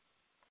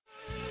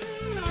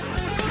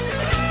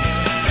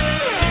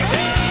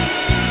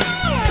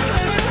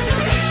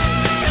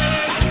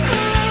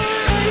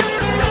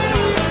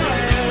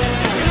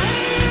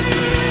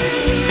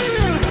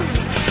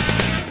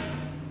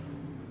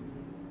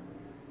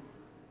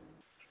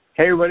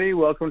Hey everybody,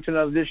 welcome to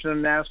another edition of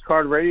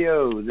NASCAR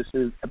Radio. This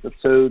is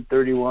episode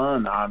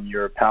 31. I'm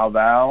your pal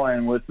Val,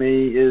 and with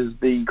me is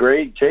the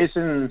great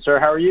Jason. Sir,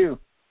 how are you?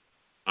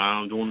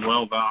 I'm doing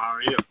well, Val. How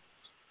are you?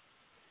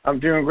 I'm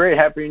doing great.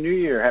 Happy New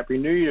Year. Happy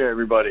New Year,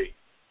 everybody.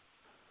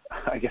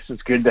 I guess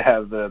it's good to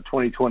have the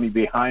 2020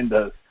 behind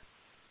us.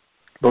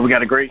 But we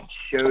got a great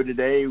show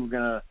today. We're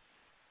going to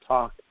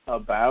talk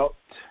about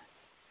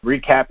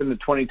recapping the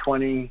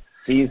 2020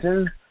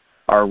 season,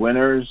 our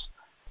winners,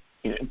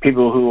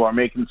 people who are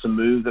making some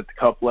moves at the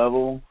Cup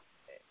level,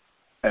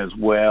 as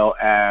well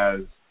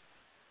as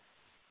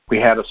we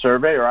had a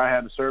survey, or I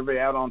had a survey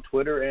out on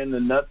Twitter and the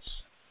Nuts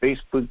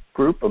Facebook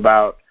group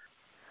about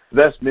the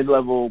best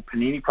mid-level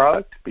Panini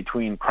product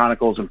between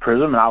Chronicles and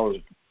Prism, and I was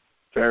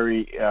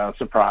very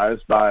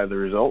surprised by the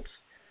results.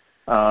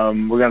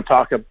 We're going to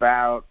talk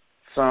about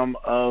some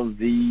of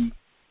the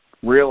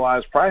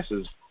realized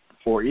prices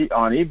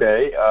on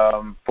eBay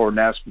for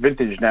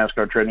vintage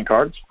NASCAR trading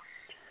cards.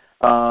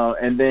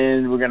 And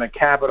then we're going to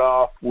cap it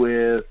off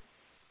with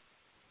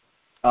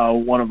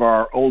one of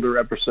our older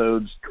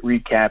episodes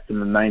recapping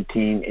the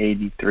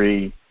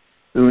 1983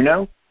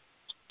 Uno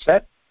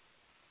set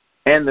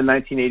and the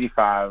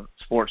 1985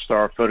 Sports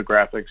Star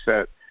photographic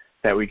set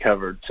that we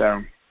covered.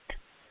 So,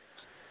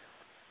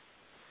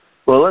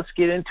 well, let's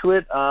get into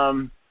it.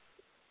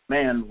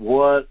 Man,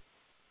 what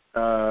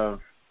a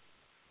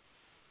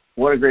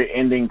great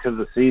ending to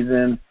the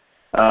season.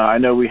 I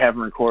know we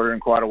haven't recorded in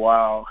quite a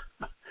while.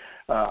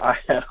 I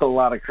had a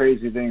lot of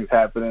crazy things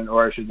happening,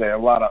 or I should say a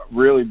lot of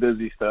really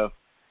busy stuff,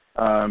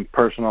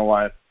 personal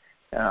life.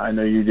 I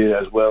know you did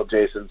as well,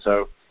 Jason.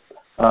 So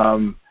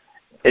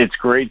it's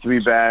great to be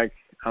back.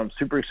 I'm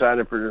super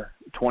excited for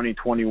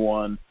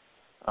 2021.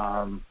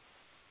 But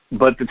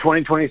the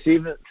 2020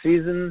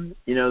 season,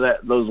 that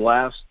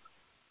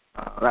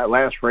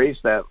last race,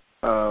 the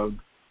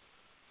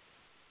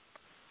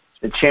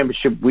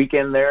championship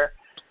weekend there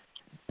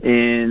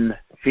in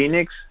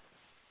Phoenix.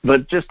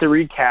 But just to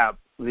recap,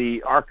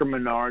 the ARCA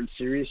Menard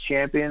Series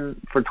champion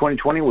for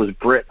 2020 was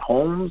Brett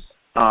Holmes.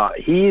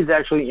 He's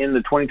actually in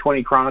the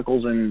 2020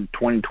 Chronicles and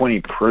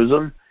 2020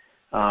 Prism.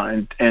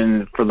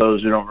 And for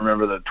those who don't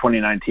remember, the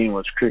 2019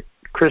 was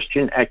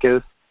Christian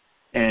Eckes,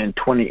 and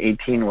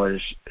 2018 was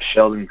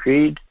Sheldon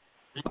Creed.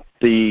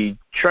 The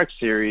Truck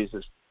Series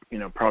is,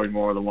 probably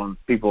more the one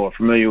people are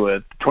familiar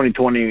with.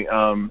 2020,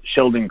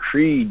 Sheldon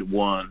Creed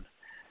won,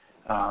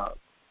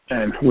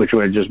 and which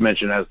I just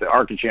mentioned as the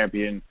ARCA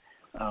champion,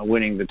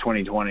 winning the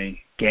 2020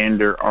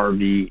 Gander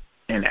RV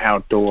and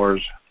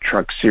Outdoors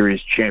Truck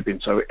Series champion.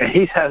 So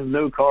he has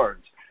no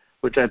cards,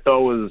 which I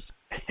thought was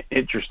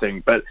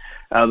interesting. But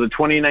the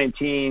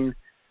 2019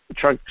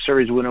 Truck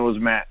Series winner was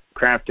Matt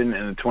Crafton,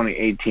 and the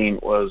 2018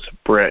 was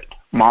Brett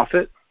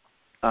Moffitt.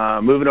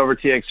 Moving over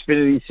to the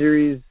Xfinity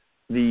Series,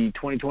 the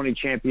 2020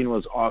 champion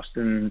was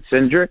Austin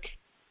Cindric.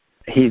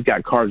 He's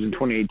got cards in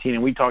 2018,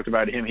 and we talked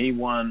about him. He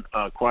won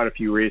quite a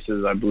few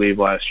races, I believe,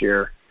 last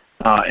year.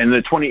 And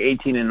the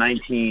 2018 and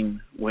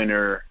 19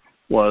 winner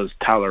was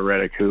Tyler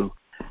Reddick, who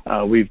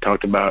we've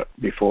talked about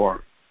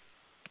before.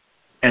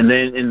 And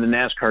then in the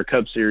NASCAR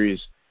Cup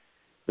Series,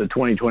 the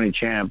 2020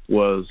 champ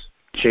was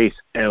Chase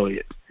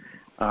Elliott.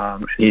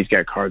 He's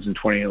got cards in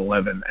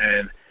 2011.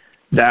 And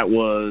that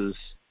was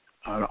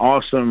an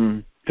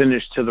awesome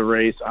finish to the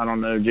race. I don't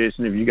know,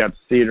 Jason, if you got to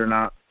see it or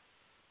not.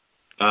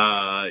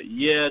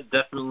 Yeah,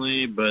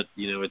 definitely. But,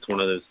 it's one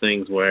of those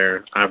things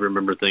where I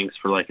remember things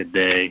for like a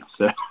day.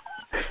 So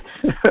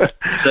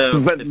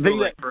but it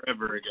feels like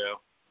forever ago.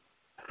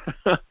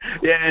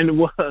 Yeah, and it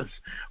was.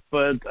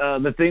 But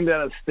the thing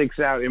that sticks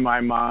out in my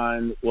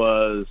mind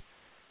was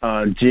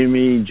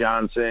Jimmy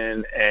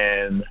Johnson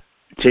and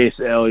Chase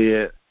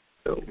Elliott.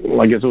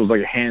 I guess it was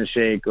like a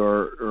handshake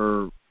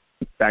or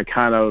that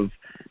kind of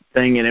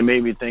thing, and it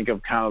made me think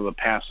of kind of the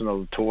passing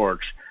of the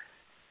torch.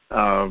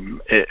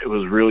 It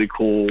was really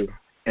cool,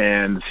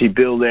 and to see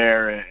Bill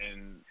there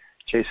and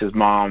Chase's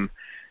mom,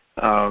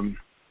 and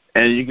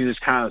you can just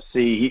kind of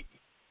see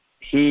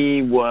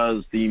he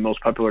was the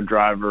most popular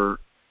driver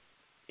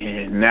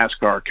in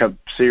NASCAR Cup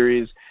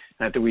Series.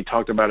 And I think we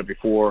talked about it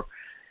before.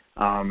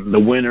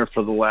 The winner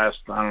for the last,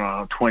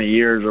 20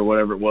 years or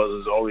whatever it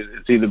was,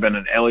 it's either been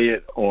an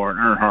Elliott or an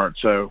Earnhardt.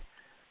 So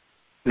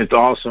it's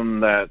awesome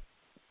that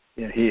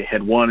he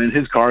had won, and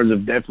his cards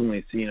have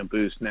definitely seen a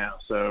boost now.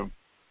 So,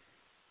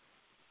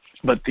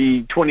 but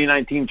the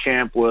 2019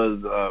 champ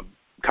was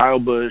Kyle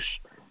Busch,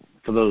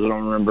 for those who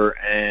don't remember,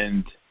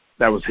 and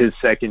that was his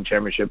second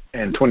championship,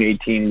 and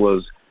 2018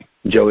 was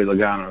Joey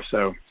Logano.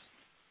 So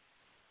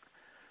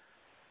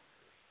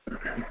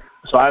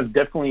I've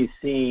definitely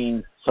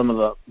seen some of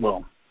the,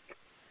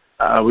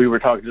 we were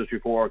talking just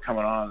before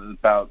coming on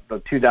about the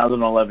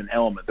 2011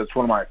 Element. That's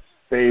one of my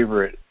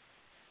favorite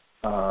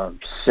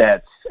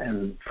sets,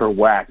 and for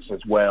wax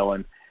as well.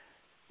 And,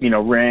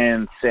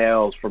 ran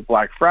sales for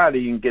Black Friday.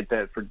 You can get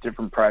that for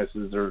different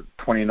prices. They're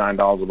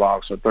 $29 a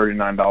box or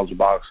 $39 a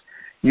box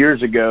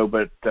years ago,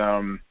 but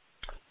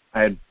I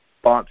had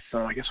bought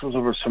some, I guess it was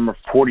over summer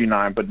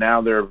 $49, but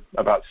now they're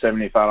about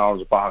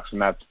 $75 a box,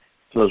 and that's,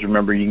 for those who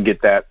remember, you can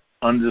get that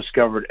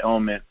undiscovered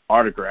element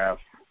autograph.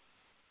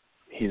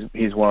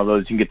 He's one of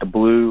those. You can get the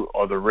blue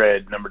or the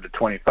red, numbered to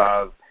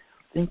 25.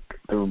 I think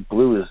the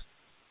blue is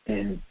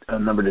in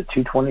numbered to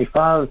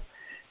 225,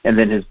 and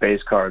then his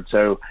base card.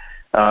 So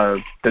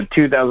the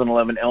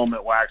 2011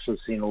 element wax has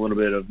seen a little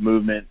bit of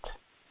movement,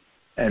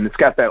 and it's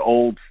got that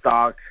old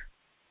stock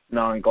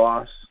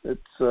non-gloss.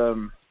 It's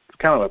kind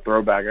of a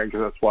throwback. I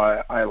guess that's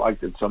why I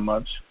liked it so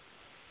much.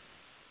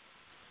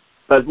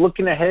 But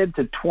looking ahead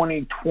to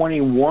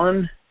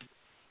 2021,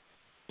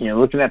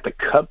 looking at the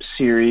Cup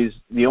Series,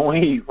 the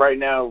only right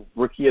now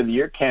Rookie of the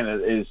Year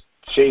candidate is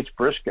Chase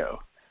Briscoe.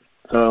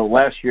 So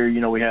last year,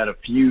 we had a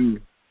few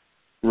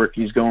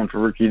rookies going for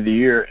Rookie of the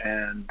Year,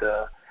 and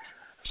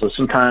so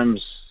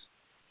sometimes,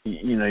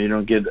 you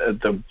don't get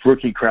the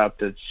rookie crop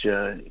that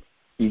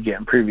you get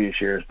in previous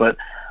years. But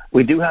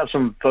we do have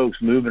some folks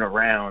moving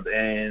around,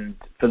 and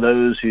for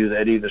those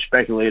that either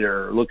speculate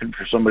or are looking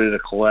for somebody to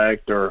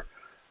collect or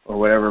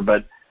whatever,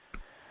 but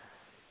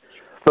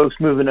folks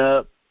moving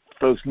up,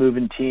 folks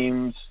moving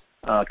teams.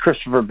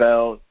 Christopher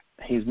Bell,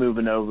 he's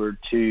moving over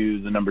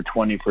to the number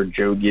 20 for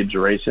Joe Gibbs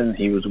Racing.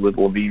 He was with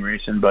Levine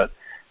Racing, but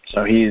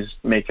so he's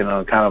making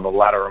a kind of a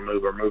lateral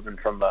move, or moving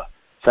from the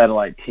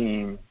satellite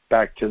team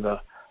back to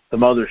the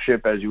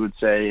mothership, as you would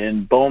say.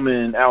 And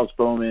Alex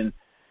Bowman,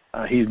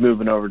 he's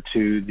moving over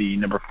to the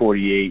number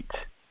 48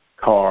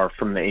 car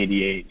from the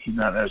 88. He's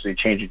not necessarily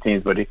changing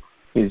teams, but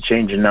he's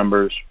changing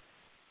numbers.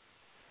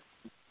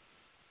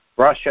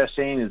 Ross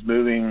Chastain is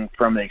moving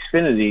from the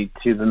Xfinity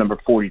to the number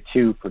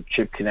 42 for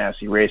Chip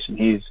Ganassi Racing.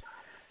 He's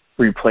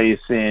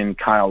replacing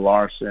Kyle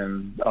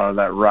Larson,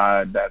 that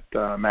ride that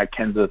Matt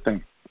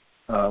Kenseth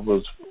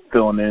was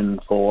filling in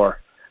for.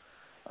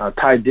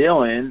 Ty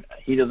Dillon,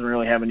 he doesn't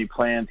really have any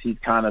plans. He's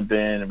kind of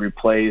been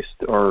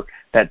replaced, or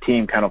that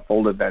team kind of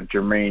folded, that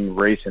Germain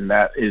Racing.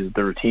 That is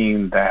the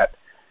team that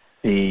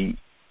the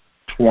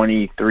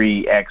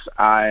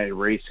 23XI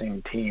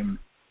Racing team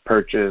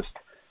purchased.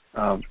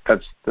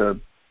 That's the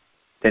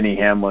Denny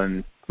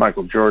Hamlin,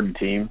 Michael Jordan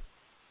team.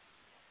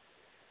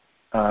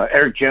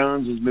 Eric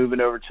Jones is moving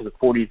over to the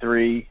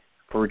 43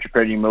 for Richard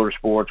Petty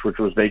Motorsports, which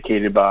was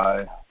vacated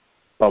by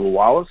Bubba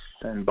Wallace.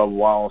 And Bubba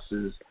Wallace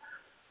is,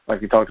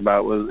 like we talked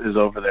about, is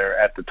over there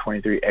at the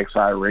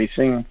 23XI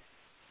Racing.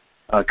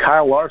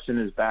 Kyle Larson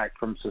is back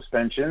from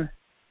suspension,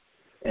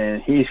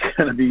 and he's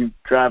going to be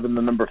driving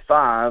the number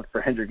 5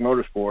 for Hendrick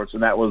Motorsports,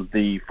 and that was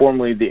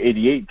formerly the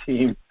 88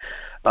 team.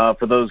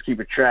 For those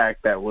keeping track,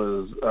 that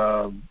was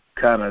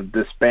kind of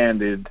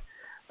disbanded.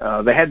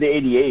 They had the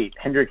 88.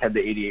 Hendrick had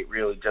the 88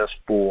 really just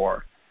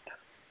for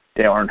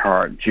Dale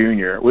Earnhardt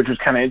Jr., which was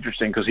kind of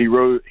interesting because he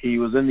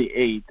was in the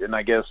 8, and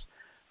I guess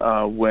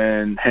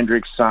when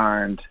Hendrick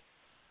signed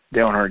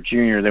Dale Earnhardt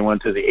Jr., they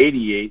went to the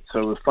 88.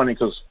 So it was funny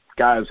because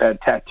guys had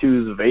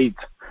tattoos of 8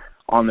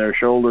 on their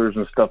shoulders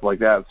and stuff like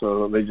that,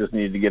 so they just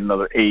needed to get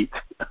another 8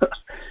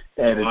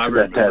 added to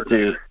that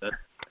tattoo.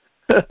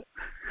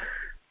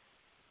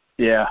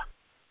 Yeah.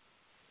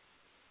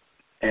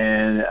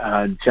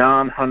 And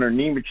John Hunter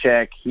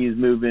Nemechek, he's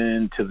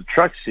moving to the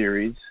Truck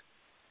Series.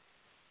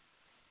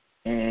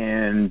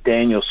 And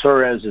Daniel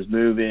Suarez is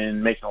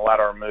making a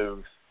lateral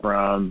move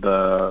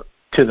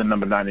to the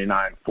number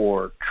 99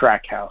 for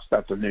Trackhouse.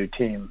 That's a new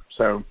team.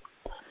 So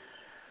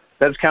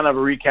that's kind of a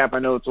recap. I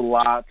know it's a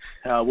lot.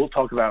 We'll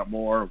talk about it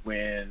more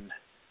when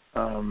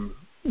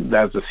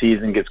as the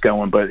season gets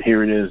going. But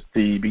here it is,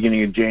 the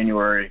beginning of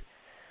January,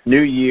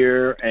 new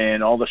year,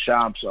 and all the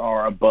shops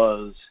are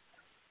abuzz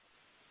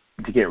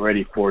to get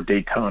ready for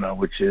Daytona,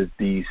 which is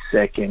the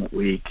second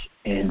week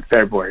in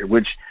February.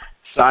 Which,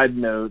 side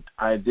note,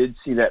 I did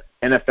see that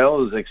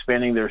NFL is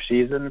expanding their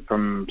season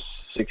from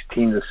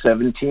 16 to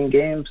 17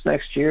 games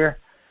next year.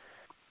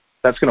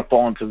 That's going to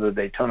fall into the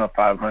Daytona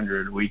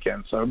 500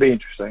 weekend, so it'll be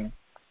interesting.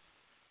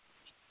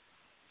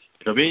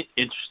 It'll be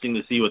interesting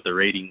to see what the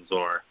ratings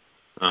are.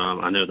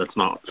 I know that's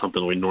not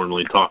something we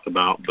normally talk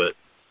about, but,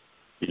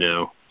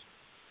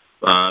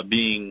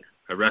 being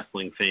a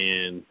wrestling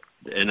fan,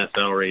 the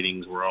NFL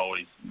ratings were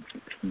always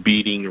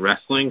beating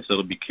wrestling, so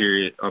I'll be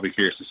curious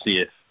to see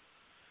if,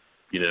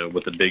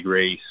 with a big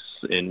race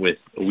and with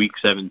a Week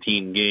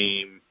 17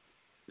 game,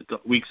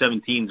 Week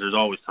 17, there's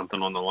always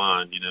something on the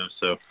line,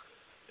 so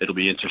it'll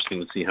be interesting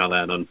to see how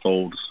that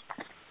unfolds.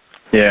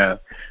 Yeah,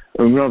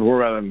 we don't have to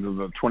worry about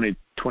the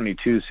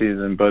 2022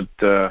 season, but,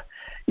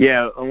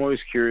 I'm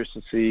always curious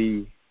to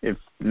see if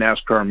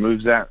NASCAR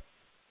moves that.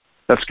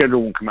 That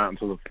schedule won't come out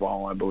until the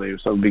fall, I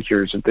believe, so I'll be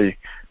curious if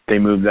they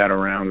move that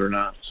around or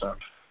not. So,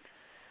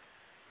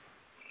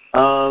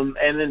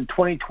 and then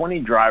 2020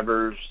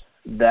 drivers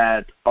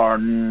that are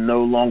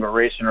no longer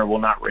racing or will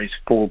not race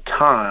full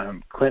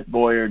time: Clint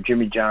Bowyer,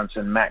 Jimmy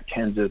Johnson, Matt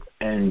Kenseth,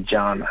 and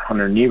John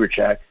Hunter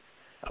Nemechek,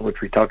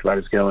 which we talked about,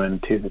 is going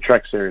to the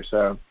Truck Series.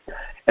 So,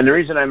 and the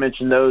reason I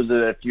mentioned those is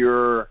that if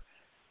you're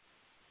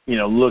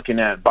looking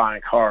at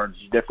buying cards,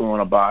 you definitely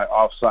want to buy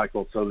off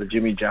cycle. So the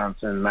Jimmy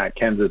Johnson, Matt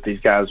Kenseth,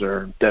 these guys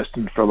are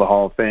destined for the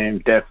Hall of Fame.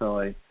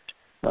 Definitely.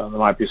 There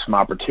might be some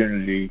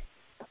opportunity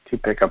to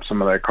pick up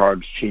some of their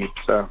cards cheap.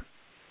 So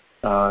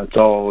it's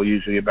all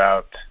usually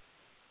about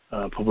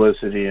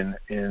publicity in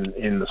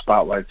the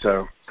spotlight.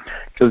 So,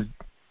 because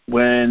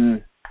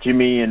when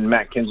Jimmy and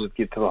Matt Kenseth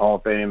get to the Hall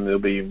of Fame, there'll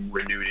be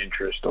renewed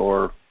interest,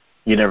 or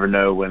you never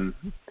know when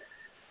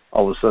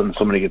all of a sudden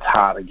somebody gets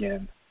hot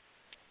again,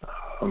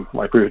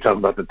 like we were talking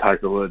about the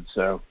Tiger Woods.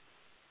 So,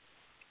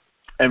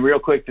 and real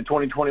quick, the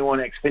 2021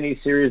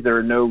 Xfinity Series, there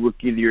are no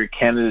Rookie of the Year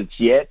candidates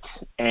yet,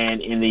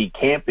 and in the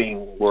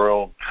Camping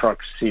World Truck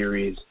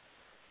Series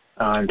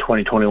in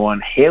 2021,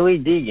 Hailie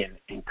Deegan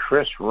and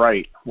Chris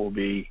Wright will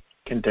be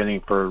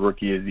contending for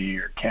Rookie of the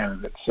Year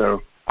candidates.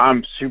 So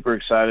I'm super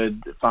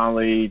excited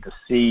finally to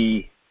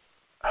see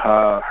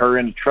her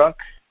in a truck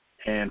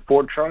and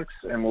Ford trucks,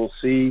 and we'll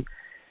see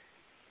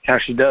how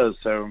she does.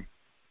 So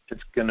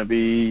it's going to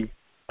be,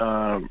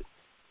 I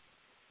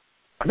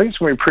think it's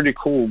going to be pretty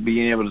cool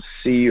being able to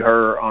see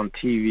her on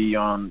TV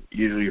on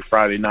usually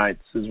Friday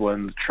nights is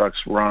when the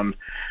trucks run.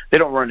 They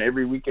don't run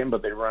every weekend,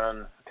 but they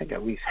run, I think,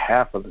 at least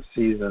half of the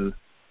season.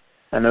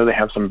 I know they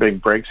have some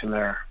big breaks in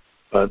there,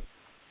 but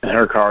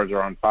her cars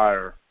are on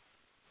fire.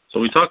 So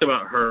we talk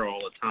about her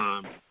all the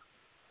time,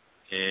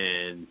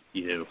 and,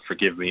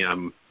 forgive me,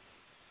 I'm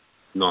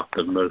not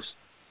the most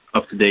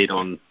up-to-date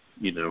on,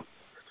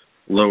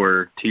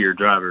 lower-tier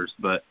drivers,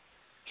 but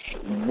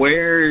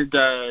where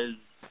does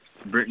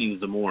Brittany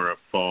Zamora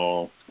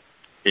fall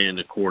in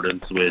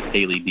accordance with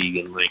Hailie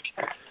Deegan? Like,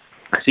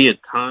 I see a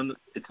ton.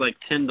 It's like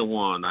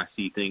 10-1. I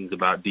see things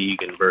about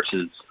Deegan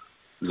versus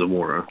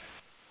Zamora.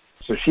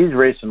 So she's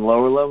racing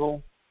lower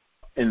level.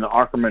 In the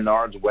ARCA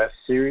Menards West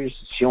Series,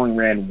 she only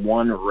ran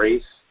one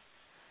race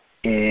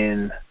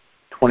in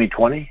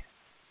 2020. And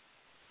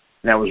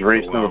that was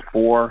race number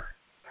 4.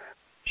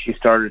 She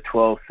started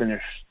 12th,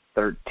 finished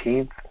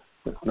 13th.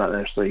 It's not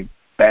necessarily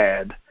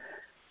bad.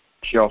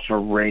 She also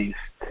raced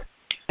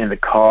in the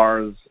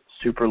Cars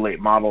Super Late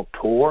Model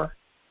Tour.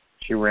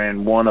 She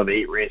ran one of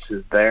 8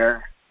 races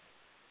there.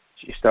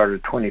 She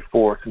started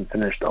 24th and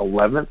finished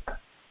 11th.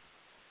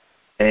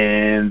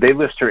 And they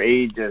list her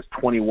age as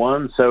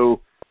 21,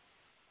 so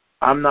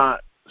I'm not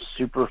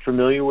super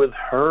familiar with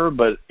her,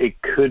 but it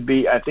could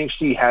be. I think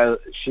she has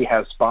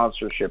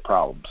sponsorship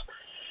problems,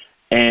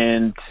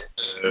 and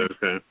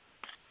okay.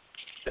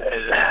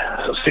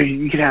 So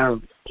you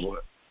can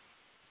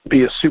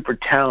be a super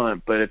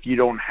talent, but if you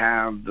don't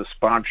have the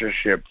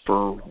sponsorship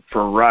for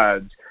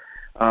rides,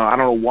 I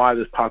don't know why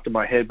this popped in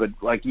my head, but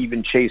like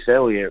even Chase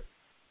Elliott,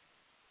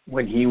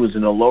 when he was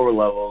in the lower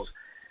levels,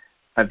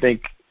 I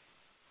think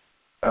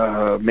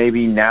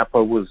maybe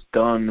Napa was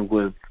done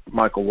with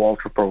Michael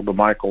Waltrip, or the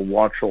Michael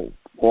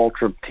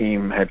Waltrip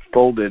team had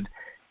folded,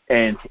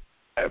 and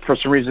for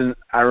some reason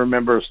I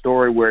remember a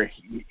story where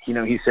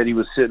he said he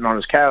was sitting on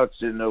his couch,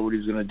 didn't know what he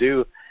was going to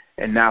do,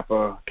 and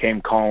Napa came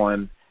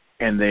calling,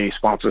 and they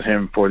sponsored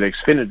him for the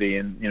Xfinity,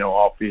 and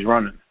off he's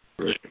running.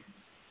 Right.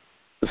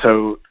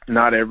 So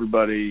not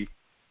everybody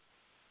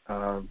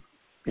has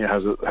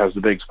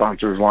the big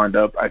sponsors lined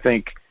up. I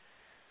think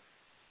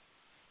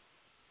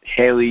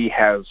Hailie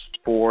has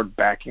Ford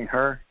backing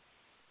her,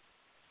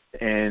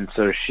 and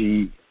so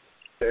she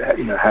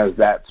has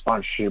that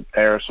sponsorship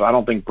there. So I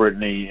don't think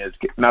Brittany is,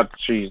 not that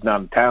she's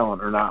not a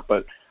talent or not,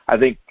 but I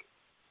think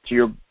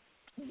to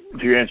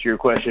answer your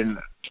question,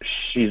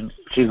 she's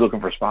looking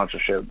for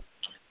sponsorship.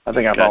 I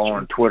think I follow her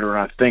on Twitter,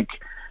 and I think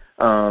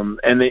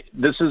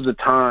this is the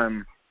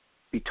time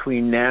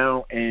between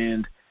now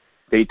and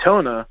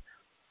Daytona,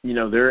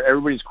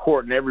 everybody's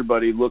courting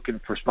everybody looking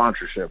for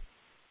sponsorship.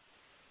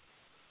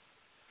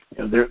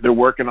 They're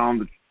working on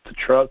the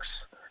trucks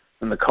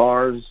and the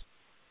cars,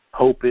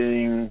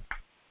 hoping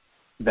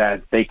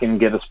that they can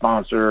get a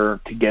sponsor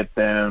to get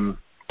them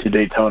to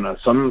Daytona.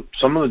 Some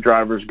of the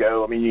drivers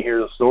go. I mean, you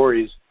hear the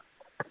stories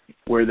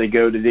where they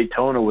go to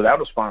Daytona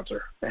without a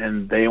sponsor,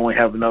 and they only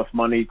have enough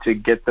money to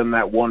get them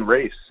that one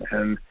race,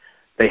 and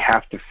they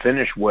have to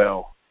finish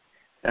well.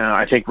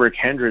 I think Rick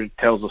Hendrick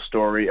tells a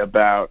story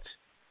about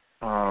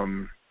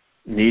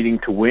needing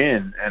to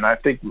win, and I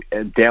think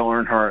Dale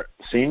Earnhardt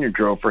Sr.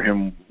 drove for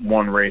him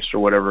one race or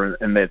whatever,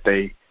 and that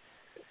they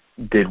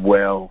did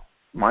well,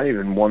 might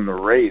even won the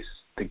race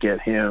to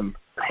get him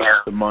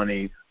the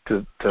money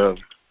to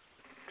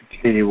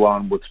continue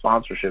on with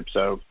sponsorship.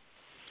 So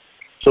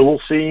we'll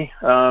see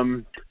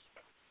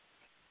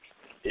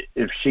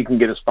if she can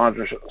get a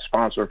sponsor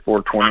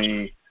for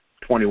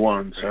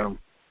 2021. So.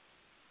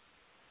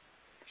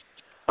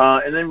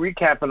 And then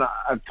recapping,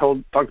 I've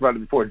talked about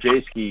it before,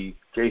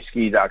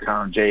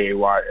 jayski.com,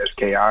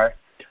 Jayski.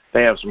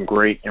 They have some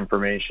great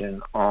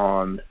information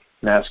on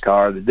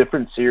NASCAR, the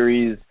different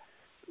series,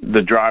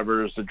 the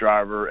drivers, the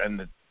driver,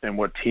 and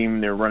what team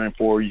they're running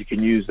for. You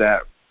can use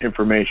that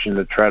information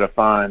to try to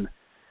find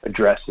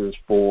addresses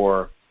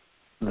for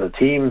the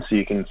team, so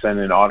you can send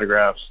in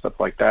autographs, stuff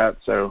like that.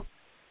 So,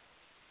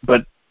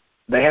 but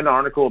they had an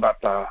article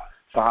about the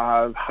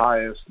 5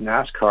 highest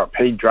NASCAR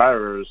paid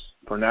drivers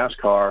for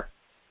NASCAR,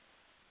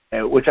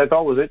 which I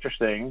thought was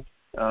interesting.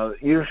 You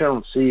usually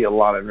don't see a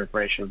lot of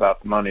information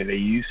about the money. They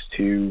used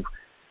to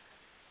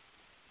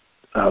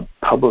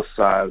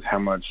publicize how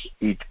much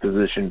each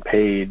position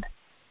paid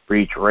for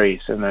each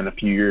race, and then a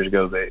few years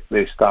ago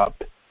they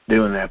stopped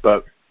doing that.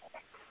 But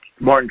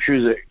Martin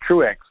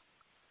Truex.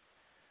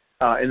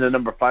 In the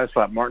number 5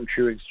 spot, Martin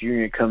Truex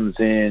Jr. comes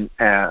in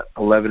at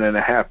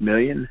 $11.5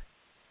 million.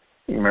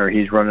 You remember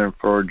he's running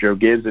for Joe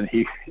Gibbs, and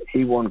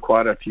he won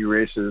quite a few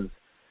races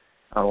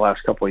the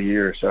last couple of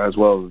years, so as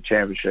well as the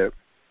championship.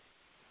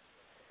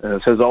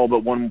 It says all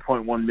but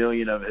 $1.1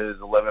 million of his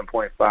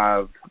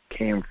 $11.5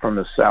 came from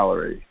his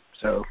salary.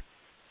 So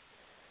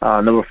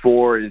number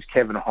 4 is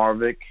Kevin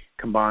Harvick,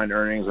 combined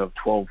earnings of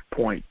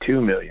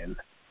 $12.2 million.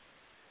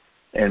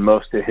 And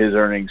most of his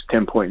earnings,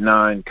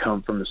 $10.9,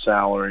 come from the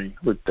salary,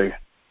 with the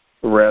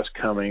rest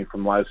coming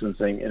from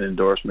licensing and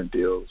endorsement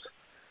deals.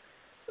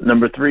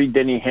 Number 3,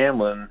 Denny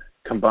Hamlin,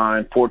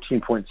 combined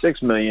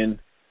 $14.6 million,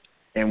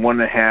 and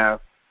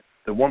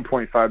the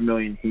 $1.5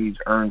 million he's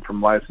earned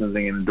from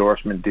licensing and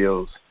endorsement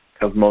deals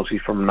comes mostly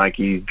from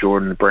Nike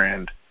Jordan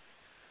brand.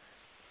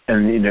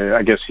 And,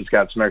 I guess he's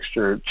got some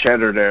extra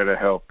cheddar there to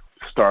help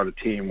start a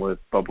team with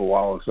Bubba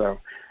Wallace. So,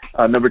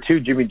 number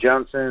 2, Jimmy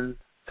Johnson,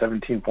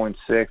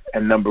 17.6,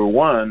 and number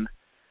 1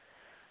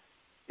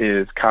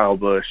 is Kyle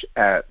Busch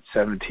at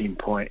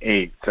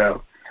 17.8.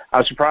 So I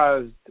was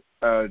surprised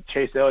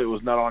Chase Elliott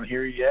was not on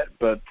here yet,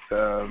 but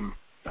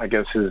I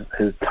guess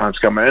his time's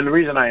coming. And the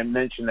reason I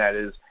mention that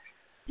is,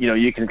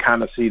 you can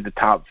kind of see the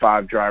top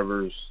 5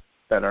 drivers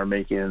that are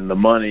making the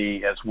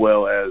money, as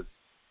well as,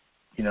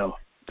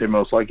 they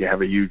most likely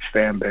have a huge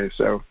fan base.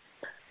 So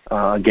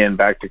again,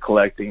 back to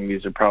collecting,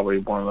 these are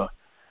probably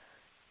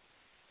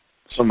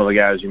some of the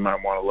guys you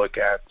might want to look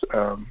at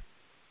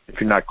if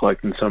you're not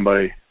collecting some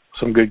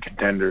good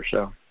contenders.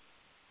 So,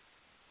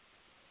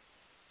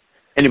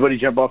 anybody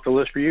jump off the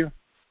list for you?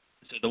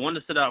 So the one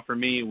that stood out for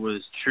me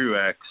was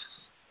Truex,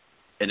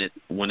 and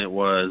when it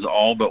was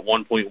all but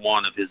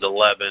 1.1 of his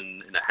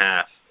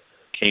 11.5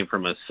 came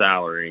from his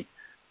salary.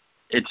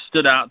 It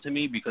stood out to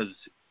me because,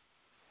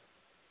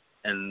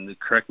 and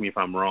correct me if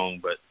I'm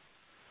wrong, but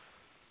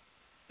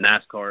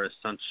NASCAR is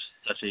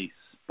such a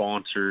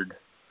sponsored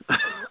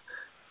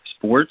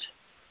sport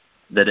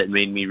that it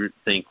made me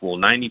think, well,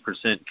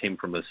 90% came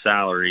from a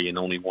salary and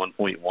only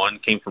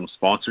 1.1 came from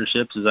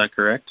sponsorships. Is that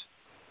correct?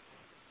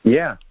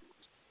 Yeah.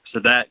 So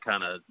that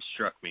kind of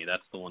struck me.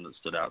 That's the one that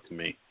stood out to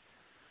me.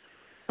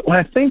 Well,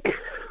 I think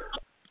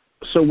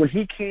so. When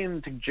he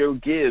came to Joe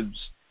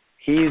Gibbs,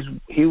 he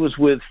was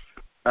with,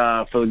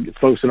 for the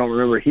folks that don't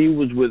remember, he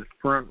was with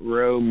Front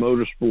Row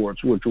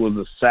Motorsports, which was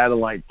a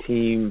satellite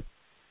team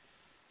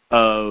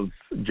of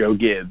Joe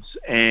Gibbs,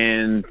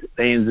 and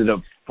they ended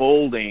up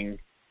folding,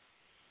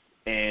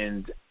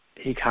 and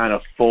he kind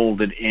of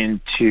folded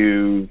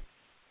into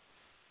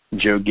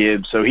Joe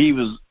Gibbs. So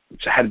he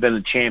had been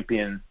a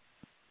champion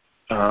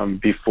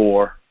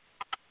before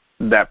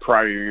that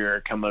prior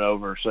year coming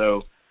over.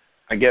 So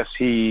I guess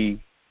he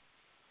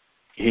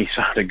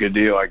signed a good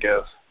deal, I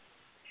guess.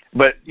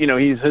 But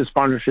his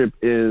sponsorship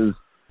is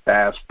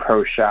Bass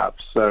Pro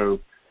Shops, so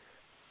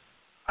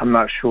I'm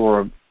not sure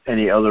of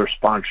any other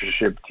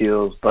sponsorship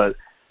deals, but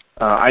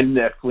I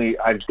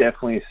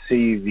definitely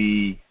see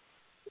the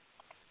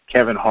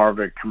Kevin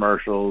Harvick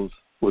commercials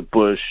with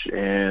Busch,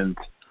 and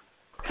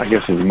I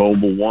guess it's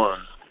Mobil 1,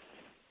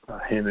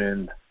 him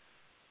and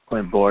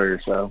Clint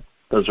Boyer. So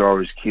those are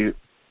always cute.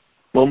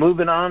 Well,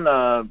 moving on,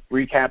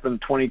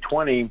 recapping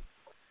 2020,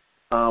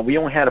 we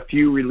only had a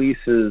few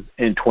releases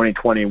in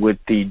 2020 with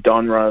the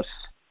Donruss.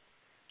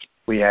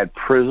 We had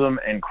Prism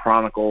and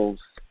Chronicles,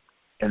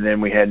 and then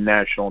we had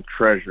National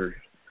Treasure.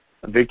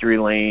 Victory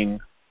Lane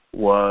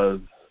was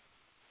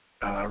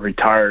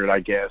retired, I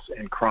guess,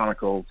 and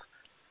Chronicles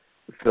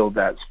filled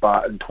that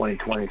spot in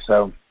 2020.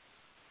 So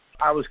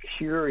I was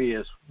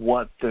curious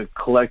what the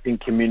collecting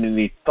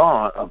community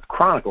thought of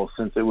Chronicles,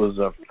 since it was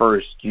the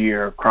first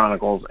year of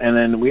Chronicles. And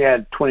then we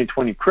had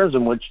 2020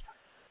 Prism, which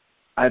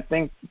I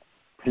think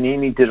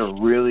Panini did a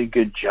really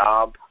good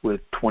job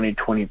with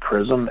 2020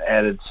 Prism,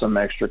 added some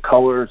extra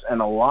colors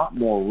and a lot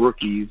more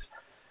rookies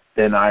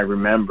than I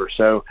remember.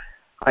 So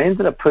I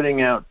ended up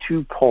putting out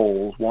 2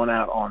 polls, one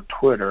out on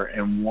Twitter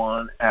and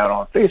one out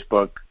on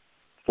Facebook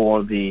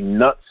for the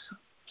Nuts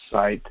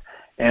site,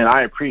 and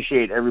I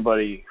appreciate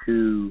everybody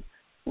who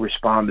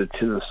responded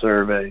to the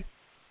survey.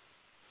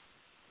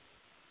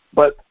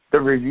 But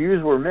the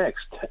reviews were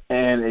mixed,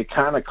 and it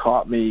kind of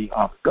caught me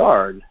off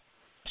guard.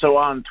 So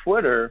on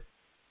Twitter,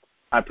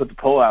 I put the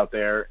poll out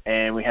there,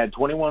 and we had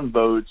 21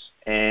 votes,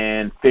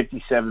 and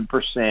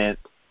 57%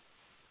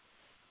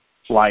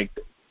 liked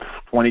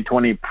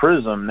 2020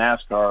 Prism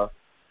NASCAR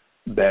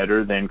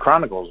better than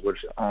Chronicles,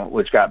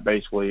 which got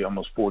basically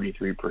almost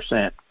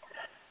 43%.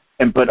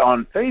 But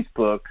on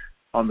Facebook,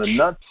 on the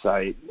Nuts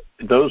site,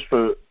 those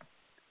folks,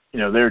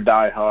 they're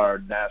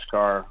diehard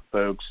NASCAR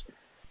folks.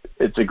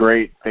 It's a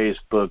great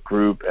Facebook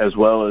group, as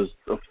well as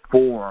the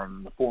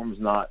forum. The forum's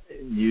not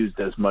used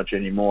as much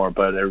anymore,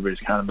 but everybody's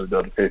kind of moved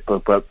over to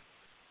Facebook. But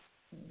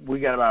we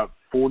got about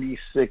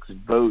 46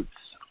 votes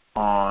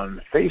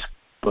on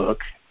Facebook,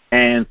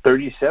 and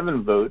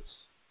 37 votes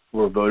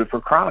were voted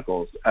for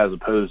Chronicles, as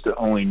opposed to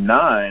only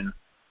 9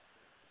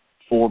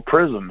 for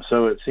Prism.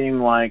 So it seemed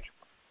like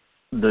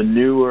the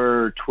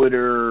newer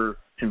Twitter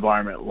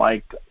environment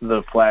liked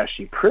the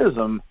flashy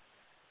Prism,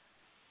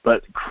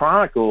 But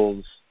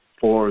Chronicles,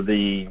 for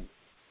the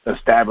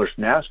established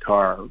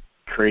NASCAR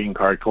trading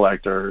card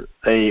collector,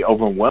 they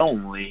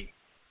overwhelmingly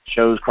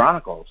chose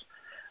Chronicles.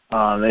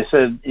 They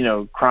said,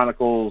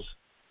 Chronicles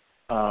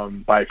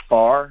by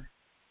far,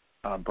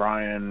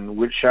 Brian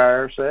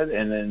Whitshire said,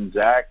 and then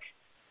Zach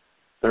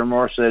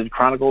Thurmore said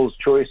Chronicles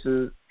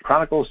choices,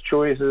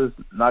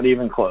 not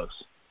even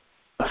close.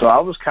 So I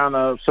was kind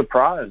of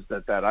surprised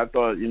at that. I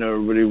thought,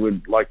 everybody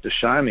would like the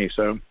shiny.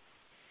 So,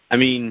 I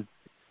mean,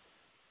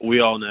 we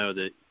all know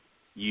that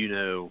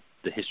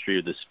the history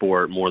of the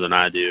sport more than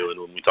I do, and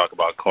when we talk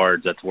about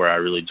cards, that's where I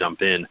really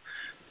jump in.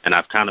 And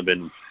I've kind of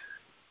been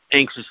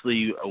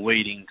anxiously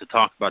awaiting to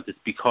talk about this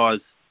because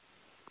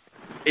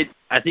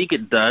I think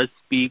it does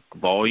speak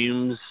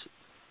volumes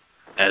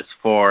as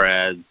far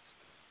as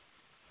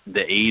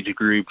the age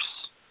groups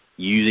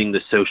using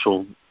the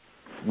social,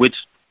 which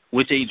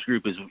age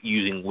group is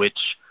using which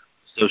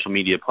social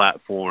media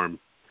platform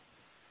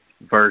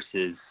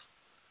versus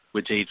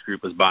which age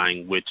group is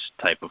buying which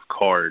type of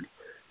card.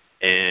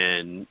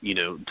 And,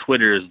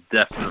 Twitter is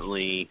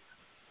definitely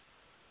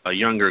a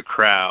younger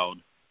crowd,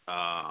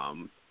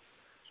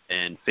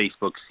 and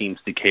Facebook seems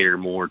to cater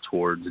more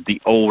towards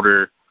the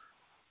older,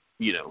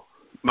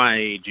 my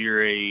age,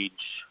 your age,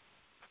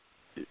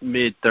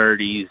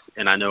 mid-30s,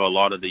 and I know a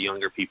lot of the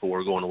younger people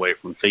were going away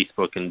from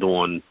Facebook and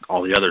doing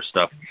all the other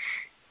stuff.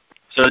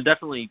 So it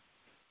definitely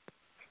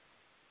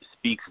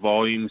speaks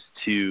volumes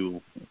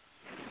to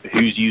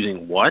who's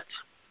using what.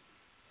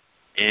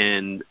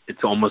 And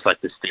it's almost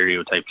like the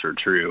stereotypes are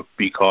true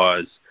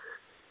because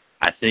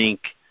I think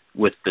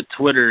with the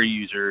Twitter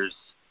users,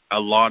 a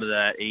lot of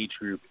that age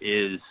group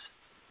is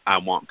I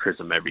want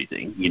Prism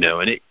everything,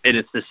 and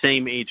it's the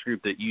same age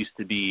group that used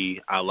to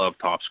be I love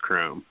Topps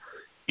Chrome,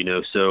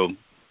 so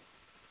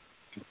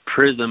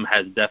Prism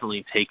has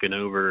definitely taken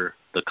over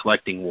the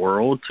collecting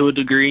world to a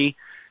degree,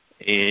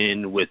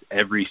 and with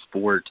every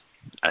sport,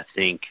 I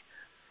think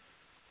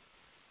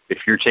if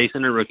you're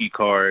chasing a rookie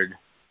card,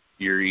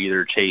 you're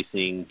either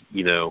chasing,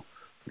 the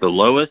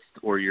lowest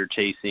or you're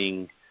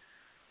chasing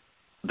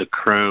the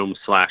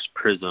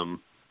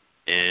Chrome/Prism.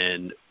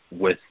 And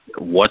with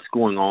what's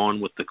going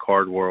on with the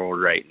card world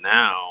right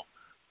now,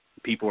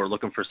 people are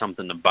looking for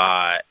something to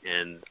buy.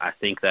 And I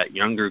think that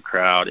younger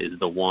crowd is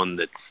the one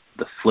that's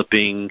the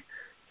flipping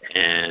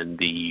and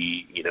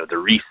the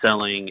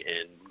reselling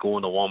and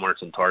going to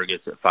Walmarts and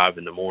Targets at 5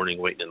 a.m.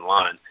 waiting in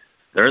line.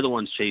 They're the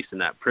ones chasing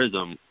that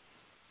Prism,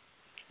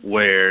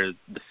 where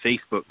the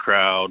Facebook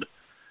crowd,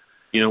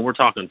 we're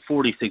talking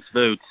 46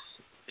 votes,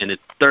 and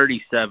it's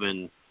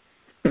 37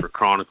 for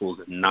Chronicles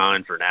and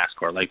 9 for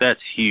NASCAR. Like,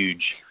 that's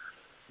huge,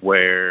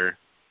 where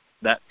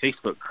that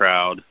Facebook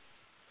crowd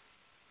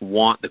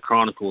want the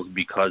Chronicles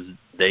because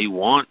they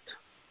want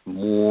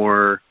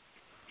more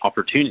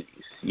opportunities.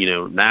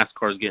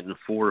 NASCAR's getting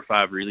 4 or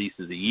 5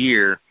 releases a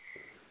year,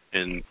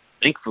 and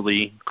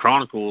thankfully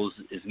Chronicles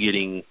is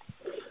getting,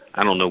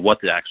 I don't know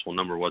what the actual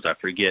number was, I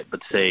forget,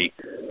 but say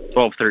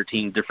 12,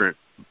 13 different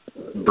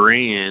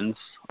brands,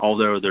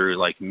 although they're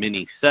like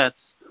mini sets.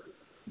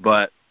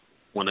 But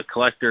when a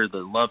collector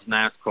that loves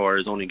NASCAR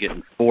is only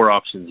getting 4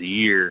 options a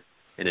year,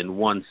 and in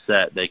one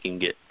set they can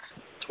get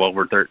 12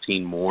 or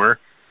 13 more,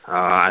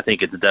 I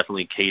think it's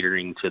definitely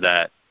catering to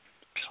that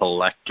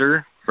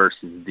collector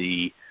versus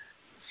the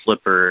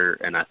flipper,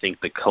 and I think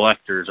the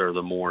collectors are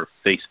the more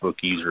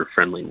Facebook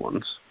user-friendly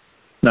ones.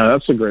 No,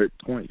 that's a great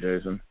point,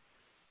 Jason.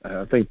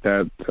 I think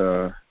that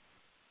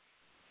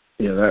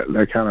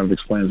that kind of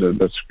explains it.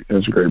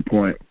 That's a great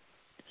point.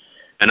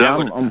 And yeah,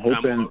 I'm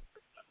hoping.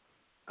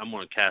 I'm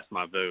going to cast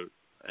my vote,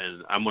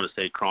 and I'm going to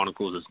say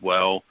Chronicles as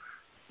well.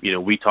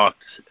 We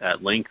talked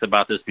at length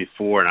about this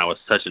before, and I was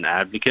such an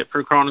advocate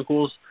for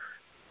Chronicles.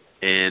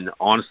 And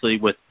honestly,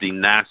 with the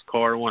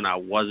NASCAR one, I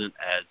wasn't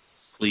as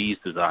pleased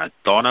as I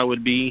thought I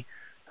would be.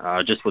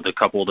 Just with a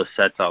couple of the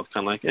sets, I was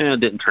kind of like, it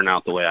didn't turn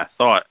out the way I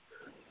thought.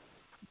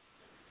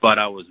 But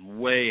I was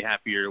way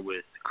happier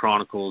with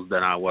Chronicles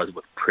than I was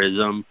with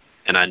Prism.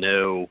 And I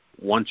know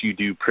once you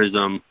do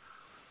Prism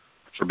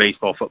for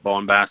baseball, football,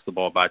 and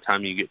basketball, by the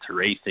time you get to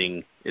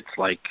racing, it's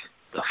like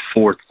the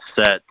 4th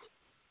set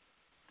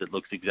that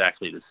looks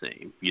exactly the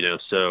same.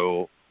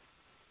 So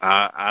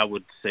I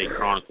would say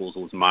Chronicles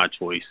was my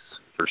choice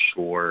for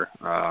sure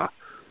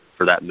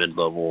for that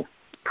mid-level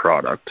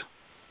product.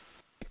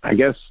 I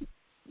guess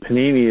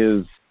Panini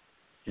is,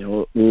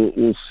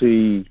 we'll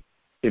see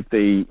if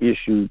they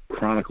issue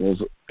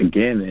Chronicles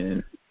again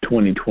in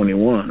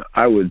 2021.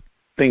 I would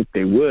think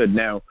they would.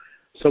 Now,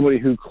 somebody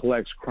who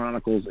collects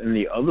Chronicles in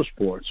the other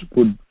sports,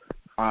 would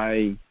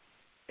I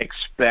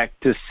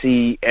expect to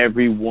see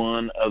every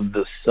one of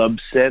the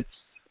subsets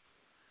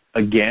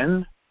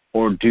again,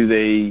 or do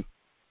they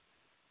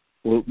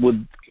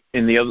would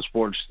in the other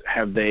sports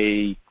have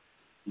they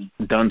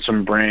done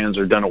some brands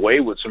or done away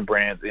with some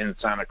brands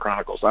inside of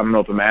Chronicles? I don't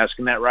know if I'm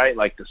asking that right,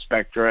 like the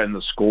Spectra and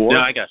the Score.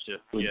 No, I got you.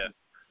 Yeah,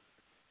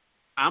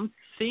 I'm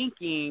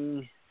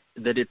thinking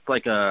that it's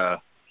like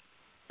a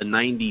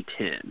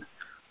 90-10.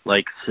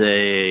 Like,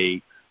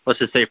 say, let's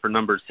just say for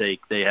number's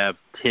sake, they have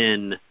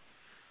 10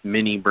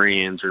 mini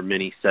brands or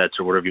mini sets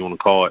or whatever you want to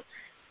call it,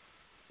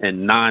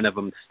 and 9 of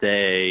them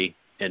stay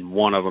and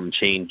 1 of them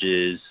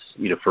changes,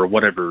 for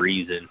whatever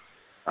reason.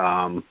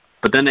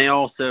 But then they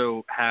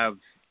also have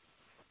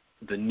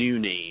the new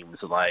names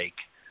like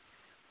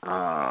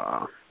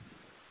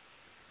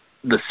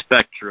the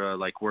Spectra,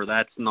 like where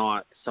that's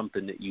not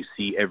something that you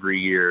see every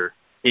year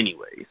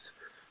anyways.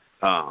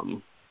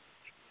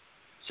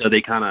 So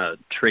they kind of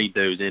trade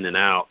those in and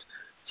out.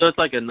 So it's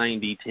like a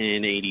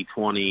 90-10,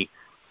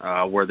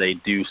 80-20, where they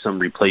do some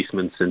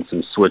replacements and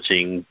some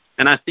switching.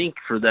 And I think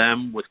for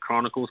them with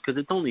Chronicles, because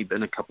it's only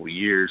been a couple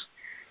years,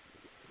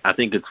 I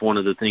think it's one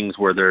of the things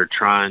where they're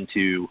trying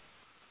to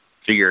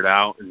figure it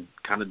out and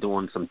kind of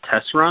doing some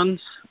test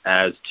runs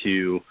as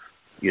to,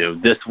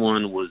 this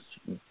one was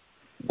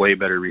way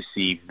better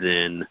received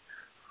than,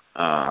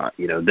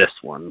 this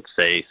one,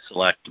 say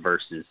Select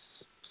versus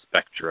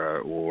Spectra,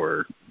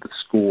 or the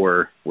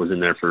Score was in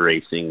there for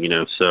racing,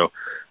 So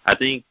I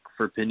think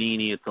for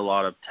Panini it's a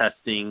lot of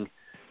testing,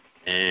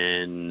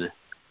 and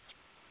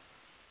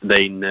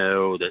they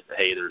know that,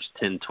 hey, there's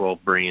 10,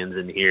 12 brands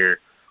in here.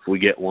 If we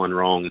get one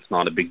wrong, it's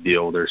not a big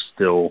deal. There's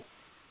still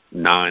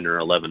 9 or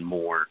 11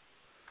 more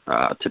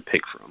to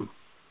pick from.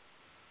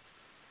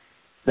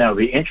 Now,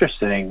 the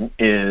interesting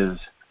is,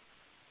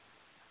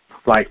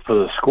 like for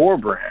the Score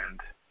brand,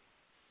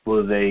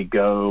 will they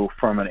go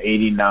from an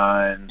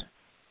 89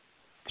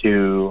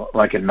 to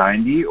like a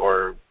 90,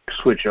 or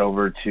switch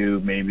over to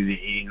maybe the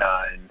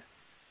 89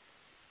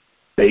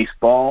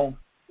 baseball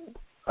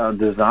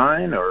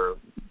design, or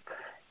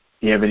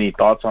do you have any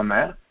thoughts on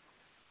that?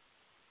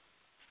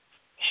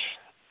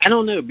 I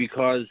don't know,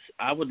 because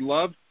I would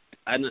love,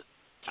 I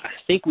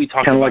think we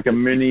talked kind of about like a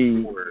mini,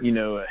 before.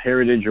 A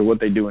Heritage, or what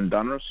they do in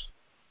Donruss.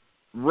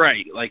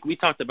 Right, like we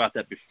talked about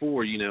that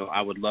before.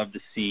 I would love to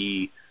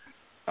see,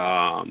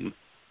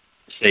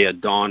 say, a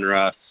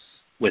Donruss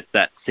with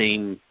that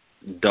same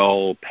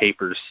dull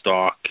paper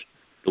stock,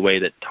 the way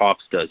that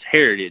Topps does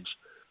Heritage.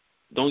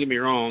 Don't get me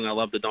wrong, I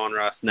love the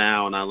Donruss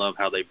now, and I love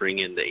how they bring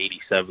in the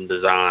 87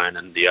 design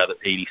and the other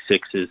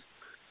 86s.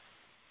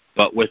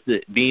 But with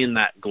it being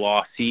that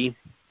glossy,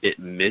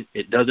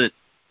 it doesn't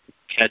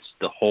catch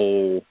the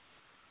whole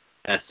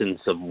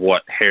essence of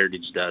what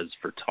Heritage does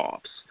for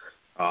Topps.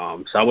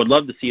 So I would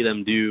love to see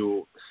them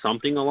do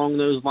something along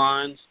those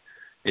lines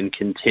and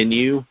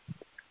continue.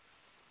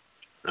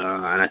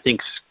 And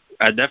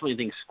I definitely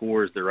think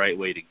Score is the right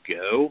way to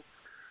go.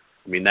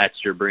 I mean,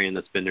 that's your brand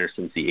that's been there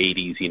since the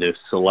 80s.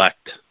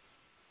 Select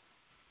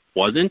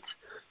wasn't.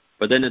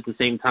 But then at the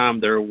same time,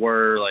 there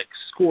were, like,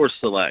 Score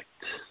Select,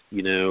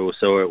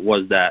 so it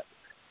was that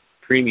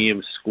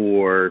premium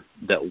Score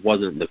that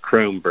wasn't the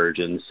Chrome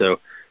version. So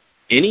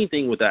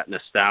anything with that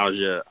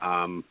nostalgia,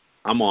 I'm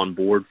on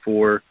board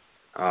for.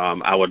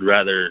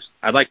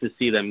 I'd like to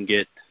see them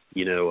get,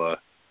 a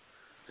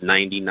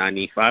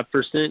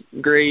 90-95%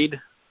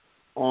 grade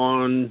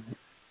on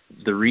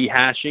the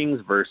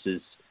rehashings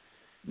versus,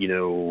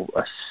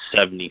 a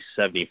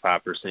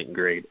 70-75%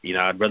 grade.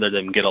 I'd rather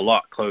them get a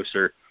lot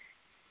closer,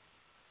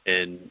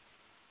 and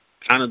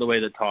kind of the way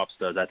that Topps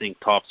does. I think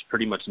Topps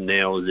pretty much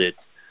nails it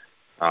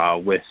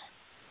with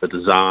the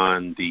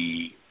design,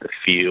 the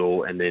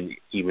feel, and then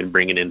even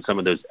bringing in some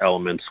of those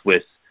elements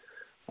with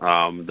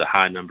the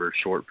high number of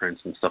short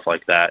prints and stuff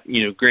like that.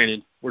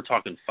 Granted, we're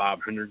talking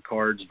 500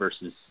 cards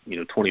versus,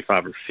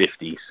 25 or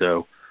 50,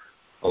 so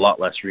a lot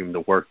less room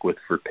to work with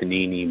for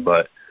Panini.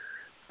 But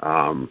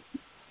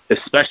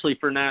especially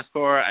for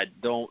NASCAR, I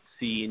don't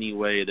see any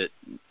way that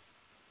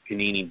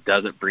Panini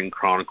doesn't bring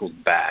Chronicles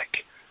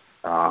back.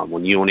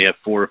 When you only have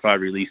 4 or 5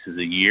 releases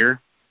a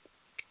year,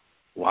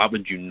 why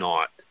would you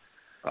not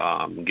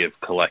give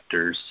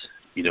collectors,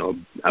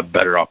 a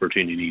better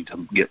opportunity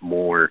to get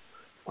more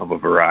of a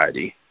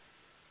variety?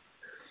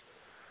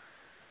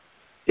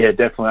 Yeah,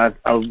 definitely.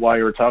 While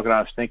you were talking,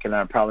 I was thinking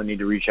I probably need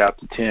to reach out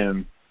to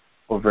Tim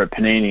over at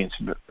Panini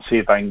and see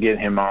if I can get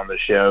him on the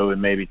show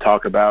and maybe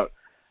talk about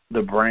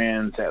the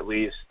brands, at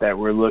least, that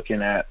we're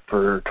looking at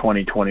for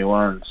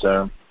 2021.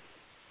 So,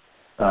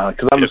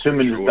 because I'm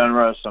assuming it's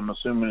Donruss, I'm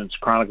assuming it's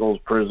Chronicles,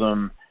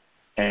 Prism,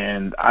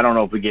 and I don't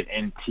know if we get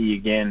NT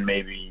again.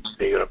 Maybe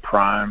they go to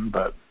Prime,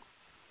 but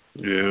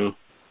yeah,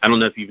 I don't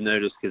know if you've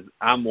noticed, because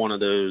I'm one of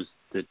those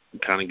that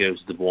kind of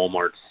goes to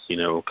Walmart's,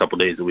 a couple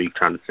days a week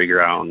trying to figure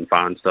out and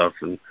find stuff.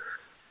 And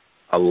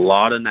a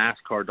lot of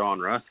NASCAR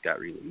Donruss got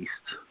released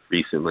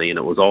recently, and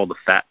it was all the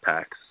fat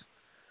packs.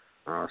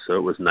 So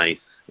it was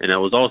nice. And it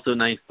was also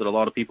nice that a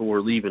lot of people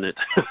were leaving it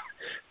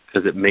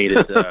because it made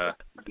it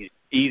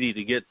easy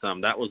to get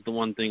some. That was the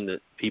one thing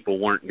that people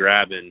weren't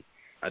grabbing.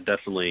 I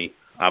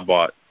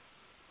bought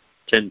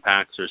 10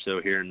 packs or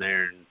so here and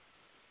there and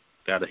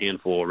got a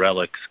handful of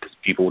relics because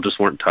people just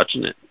weren't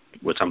touching it,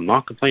 which I'm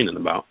not complaining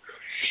about.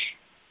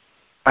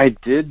 I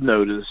did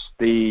notice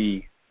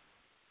the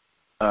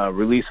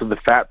release of the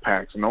fat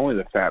packs, and only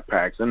the fat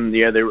packs. And,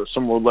 yeah, there were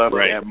some were left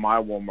at my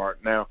Walmart.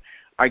 Now,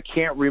 I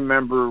can't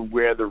remember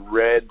where the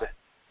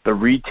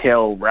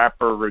retail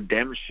wrapper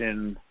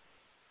redemption,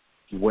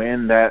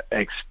 when that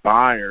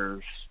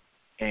expires,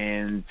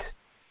 and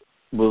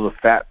will the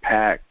fat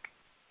pack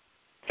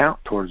count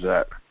towards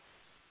that?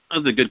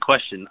 That's a good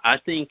question. I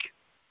think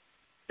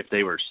if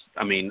they were,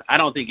 I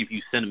don't think if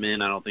you send them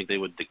in, I don't think they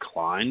would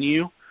decline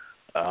you.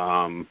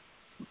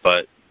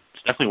 But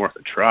it's definitely worth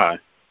a try.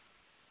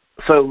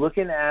 So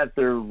looking at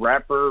the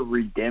Rapper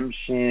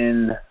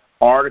Redemption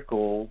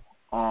article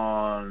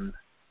on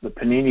the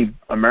Panini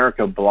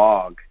America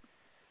blog,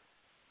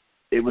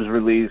 it was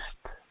released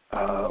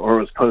or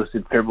was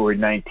posted February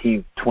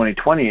 19th,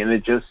 2020, and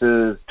it just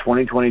says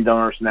 2020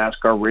 Donruss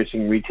NASCAR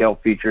Racing Retail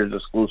Features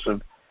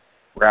exclusive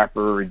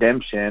Rapper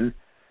Redemption.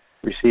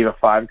 Receive a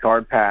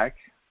 5-card pack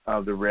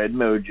of the Red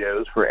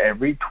Mojos for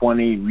every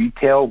 20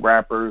 retail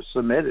wrappers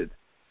submitted.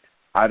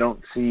 I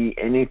don't see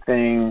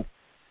anything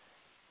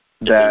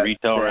that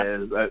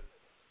says that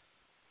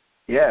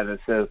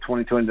says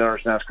 2020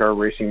 Donruss NASCAR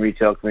Racing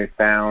Retail can be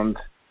found.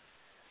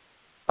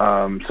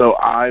 So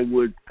I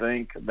would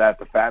think that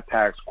the Fat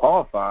Packs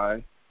qualify.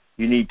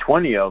 You need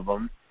 20 of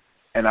them,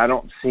 and I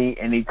don't see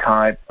any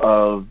type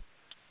of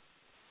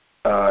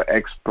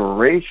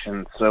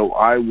expiration. So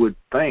I would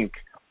think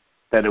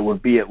that it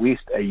would be at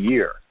least a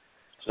year.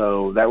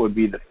 So that would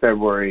be the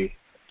February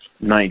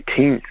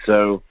 19th.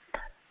 So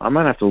I'm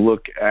going to have to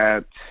look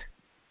at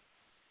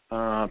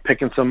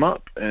picking some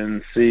up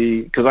and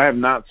see, because I have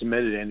not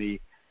submitted any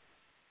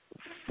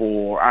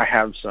I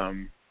have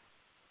some.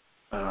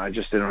 I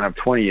just didn't have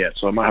 20 yet,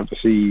 so I might have to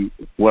see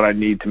what I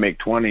need to make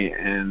 20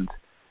 and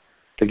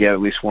to get at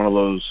least one of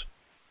those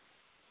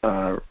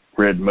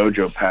Red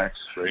Mojo packs.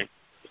 Right.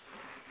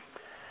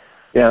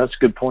 Yeah, that's a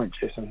good point,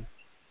 Jason.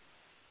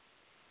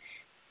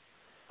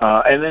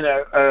 And then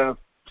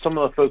some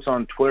of the folks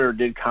on Twitter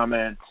did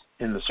comment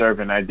in the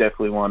survey, and I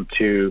definitely want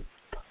to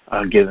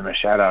give them a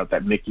shout-out.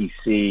 That Mickey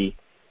C.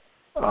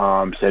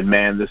 Said,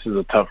 man, this is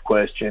a tough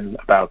question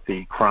about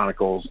the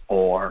Chronicles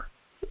or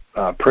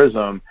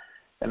Prism,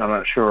 and I'm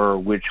not sure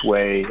which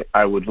way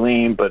I would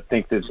lean, but I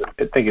think this is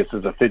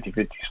a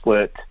 50-50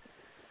 split,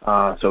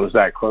 so it's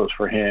that close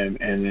for him.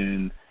 And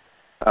then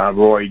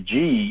Roy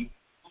G.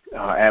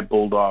 At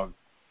Bulldog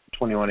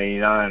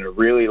 2189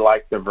 really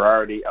liked the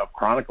variety of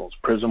Chronicles.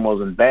 Prism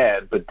wasn't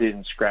bad, but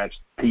didn't scratch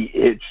the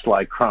itch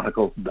like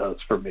Chronicles does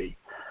for me.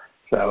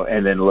 So,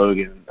 and then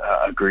Logan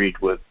agreed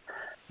with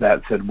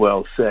that, said,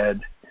 well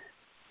said.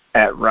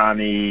 At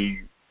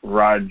Ronnie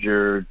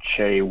Roger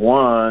Che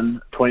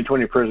 1,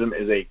 2020 Prism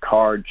is a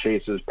card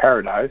chaser's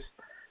paradise.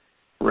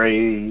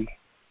 Ray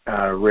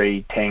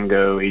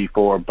Tango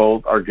 84,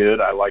 both are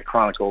good. I like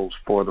Chronicles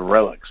for the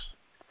relics.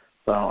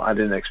 So I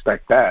didn't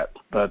expect that,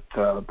 but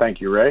thank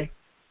you, Ray.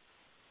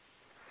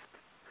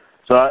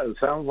 So it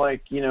sounds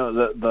like,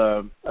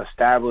 the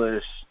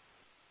established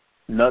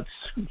nuts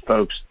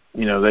folks,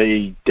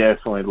 they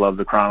definitely love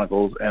the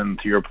Chronicles. And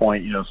to your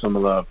point, some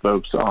of the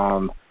folks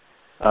on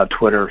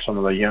Twitter, some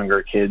of the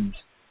younger kids,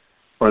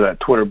 or that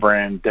Twitter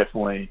brand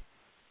definitely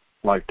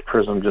liked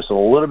Prism just a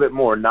little bit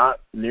more, not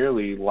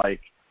nearly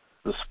like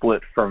the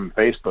split from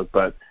Facebook,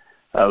 but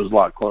it was a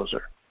lot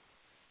closer.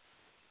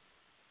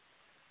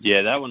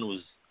 Yeah, that one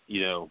was,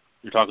 you're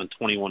talking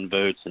 21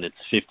 votes, and it's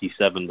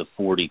 57 to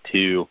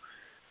 42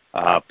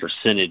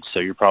 percentage,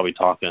 so you're probably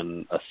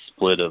talking a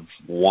split of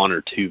 1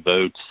 or 2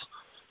 votes.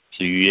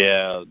 So,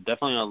 yeah,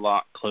 definitely a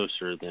lot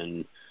closer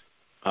than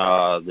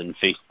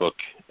Facebook,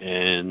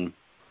 and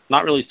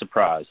not really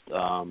surprised.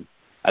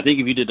 I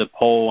think if you did a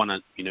poll on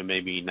it,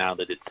 maybe now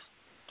that it's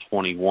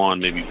 21,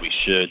 maybe we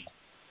should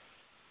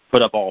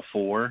put up all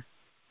 4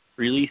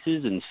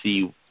 releases and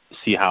see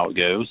how it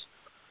goes.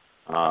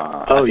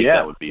 I think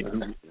that would be.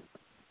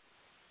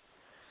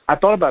 I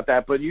thought about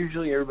that, but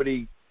usually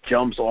everybody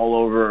jumps all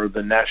over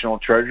the National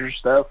Treasure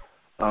stuff.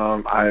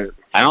 I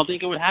don't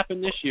think it would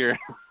happen this year.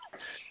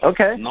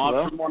 Okay.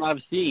 Not from what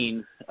I've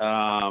seen.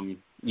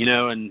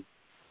 And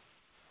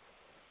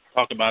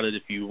talk about it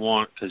if you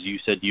want, because you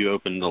said you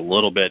opened a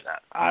little bit.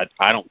 I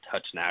don't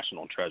touch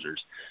National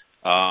Treasures.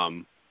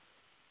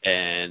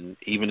 And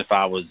even if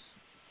I was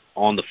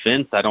on the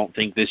fence, I don't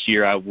think this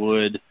year I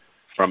would.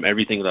 From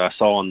everything that I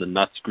saw in the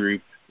Nuts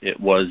group, it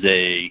was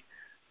a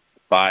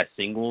buy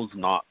singles,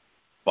 not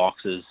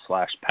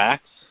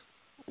boxes/packs,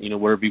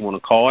 whatever you want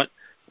to call it.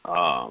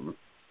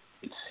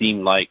 It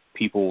seemed like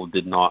people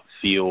did not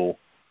feel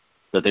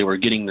that they were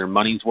getting their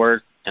money's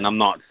worth. And I'm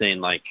not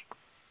saying like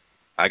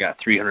I got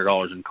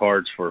 $300 in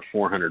cards for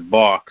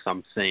 $400.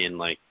 I'm saying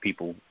like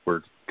people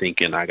were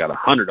thinking I got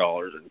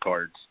 $100 in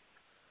cards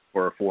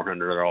for a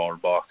 $400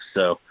 box.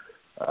 So,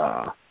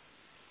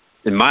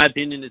 in my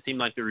opinion, it seemed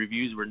like the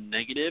reviews were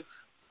negative.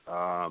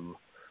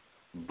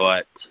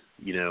 But,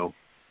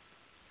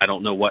 I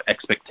don't know what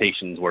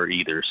expectations were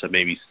either. So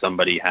maybe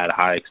somebody had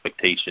high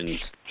expectations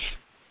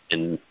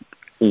and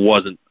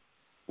wasn't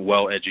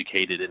well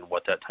educated in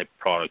what that type of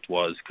product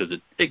was, because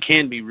it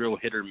can be real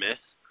hit or miss,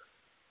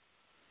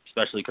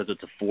 especially because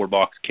it's a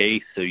 4-box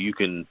case. So you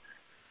can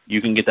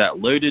get that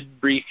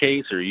loaded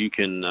briefcase, or you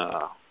can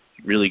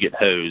really get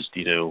hosed,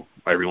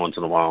 every once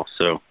in a while.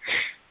 So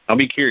I'll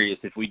be curious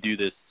if we do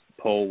this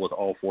poll with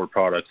all 4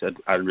 products.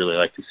 I'd really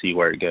like to see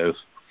where it goes.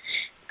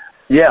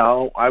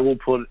 Yeah, I will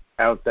put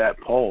out that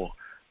poll.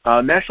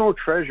 National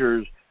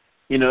Treasures,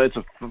 it's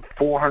a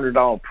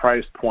 $400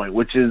 price point,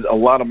 which is a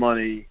lot of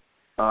money.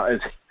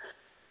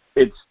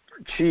 It's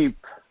cheap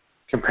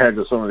compared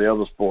to some of the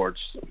other sports,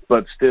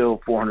 but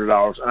still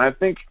 $400. And I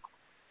think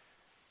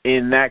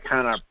in that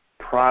kind of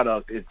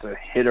product, it's a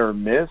hit or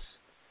miss.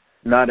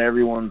 Not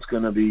everyone's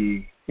going to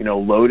be,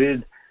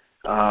 loaded.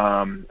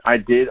 I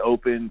did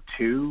open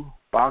 2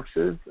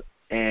 boxes,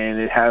 and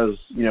it has,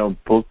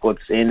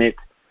 booklets in it.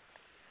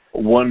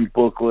 One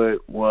booklet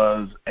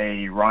was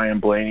a Ryan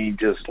Blaney,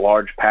 just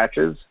large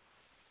patches,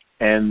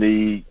 and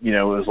it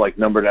was like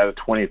numbered out of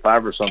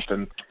 25 or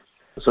something.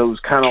 So it was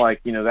kind of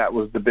like, that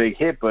was the big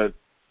hit, but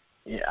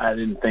I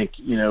didn't think,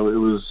 it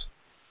was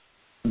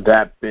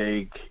that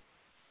big.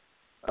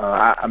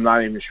 I'm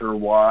not even sure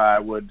why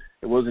it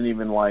wasn't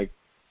even like,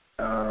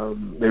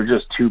 they're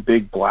just 2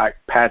 big black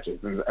patches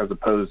as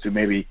opposed to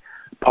maybe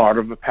part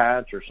of a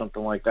patch or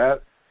something like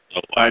that.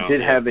 Oh, wow. I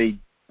did have a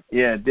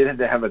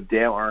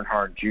Dale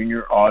Earnhardt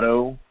Jr.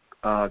 auto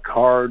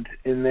card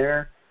in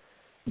there,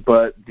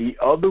 but the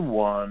other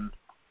one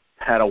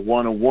had a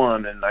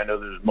 101, and I know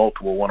there's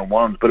multiple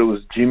 101s, but it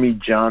was Jimmy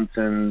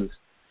Johnson's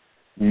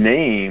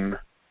name,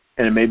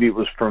 and maybe it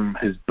was from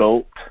his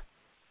belt.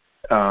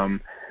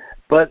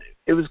 But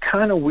it was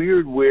kind of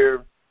weird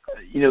where,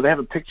 they have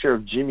a picture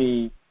of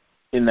Jimmy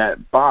in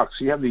that box.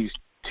 You have these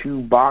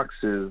 2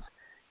 boxes,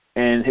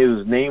 and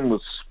his name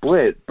was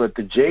split, but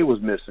the J was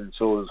missing.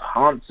 So it was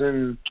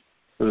Hansen,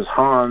 it was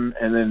Han,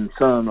 and then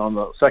Son on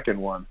the second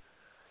one.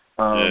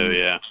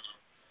 Yeah.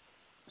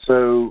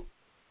 So,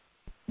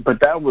 but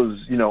that was,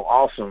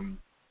 awesome.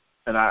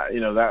 And that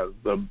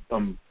was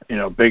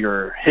the,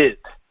 bigger hit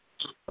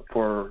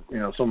for,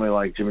 somebody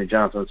like Jimmy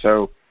Johnson.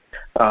 So,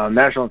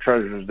 National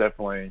Treasure is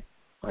definitely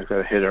like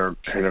a hit or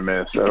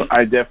miss. So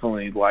I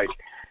definitely like,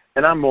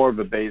 and I'm more of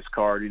a base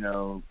card,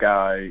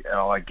 guy.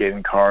 I like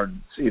getting cards,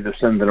 either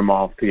sending them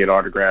off to get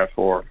autographed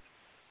or,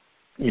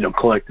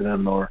 collecting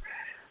them or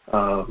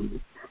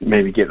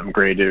maybe getting them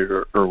graded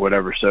or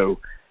whatever. So,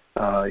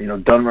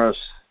 Donruss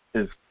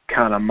is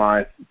kind of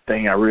my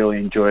thing. I really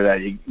enjoy that.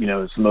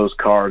 It's most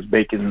cards,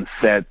 bacon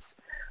sets.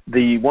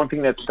 The one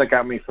thing that stuck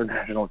out to me for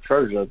National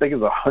Treasure, I think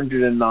it's a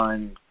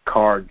 109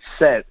 card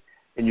set,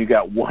 and you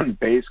got 1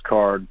 base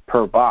card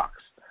per box.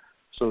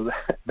 So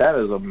that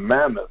is a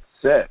mammoth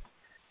set.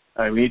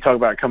 I mean, when you talk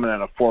about coming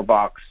out of a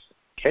 4-box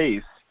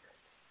case,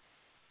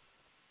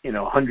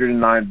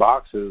 109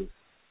 boxes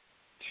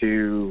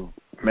to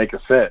make a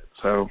set.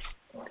 So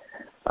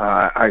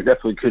I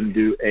definitely couldn't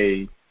do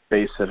a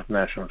base set of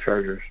National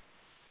Treasures.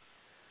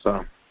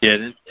 So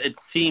yeah, it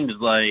seems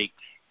like,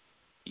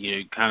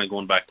 kind of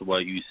going back to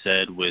what you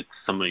said with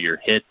some of your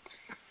hits,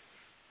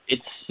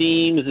 it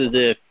seems as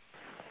if,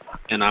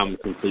 and I'm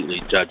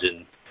completely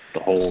judging the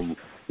whole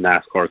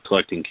NASCAR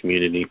collecting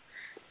community,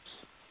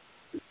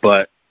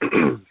 but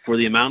for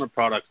the amount of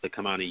products that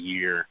come out a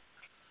year,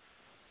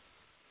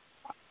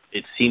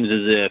 it seems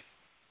as if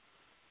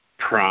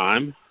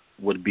Prime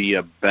would be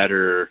a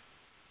better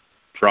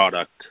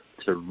product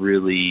to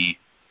really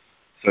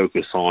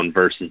focus on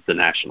versus the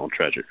National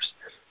Treasures.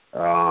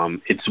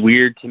 It's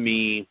weird to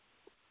me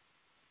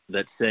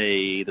that,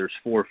 say, there's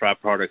 4 or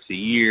 5 products a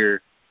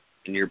year,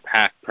 and your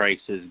pack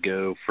prices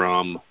go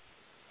from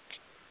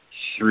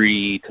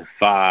 3 to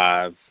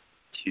 5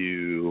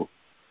 to,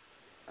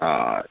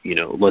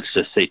 let's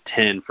just say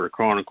 10 for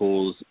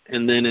Chronicles,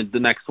 and then the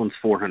next one's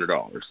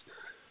 $400.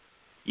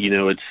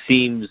 It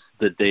seems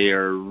that they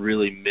are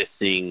really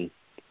missing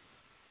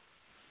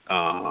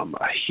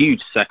a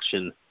huge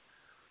section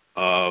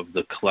of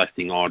the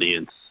collecting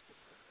audience,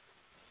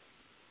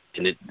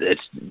 and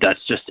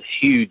that's just a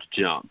huge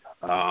jump.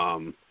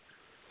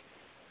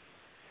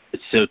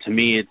 So to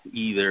me, it's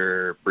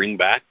either bring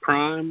back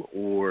Prime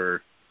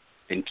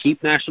and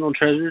keep National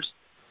Treasures,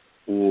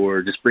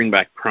 or just bring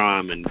back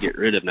Prime and get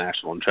rid of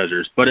National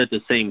Treasures. But at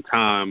the same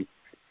time,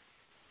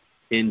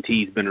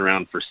 NT's been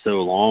around for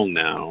so long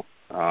now,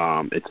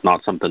 it's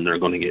not something they're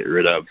going to get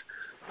rid of,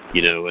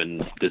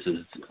 and this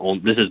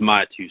is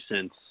my 2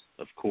 cents,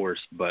 of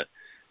course, but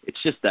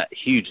it's just that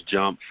huge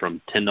jump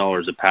from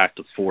 $10 a pack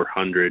to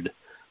 $400.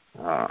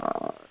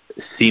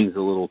 Seems a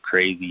little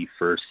crazy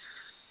for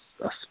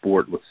a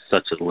sport with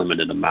such a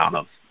limited amount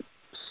of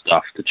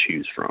stuff to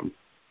choose from.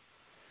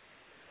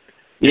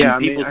 Yeah,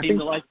 and people seem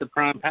to like the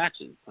Prime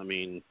patches.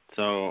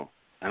 So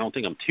I don't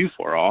think I'm too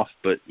far off,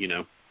 but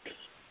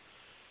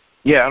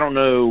Yeah, I don't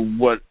know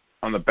what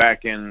on the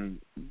back end,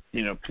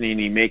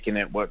 Panini making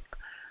it what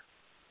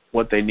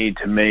they need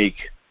to make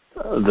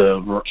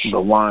the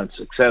line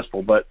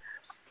successful, but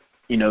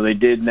they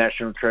did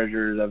National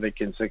Treasures, I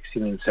think, in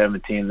 16 and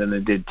 17. Then they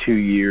did 2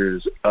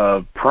 years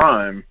of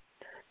Prime,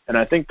 and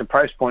I think the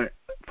price point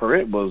for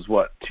it was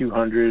what,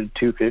 $200,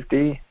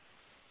 $250.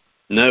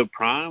 No,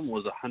 Prime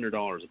was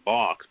 $100 a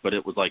box, but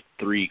it was like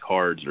 3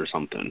 cards or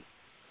something.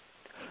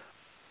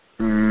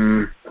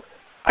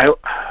 I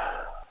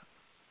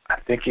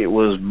think it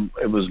was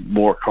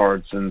more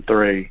cards than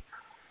 3.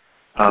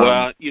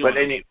 But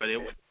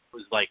it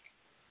was like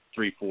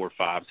 3, 4,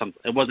 5.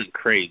 Something. It wasn't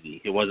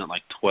crazy. It wasn't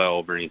like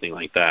 12 or anything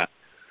like that.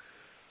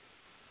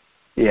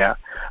 Yeah.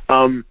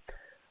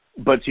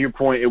 but to your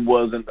point, it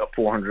wasn't a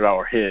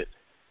 $400 hit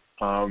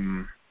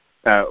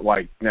at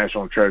like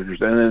National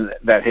Treasures, and then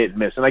that hit and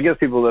miss. And I guess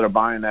people that are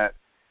buying that,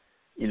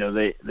 you know,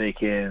 they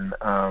can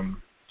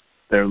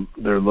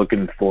they're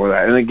looking for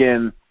that. And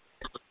again,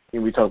 you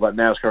know, we talk about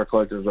NASCAR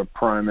collectors are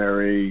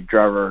primary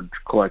driver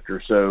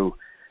collectors, so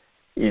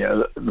you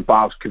know the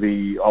box could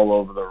be all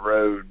over the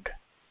road,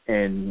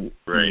 and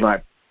right. you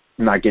might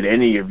not get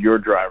any of your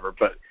driver,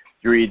 but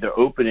you're either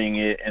opening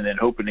it and then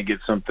hoping to get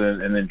something,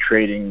 and then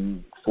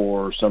trading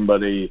for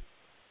somebody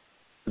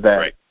that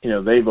right. you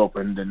know they've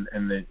opened, and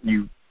then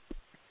you,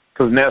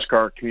 because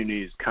NASCAR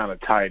community is kind of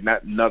tight. And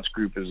that Nuts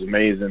group is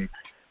amazing,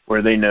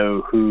 where they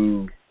know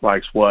who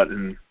likes what,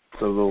 and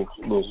so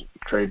they'll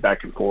trade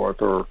back and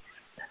forth, or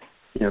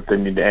you know if they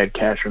need to add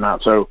cash or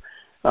not. So,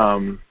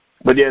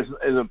 but yeah,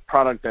 it's a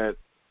product that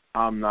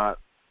I'm not.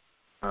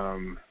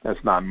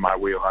 That's not in my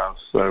wheelhouse.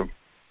 So,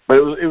 but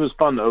it was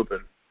fun to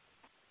open.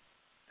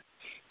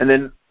 And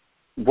then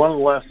one of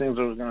the last things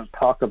I was going to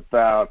talk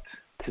about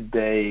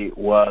today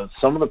was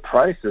some of the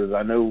prices.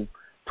 I know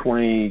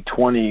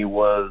 2020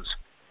 was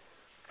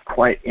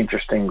quite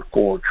interesting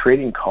for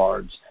trading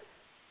cards,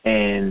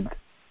 and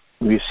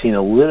we've seen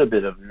a little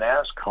bit of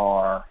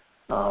NASCAR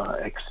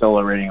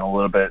accelerating a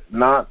little bit,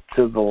 not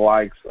to the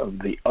likes of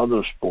the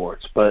other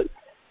sports, but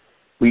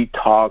we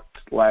talked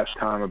last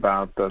time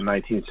about the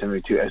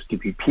 1972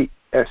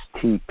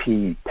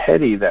 STP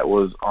Petty that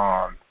was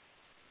on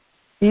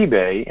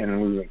eBay,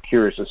 and we were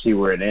curious to see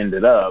where it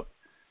ended up.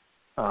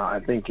 I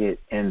think it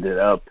ended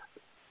up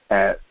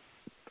at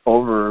a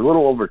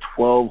little over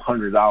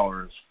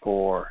 $1,200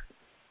 for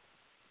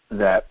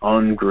that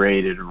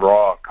ungraded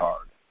raw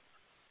card,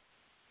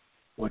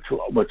 which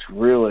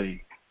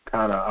really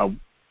kind of I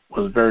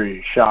was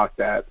very shocked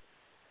at.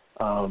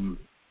 I'm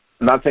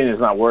not saying it's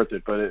not worth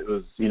it, but it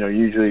was, you know,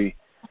 usually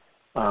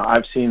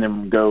I've seen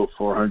them go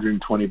for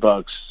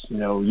 $120, you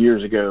know,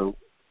 years ago,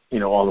 you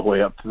know, all the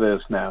way up to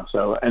this now.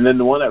 So, and then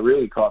the one that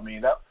really caught me,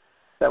 that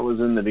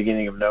was in the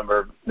beginning of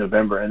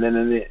November, and then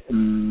in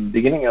the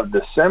beginning of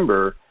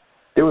December,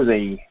 there was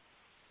a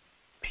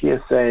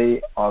PSA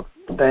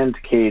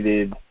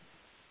authenticated,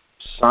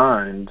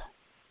 signed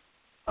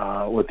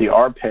with the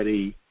R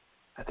Petty.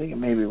 I think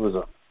maybe it was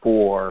a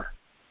 4.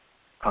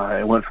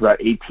 It went for about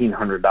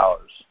 $1,800.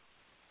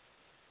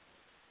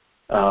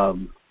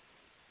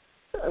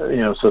 You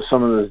know, so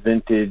some of those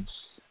vintage,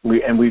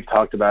 we've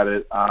talked about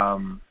it,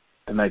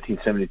 the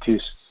 1972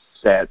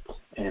 set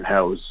and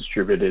how it was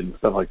distributed and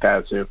stuff like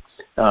that. So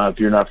if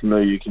you're not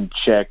familiar, you can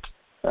check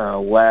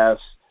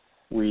last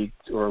week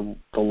or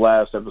the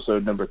last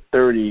episode, number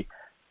 30.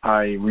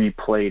 I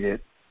replayed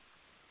it.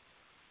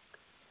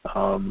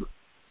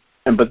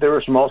 But there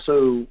were some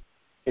also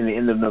in the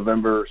end of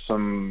November,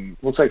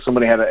 looks like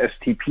somebody had a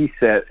STP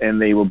set and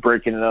they were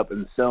breaking it up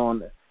and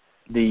selling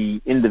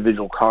the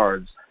individual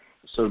cards.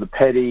 So the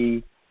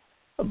Petty,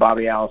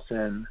 Bobby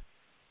Allison,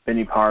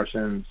 Benny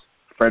Parsons,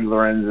 Fred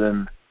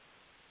Lorenzen,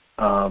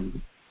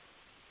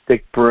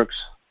 Dick Brooks,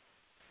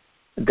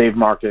 Dave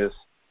Marcus,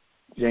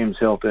 James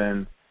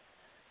Hilton.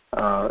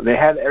 They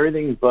had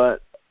everything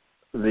but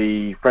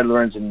the Fred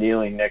Lorenzen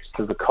kneeling next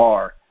to the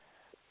car.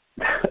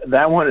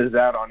 That one is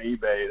out on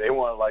eBay. They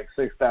want like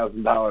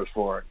 $6,000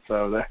 for it.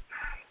 So,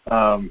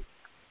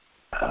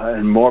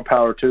 and more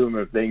power to them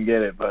if they can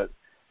get it. But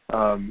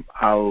I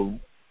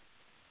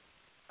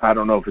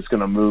don't know if it's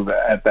going to move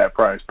at that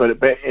price. But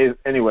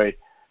anyway,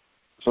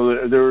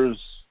 so there's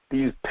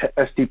these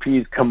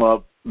STPs come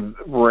up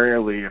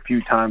rarely, a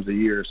few times a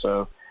year.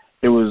 So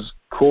it was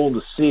cool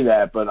to see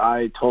that, but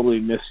I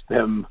totally missed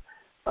them.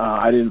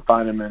 I didn't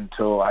find them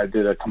until I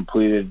did a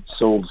completed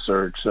sold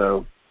search.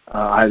 So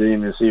I didn't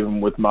even see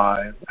them with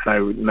and I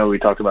know we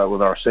talked about it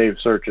with our saved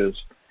searches.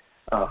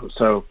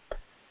 So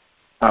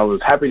I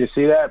was happy to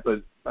see that,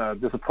 but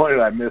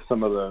disappointed I missed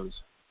some of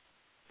those.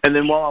 And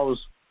then while I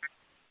was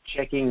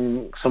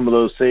checking some of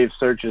those saved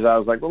searches, I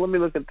was like, well, let me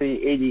look at the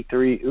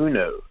 83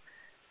 Uno,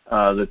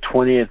 the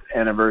 20th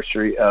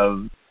anniversary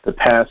of the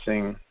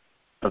passing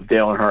of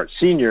Dale Earnhardt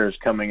Sr. is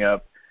coming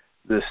up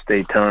this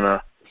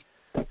Daytona.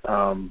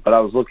 But I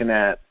was looking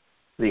at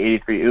the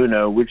 83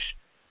 Uno, which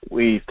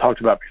we've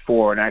talked about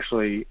before, and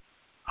actually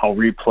I'll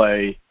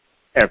replay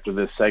after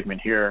this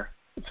segment here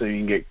so you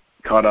can get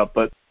caught up.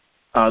 But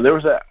there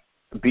was a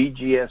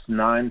BGS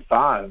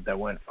 9.5 that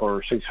went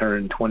for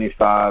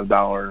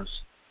 $625,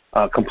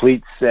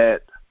 complete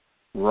set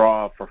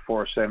raw for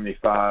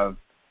 $475,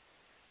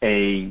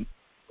 a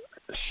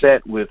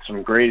set with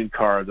some graded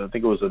cards. I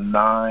think it was a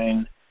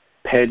 9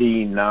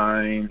 Petty,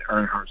 9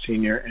 Earnhardt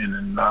Sr., and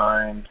a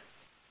 9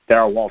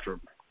 Darrell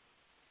Waltrip,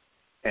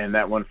 and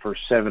that went for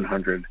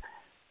 $700.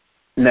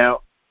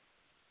 Now,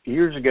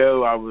 years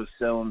ago, I was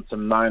selling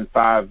some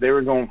 9.5. They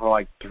were going for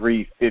like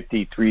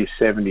 $350,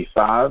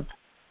 $375.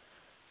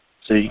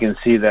 So you can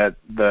see that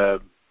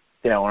the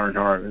Dale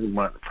Earnhardt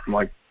went from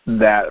like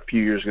that a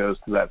few years ago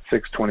to that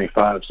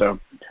 $625. So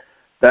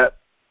that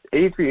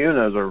 83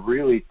 Unos are a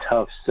really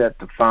tough set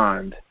to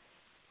find.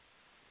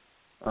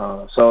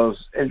 So I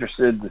was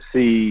interested to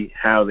see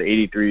how the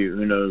 83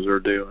 Unos are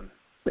doing.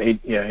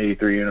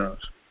 83 Unos.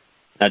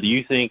 Now, do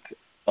you think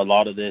a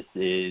lot of this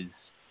is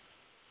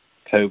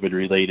COVID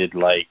related,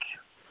 like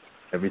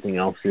everything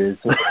else is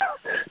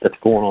that's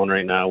going on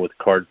right now with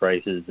card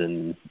prices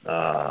and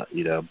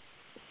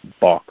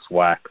box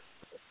wax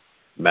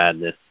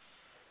madness?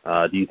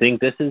 Do you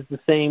think this is the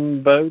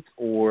same boat,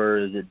 or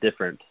is it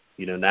different?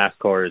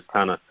 NASCAR is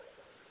kind of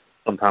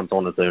sometimes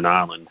on its own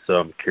island, so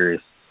I'm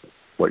curious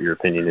what your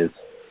opinion is,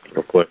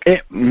 real quick.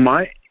 It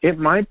might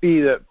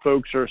be that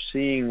folks are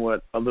seeing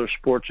what other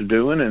sports are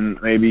doing, and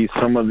maybe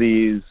some of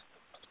these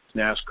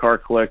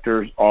NASCAR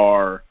collectors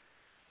are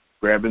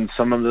grabbing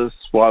some of this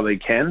while they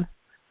can.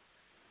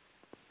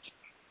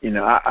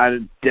 I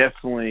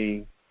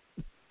definitely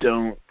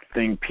don't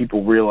think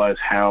people realize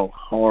how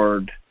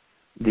hard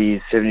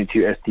these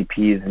 72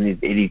 STPs and these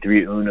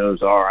 83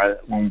 Unos are.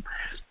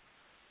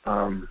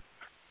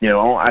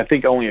 I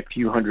think only a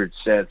few hundred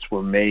sets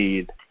were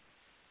made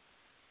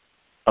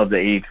of the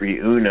 83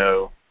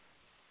 Uno,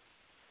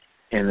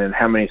 and then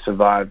how many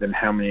survived and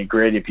how many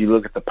graded. If you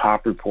look at the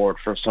pop report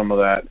for some of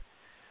that,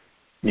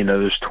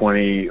 there's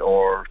 20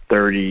 or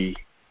 30,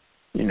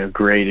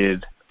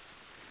 graded.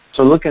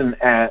 So looking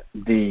at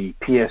the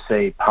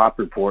PSA pop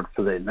report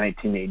for the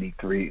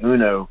 1983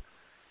 Uno,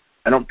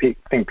 I don't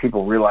think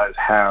people realize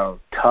how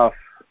tough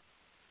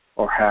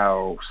or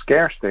how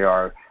scarce they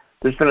are.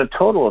 There's been a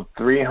total of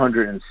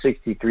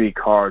 363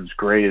 cards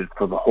graded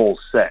for the whole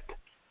set.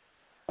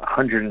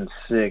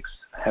 106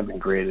 have been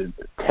graded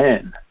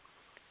 10.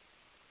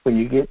 When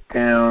you get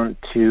down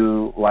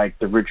to, like,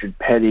 the Richard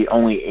Petty,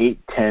 only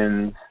 8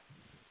 10s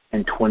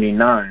and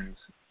 29s,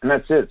 and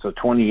that's it, so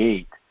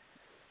 28.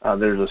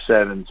 There's a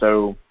 7.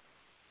 So,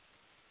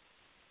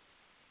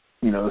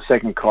 the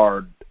second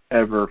card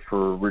ever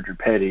for Richard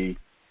Petty,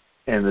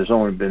 and there's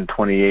only been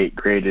 28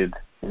 graded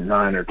in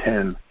 9 or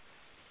 10.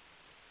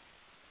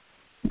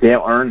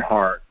 Dale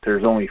Earnhardt,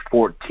 there's only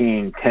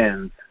 14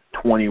 10s,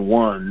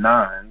 21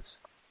 9s,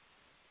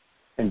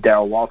 and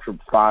Darrell Waltrip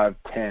 5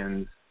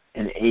 10s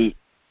and 8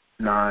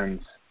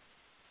 9s,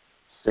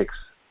 6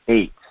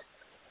 8s,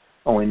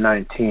 only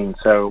 19.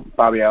 So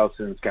Bobby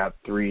Allison's got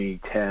 3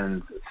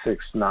 10s,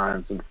 6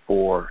 9s, and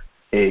 4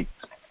 8s.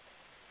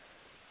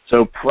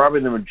 So probably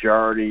the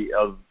majority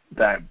of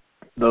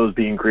those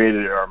being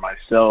graded are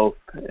myself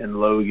and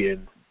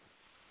Logan.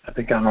 I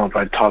don't know if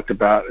I talked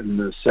about in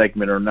this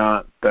segment or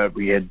not that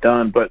we had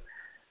done, but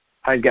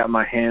I got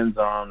my hands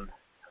on,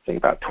 I think,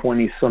 about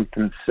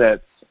 20-something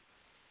sets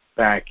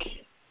back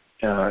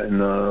in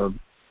the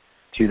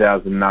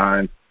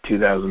 2009,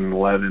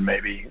 2011,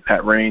 maybe,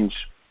 that range.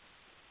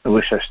 I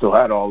wish I still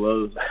had all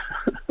those.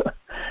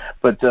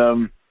 But,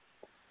 so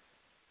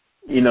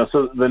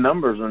the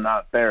numbers are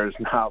not there. It's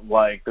not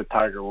like the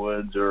Tiger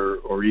Woods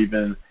or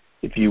even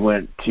if you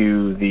went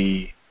to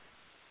the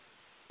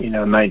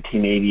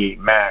 1988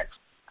 Max,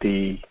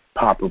 the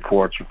pop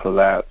reports are for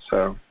that.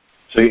 So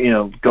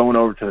going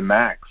over to the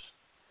Max,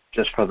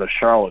 just for the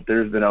Charlotte,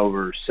 there's been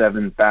over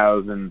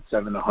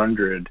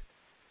 7,700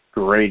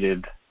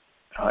 graded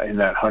in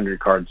that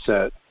 100-card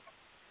set.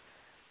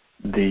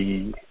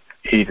 The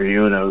 83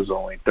 Uno is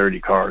only 30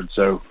 cards,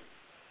 so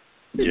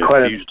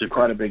quite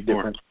a big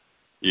difference.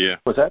 Yeah.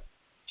 What's that?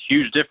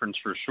 Huge difference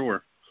for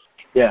sure.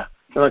 Yeah.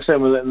 And like I said,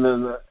 with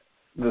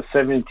the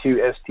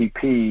 72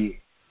 STP,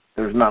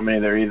 there's not many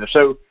there either.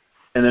 So,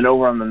 and then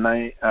over on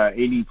the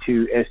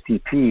 82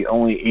 STP,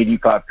 only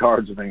 85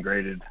 cards have been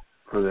graded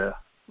for that.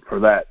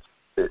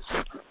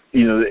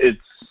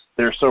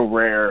 They're so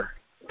rare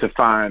to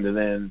find, and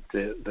then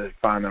to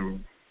find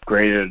them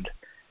graded.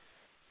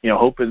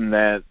 Hoping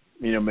that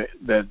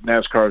that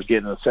NASCAR is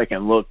getting a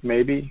second look.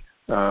 Maybe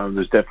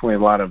there's definitely a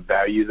lot of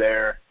value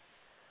there.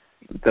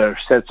 The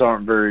sets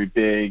aren't very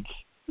big.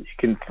 You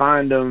can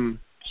find them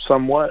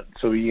somewhat,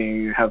 so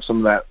you have some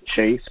of that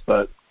chase,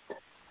 but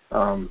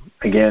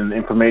again,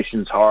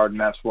 information's hard, and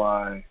that's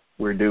why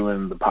we're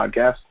doing the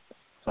podcast,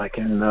 so I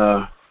can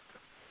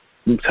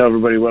tell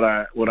everybody what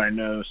I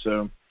know.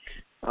 So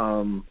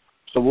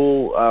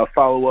we'll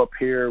follow up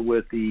here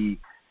with the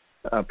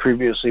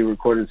previously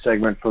recorded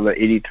segment for the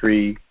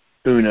 83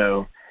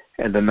 Uno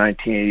and the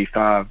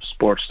 1985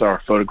 Sports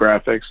Star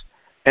Photographics.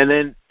 And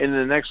then in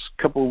the next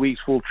couple of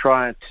weeks, we'll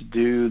try to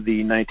do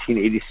the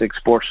 1986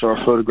 Sports Star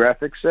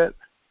Photographic set,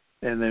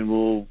 and then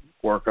we'll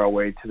work our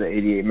way to the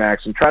 88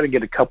 Max and try to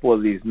get a couple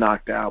of these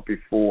knocked out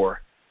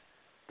before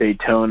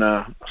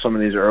Daytona, some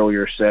of these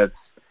earlier sets,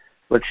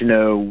 let you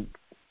know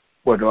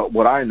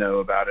what I know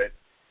about it.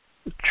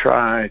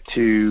 Try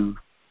to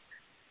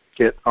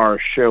get our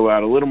show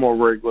out a little more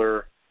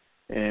regular,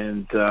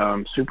 and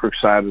I'm super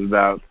excited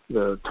about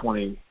the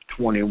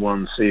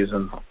 2021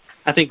 season.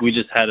 I think we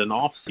just had an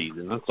off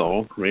season, that's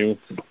all.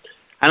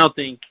 I don't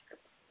think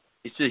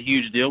it's a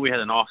huge deal. We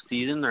had an off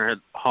season, there had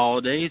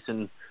holidays,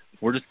 and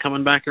we're just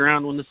coming back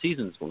around when the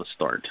season's going to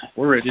start.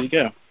 We're ready to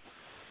go.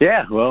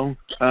 Yeah, well,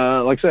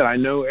 like I said, I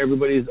know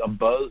everybody's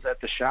abuzz at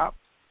the shop,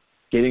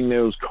 getting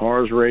those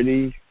cars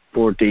ready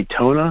for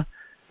Daytona.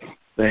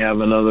 They have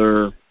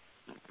another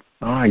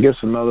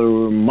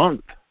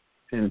month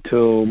and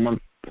a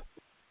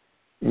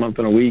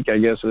week, I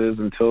guess it is,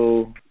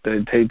 until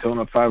the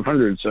Daytona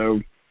 500.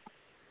 So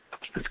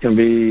It's going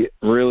to be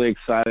really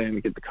exciting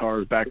to get the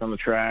cars back on the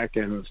track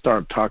and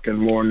start talking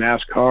more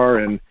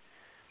NASCAR. And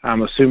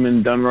I'm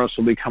assuming Donruss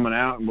will be coming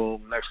out,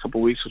 and next couple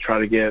of weeks we'll try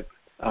to get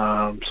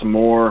some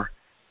more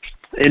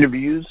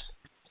interviews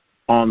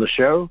on the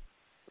show.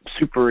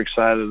 Super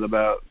excited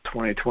about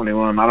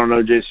 2021. I don't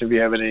know, Jason, if you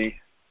have any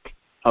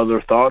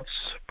other thoughts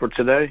for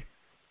today.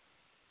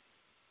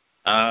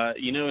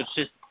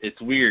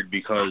 It's weird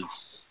because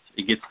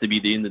it gets to be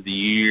the end of the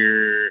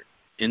year,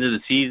 end of the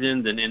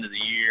season, then end of the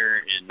year,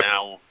 and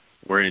now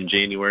we're in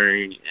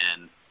January,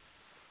 and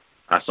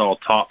I saw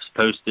Topps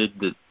posted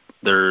that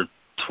their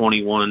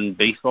 21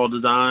 baseball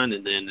design,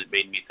 and then it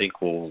made me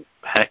think, well,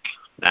 heck,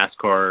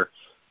 NASCAR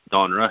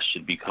Donruss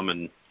should be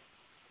coming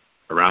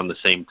around the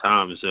same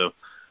time. So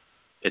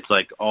it's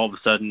like all of a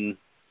sudden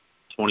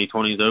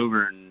 2020 is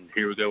over, and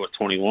here we go with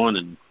 21,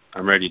 and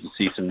I'm ready to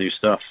see some new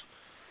stuff.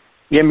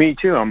 Yeah, me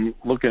too. I'm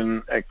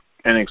looking at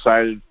and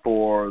excited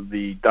for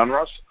the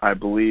Donruss. I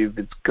believe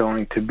it's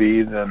going to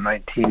be the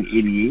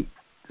 1988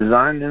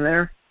 design in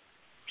there.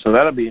 So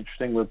that'll be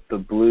interesting with the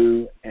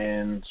blue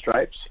and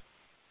stripes.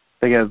 I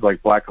think it has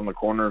like black on the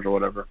corners or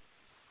whatever.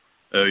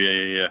 Oh,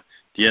 yeah.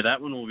 Yeah, that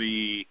one will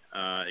be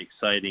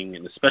exciting,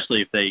 and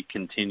especially if they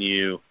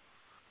continue,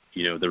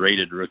 the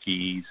rated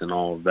rookies and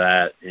all of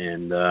that.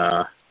 And,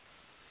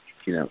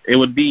 it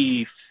would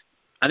be,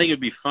 I think it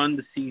would be fun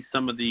to see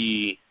some of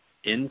the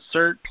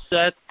insert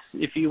sets,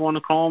 if you want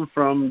to call them,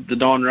 from the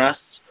Donruss.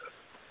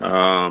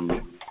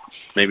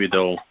 Maybe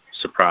they'll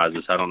surprise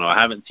us. I don't know. I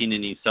haven't seen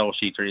any sell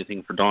sheets or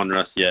anything for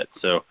Donruss yet,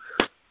 so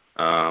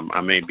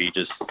I may be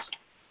just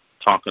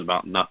talking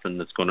about nothing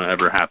that's going to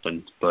ever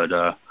happen. But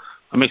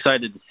I'm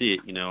excited to see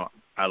it.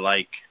 I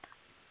like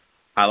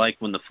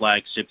when the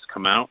flagships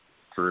come out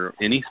for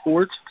any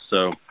sport,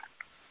 so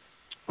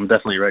I'm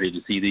definitely ready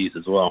to see these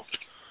as well.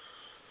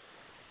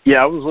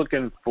 Yeah, I was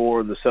looking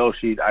for the sell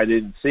sheet. I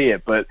didn't see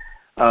it, but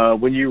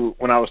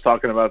when I was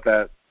talking about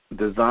that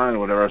design or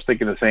whatever, I was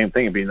thinking the same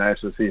thing. It'd be nice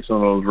to see some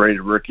of those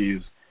rated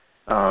rookies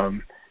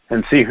and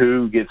see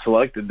who gets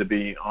selected to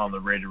be on the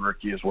rated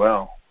rookie as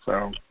well.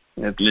 So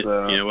it's you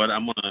know what,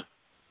 I'm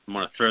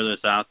gonna throw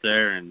this out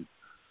there, and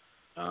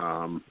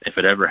if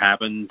it ever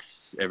happens,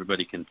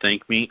 everybody can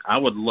thank me. I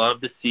would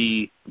love to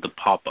see the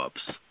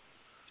pop-ups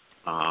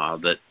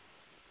that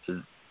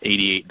the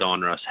 88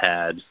 Donruss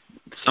had,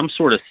 some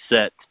sort of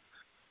set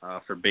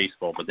for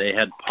baseball, but they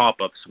had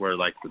pop-ups where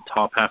like the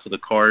top half of the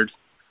card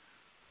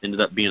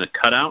ended up being a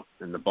cutout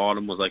and the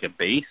bottom was like a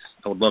base.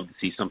 I would love to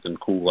see something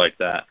cool like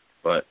that,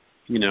 but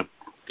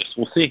guess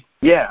we'll see.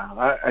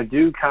 Yeah, I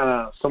do kind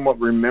of somewhat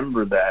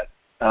remember that.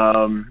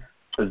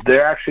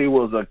 There actually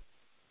was like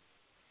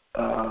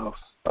a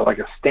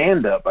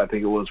stand-up, I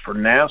think it was, for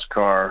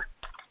NASCAR.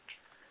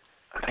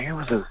 I think it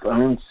was its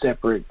own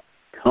separate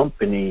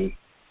company.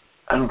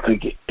 I don't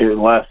think it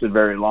lasted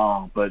very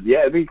long. But, yeah,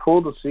 it'd be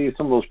cool to see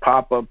some of those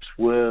pop-ups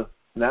with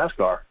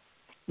NASCAR.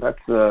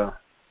 That's a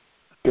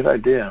good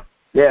idea.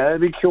 Yeah,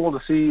 it'd be cool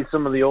to see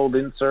some of the old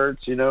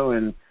inserts,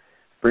 and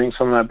bring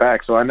some of that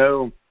back. So I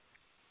know,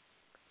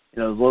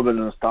 there's a little bit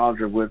of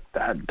nostalgia with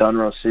that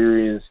Donruss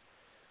series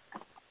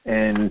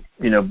and,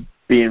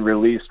 being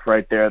released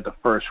right there at the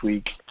first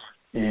week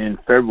in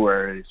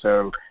February.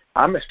 So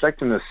I'm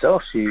expecting the sell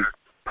sheet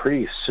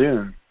pretty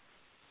soon.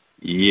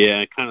 Yeah,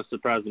 it kind of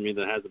surprised me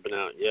that it hasn't been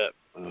out yet.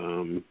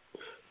 Or,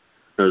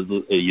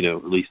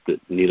 at least that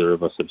neither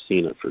of us have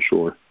seen it for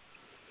sure.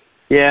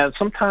 Yeah,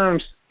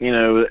 sometimes,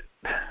 they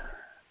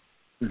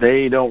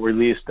don't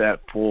release that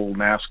full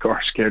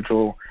NASCAR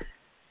schedule.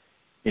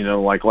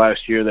 Like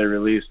last year they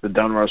released the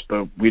Donruss,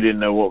 but we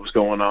didn't know what was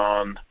going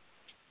on,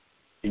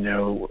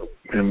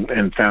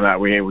 and found out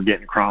we were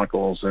getting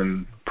Chronicles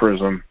and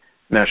Prism,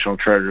 National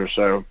Treasure.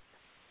 So,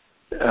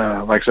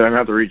 like I said, I'm going to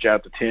have to reach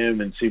out to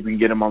Tim and see if we can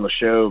get him on the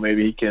show.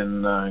 Maybe he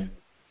can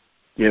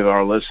give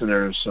our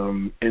listeners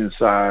some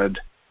inside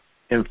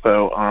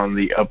info on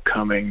the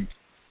upcoming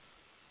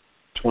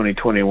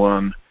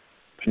 2021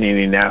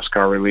 Panini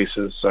NASCAR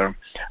releases. So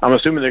I'm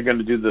assuming they're going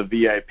to do the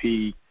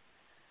VIP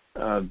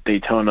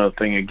Daytona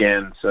thing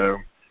again. So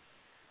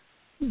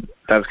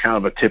that's kind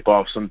of a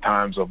tip-off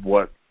sometimes of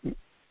what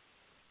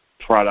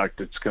product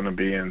it's going to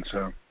be in.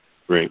 So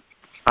great.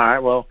 All right,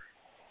 well,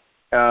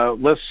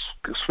 let's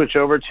switch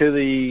over to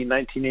the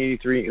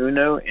 1983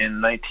 Uno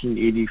and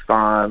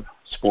 1985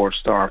 Sports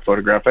Star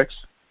Photographics.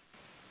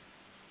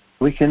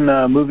 We can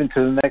move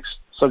into the next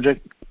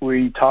subject.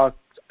 We talked,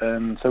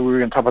 and so we were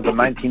going to talk about the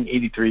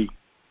 1983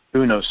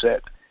 Uno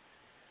set.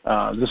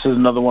 This is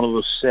another one of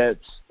those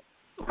sets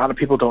a lot of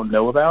people don't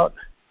know about,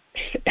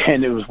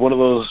 and it was one of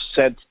those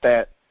sets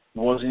that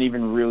wasn't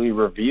even really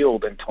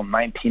revealed until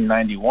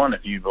 1991,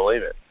 if you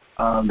believe it.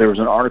 There was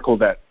an article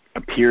that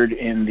appeared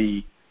in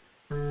the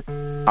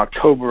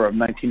October of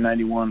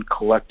 1991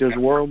 Collector's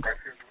World.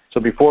 So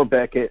before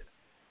Beckett,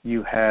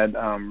 you had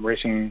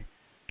Racing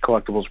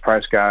Collectibles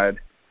Price Guide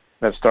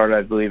that started,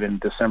 I believe, in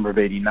December of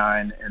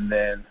 89, and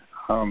then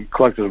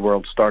Collector's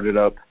World started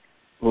up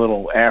a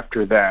little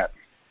after that.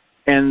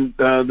 And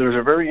there's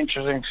a very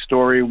interesting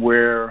story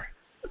where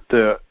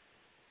the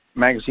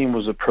magazine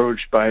was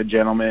approached by a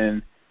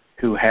gentleman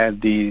who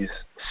had these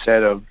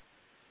set of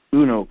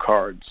Uno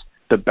cards.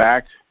 The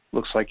back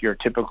looks like your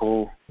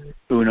typical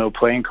Uno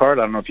playing card.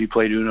 I don't know if you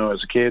played Uno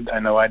as a kid. I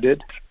know I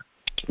did.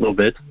 A little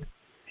bit.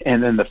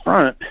 And then the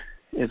front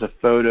is a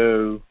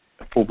photo,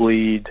 a full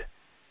bleed,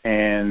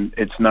 and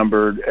it's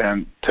numbered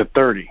to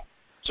 30.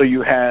 So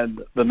you had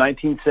the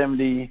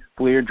 1970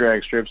 Fleer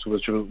drag strips,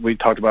 which we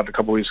talked about a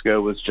couple weeks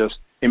ago, was just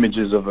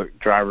images of a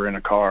driver in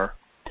a car.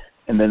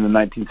 And then the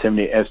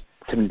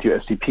 1972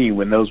 STP,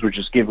 when those were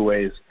just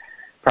giveaways,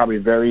 probably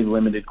very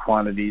limited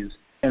quantities.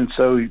 And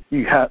so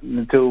you had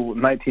until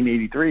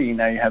 1983,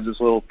 now you have this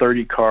little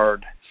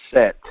 30-card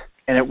set.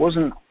 And it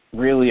wasn't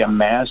really a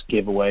mass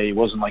giveaway. It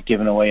wasn't like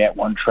giving away at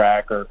one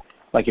track, or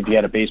like if you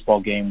had a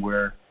baseball game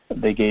where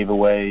they gave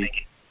away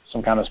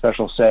some kind of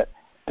special set.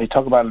 They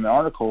talk about in the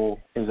article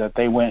is that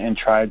they went and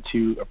tried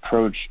to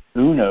approach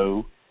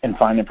Uno and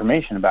find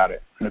information about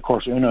it. And, of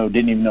course, Uno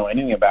didn't even know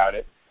anything about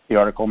it. The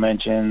article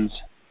mentions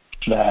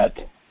that.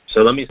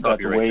 So let me stop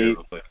you right there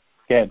real quick.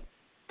 Go ahead.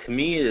 To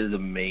me, it is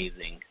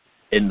amazing.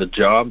 In the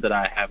job that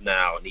I have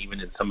now, and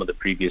even in some of the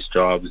previous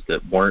jobs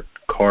that weren't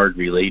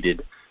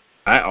card-related,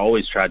 I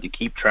always tried to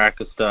keep track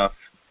of stuff,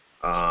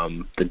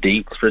 the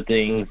dates for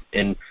things,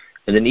 and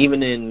then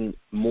even in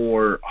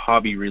more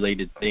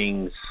hobby-related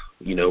things,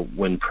 you know,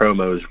 when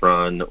promos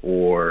run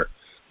or,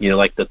 you know,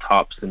 like the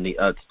Tops and the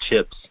Utz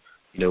chips,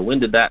 you know, when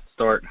did that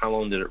start? How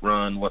long did it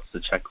run? What's the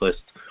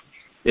checklist?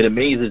 It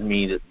amazes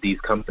me that these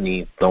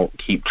companies don't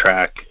keep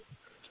track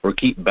or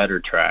keep better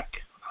track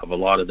of a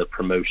lot of the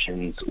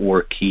promotions,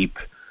 or keep,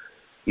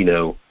 you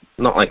know,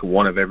 not like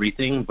one of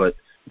everything, but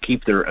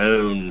keep their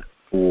own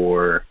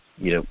for,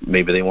 you know,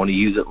 maybe they want to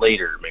use it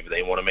later. Maybe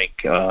they want to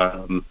make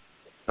a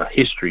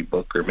history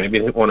book, or maybe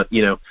they want to,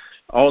 you know,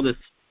 all this.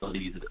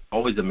 It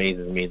always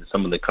amazes me that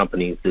some of the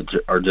companies that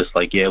are just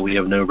like, yeah, we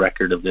have no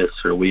record of this,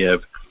 or we have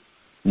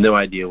no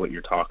idea what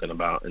you're talking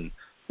about. And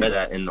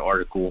that in the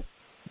article,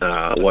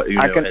 what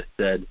Uno had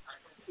said,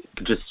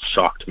 just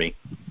shocked me.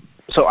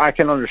 So I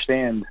can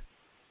understand,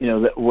 you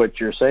know, what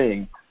you're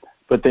saying,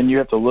 but then you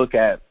have to look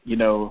at, you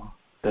know,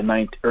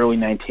 the early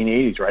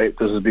 1980s, right?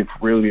 This is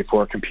really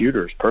before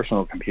computers,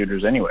 personal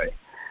computers anyway.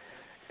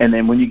 And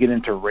then when you get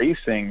into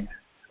racing,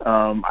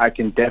 I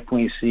can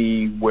definitely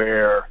see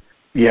where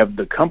you have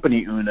the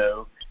company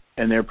Uno,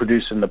 and they're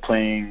producing the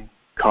playing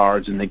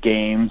cards and the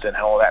games and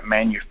all that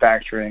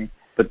manufacturing,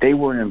 but they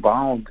weren't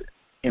involved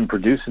in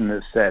producing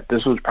this set.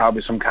 This was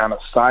probably some kind of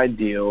side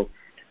deal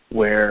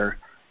where,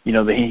 you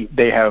know,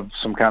 they have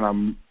some kind of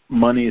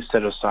money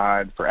set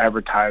aside for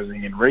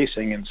advertising and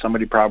racing, and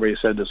somebody probably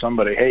said to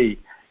somebody, hey,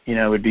 you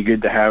know, it'd be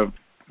good to have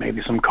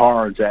maybe some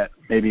cards at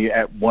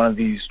one of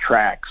these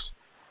tracks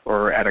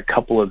or at a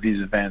couple of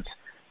these events.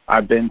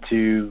 I've been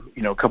to,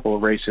 you know, a couple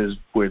of races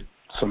with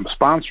some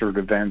sponsored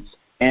events,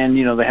 and,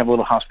 you know, they have a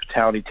little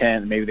hospitality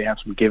tent, and maybe they have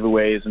some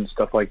giveaways and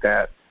stuff like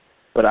that.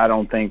 But I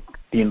don't think,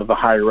 you know, the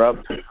higher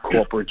up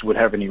corporates would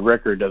have any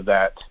record of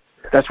that.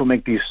 That's what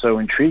makes these so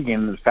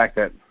intriguing, the fact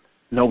that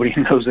nobody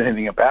knows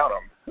anything about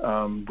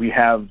them. We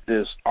have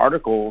this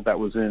article that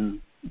was in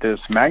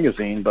this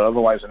magazine, but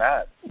otherwise than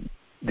that,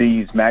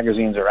 these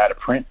magazines are out of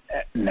print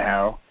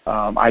now.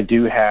 I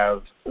do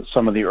have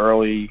some of the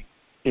early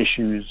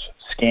issues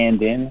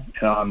scanned in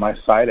on my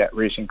site at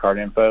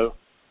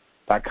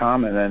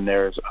racingcardinfo.com, and then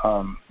there's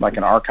like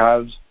an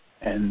archives,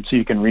 and so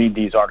you can read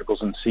these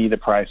articles and see the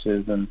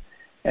prices and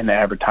the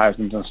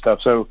advertisements and stuff.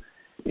 So,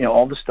 you know,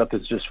 all this stuff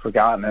is just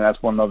forgotten, and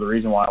that's one other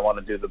reason why I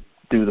want to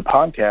do the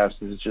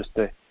podcast, is just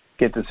to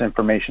get this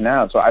information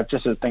out. So I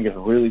just think it's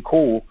really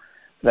cool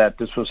that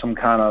this was some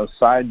kind of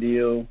side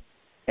deal,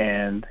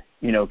 and,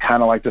 you know,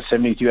 kind of like the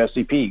 72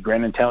 SCP,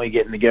 Grant and Telly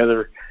getting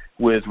together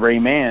with Ray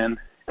Mann,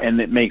 and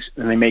they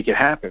make it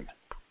happen.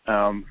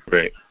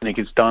 Right. And it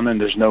gets done, and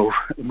there's no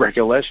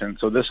recollection.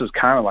 So this is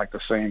kind of like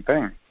the same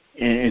thing.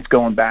 And it's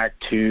going back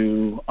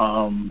to,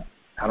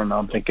 I don't know,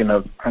 I'm thinking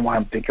of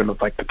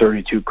like the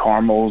 32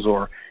 Caramels,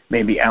 or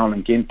maybe Allen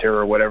and Ginter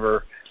or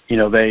whatever. You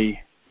know, they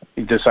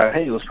decided,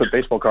 hey, let's put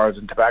baseball cards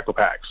in tobacco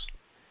packs.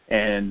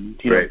 And,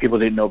 you know, people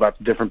didn't know about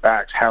the different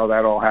backs, how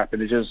that all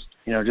happened. It just,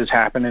 you know, just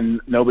happened, and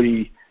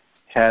nobody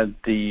had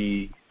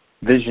the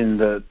vision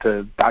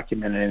to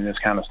document it in this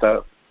kind of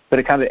stuff. But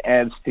it kind of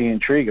adds the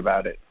intrigue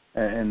about it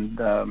and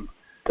the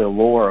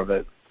lore of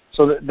it.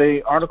 So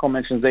the article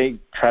mentions they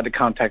tried to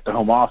contact the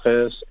home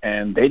office,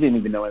 and they didn't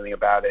even know anything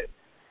about it.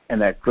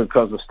 And that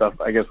because the stuff,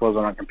 I guess,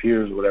 wasn't on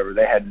computers or whatever,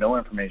 they had no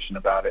information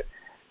about it.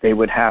 They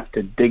would have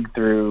to dig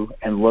through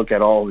and look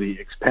at all the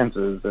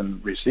expenses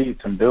and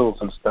receipts and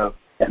bills and stuff,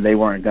 and they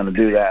weren't going to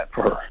do that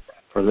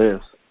for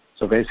this.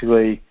 So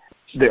basically,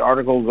 the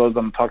article goes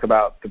on to talk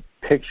about the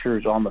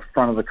pictures on the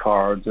front of the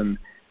cards, and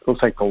it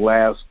looks like the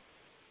last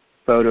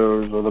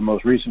photos, or the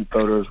most recent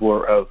photos,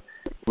 were of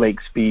Lake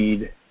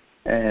Speed,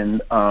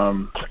 and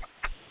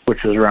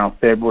which was around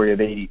February of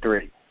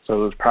 '83.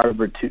 So it was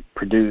probably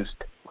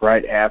produced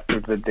right after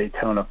the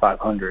Daytona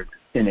 500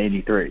 in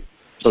 '83.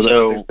 So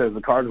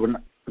the cards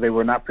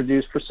were not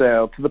produced for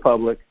sale to the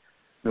public,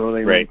 nor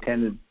they were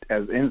intended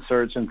as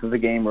inserts into the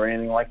game or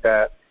anything like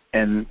that.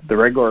 and the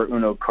regular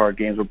Uno card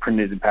games were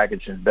printed and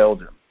packaged in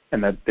Belgium,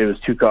 and that it was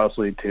too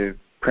costly to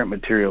print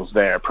materials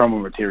there,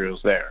 promo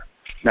materials there.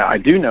 Now, I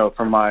do know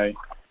from my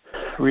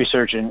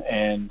research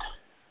and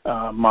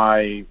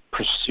my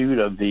pursuit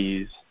of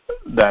these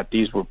that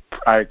these were,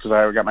 because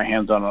I got my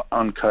hands on an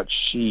uncut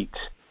sheet.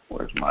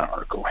 Where's my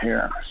article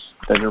here?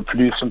 That they were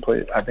produced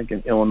someplace, I think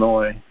in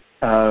Illinois.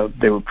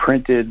 They were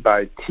printed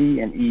by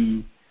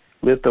T&E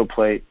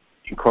Lithoplate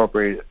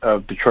Incorporated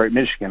of Detroit,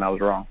 Michigan. I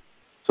was wrong.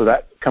 So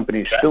that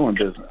company is still in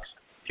business.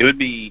 It would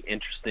be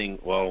interesting.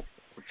 Well,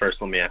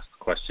 first let me ask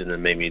the question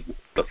and maybe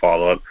the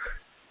follow-up.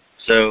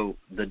 So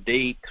the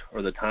date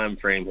or the time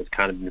frame has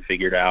kind of been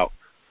figured out.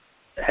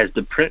 Has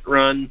the print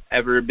run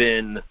ever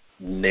been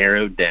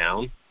narrowed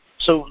down?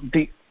 So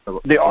the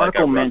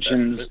article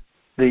mentions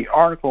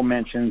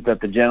that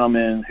the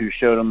gentleman who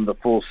showed him the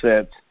full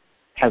sets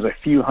has a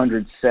few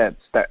hundred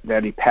sets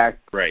that he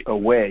packed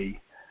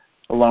away,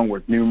 along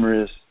with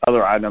numerous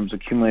other items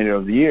accumulated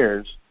over the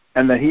years,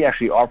 and that he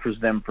actually offers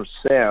them for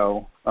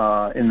sale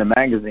in the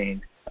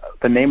magazine.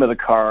 The name of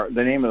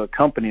the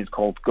company is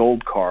called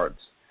Gold Cards,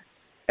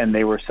 and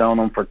they were selling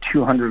them for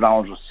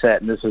 $200 a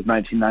set, and this is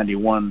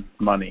 1991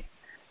 money.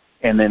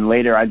 And then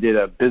later I did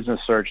a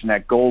business search, and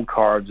that Gold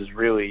Cards is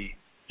really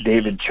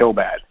David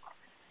Chobat.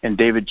 And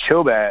David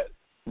Chobat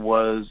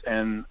was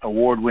an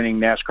award-winning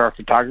NASCAR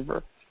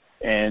photographer,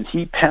 and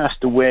he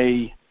passed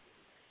away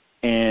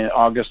in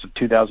August of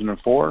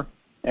 2004.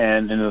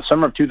 And in the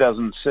summer of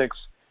 2006,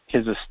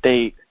 his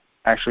estate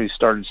actually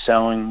started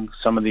selling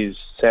some of these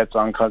sets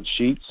on cut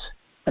sheets.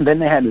 And then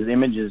they had his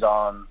images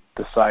on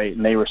the site,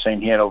 and they were saying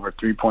he had over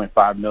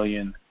 3.5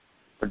 million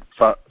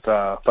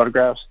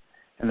photographs,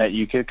 and that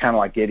you could kind of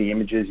like Getty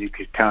Images, you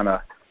could kind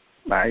of,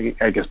 I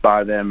guess,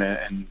 buy them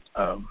and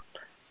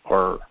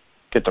or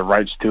get the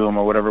rights to them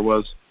or whatever it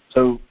was.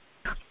 So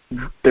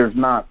there's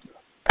not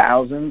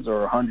thousands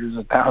or hundreds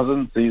of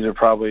thousands. These are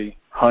probably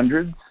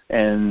hundreds,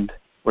 and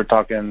we're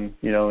talking,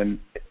 in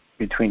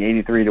between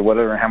 83 to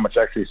whatever, how much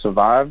actually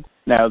survived.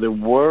 Now, there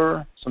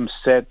were some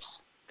sets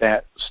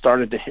that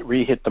started to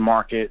re-hit the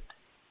market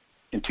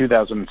in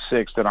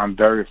 2006 that I'm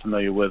very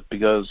familiar with,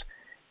 because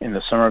in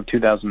the summer of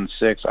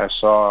 2006, I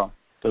saw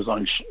those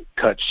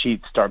uncut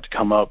sheets start to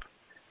come up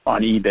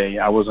on eBay.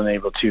 I wasn't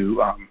able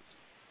to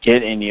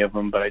get any of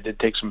them, but I did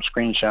take some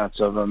screenshots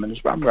of them, and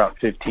there's probably about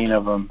 15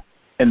 of them.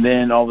 And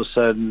then all of a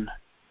sudden,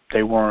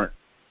 they weren't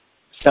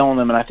selling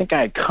them, and I think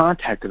I had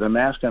contacted them,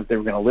 asking if they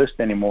were going to list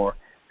anymore,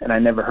 and I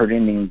never heard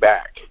anything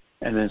back.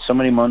 And then so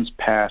many months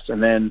passed,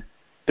 and then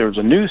there was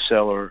a new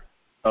seller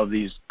of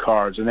these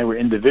cards, and they were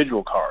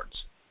individual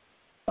cards.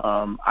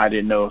 I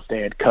didn't know if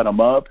they had cut them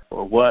up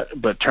or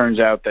what, but turns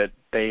out that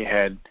they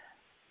had,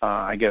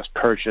 I guess,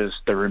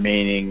 purchased the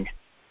remaining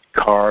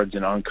cards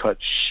and uncut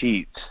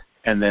sheets,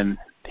 and then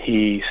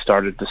he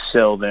started to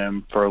sell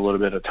them for a little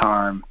bit of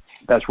time.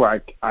 That's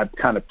where I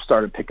kind of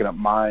started picking up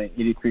my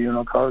 83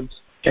 Uno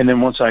cards. And then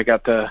once I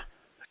got the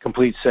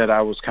complete set,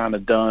 I was kind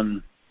of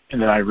done,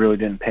 and then I really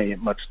didn't pay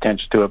much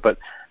attention to it. But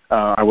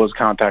I was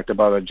contacted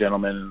by the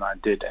gentleman, and I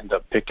did end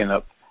up picking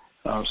up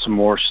some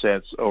more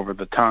sets over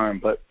the time.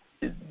 But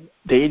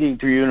the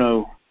 83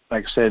 Uno,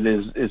 like I said,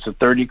 is a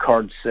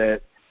 30-card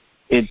set.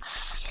 It's,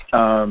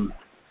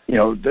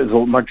 there's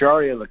a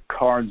majority of the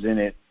cards in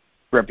it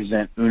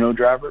represent Uno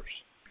drivers.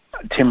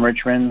 Tim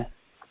Richmond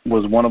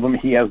was one of them.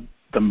 He has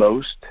the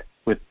most,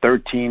 with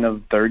 13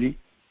 of 30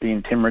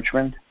 being Tim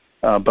Richmond.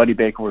 Buddy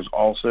Baker was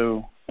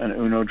also an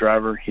Uno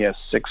driver. He has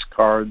 6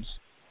 cards.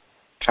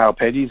 Kyle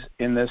Petty's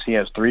in this. He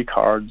has 3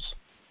 cards.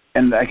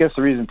 And I guess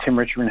the reason Tim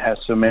Richmond has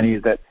so many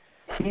is that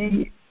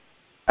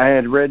I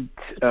had read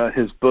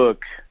his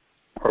book,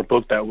 or a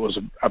book that was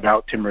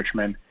about Tim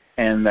Richmond,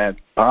 and that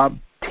Bob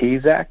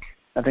Tazak,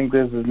 I think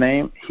that's his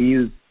name,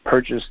 he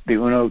purchased the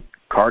Uno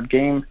card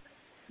game,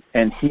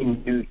 and he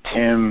knew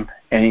Tim,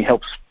 and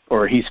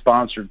he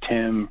sponsored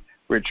Tim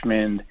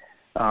Richmond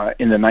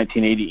in the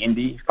 1980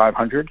 Indy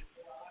 500.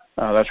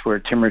 That's where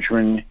Tim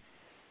Richmond,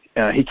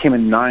 he came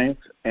in 9th,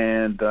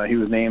 and he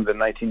was named the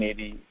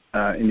 1980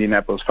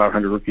 Indianapolis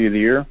 500 Rookie of the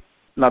Year.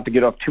 Not to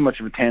get off too much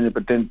of a tangent,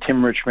 but then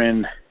Tim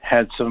Richmond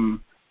had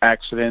some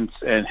accidents,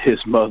 and his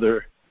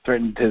mother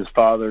threatened his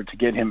father to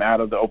get him out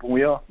of the open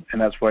wheel,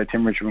 and that's why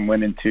Tim Richmond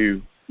went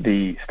into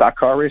the stock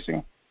car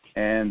racing.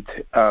 And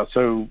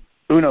so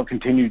Uno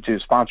continued to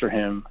sponsor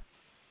him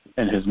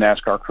in his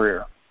NASCAR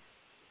career.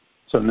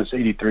 So in this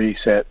 83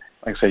 set,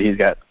 like I said, he's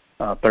got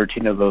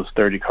 13 of those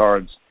 30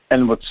 cards.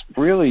 And what's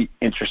really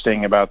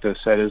interesting about this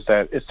set is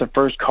that it's the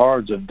first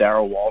cards of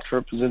Darrell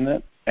Waltrip is in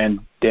it, and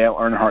Dale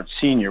Earnhardt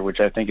Sr., which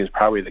I think is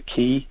probably the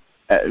key.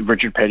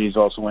 Richard Petty's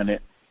also in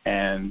it,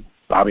 and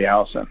Bobby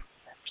Allison.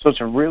 So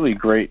it's a really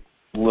great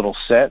little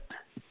set.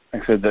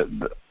 Like I said,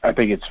 I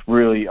think it's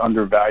really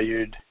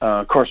undervalued.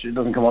 Of course, it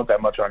doesn't come up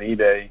that much on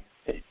eBay.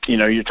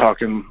 You're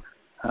talking,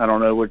 I don't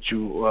know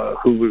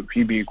who would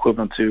he be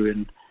equivalent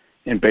to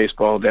in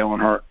baseball, Dale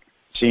Earnhardt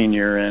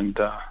Sr. and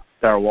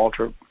Darrell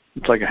Waltrip.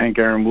 It's like a Hank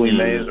Aaron, Willie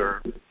Mays,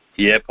 or...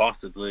 Yeah,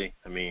 possibly.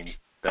 I mean,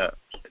 that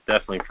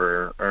definitely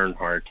for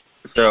Earnhardt.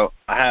 So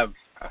I have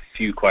a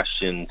few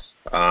questions,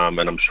 and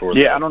I'm sure.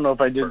 Yeah, I don't know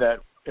if I did that,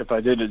 if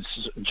I did it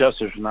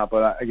justice or not,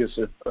 but I guess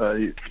if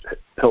you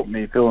helped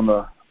me fill in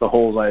the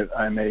holes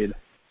I made.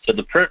 So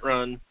the print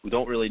run, we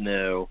don't really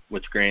know,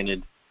 which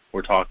granted,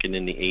 we're talking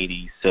in the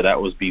 80s, so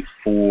that was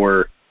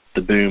before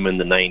the boom in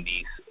the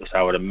 90s. So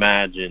I would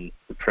imagine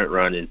the print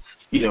run is,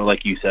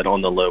 like you said,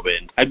 on the low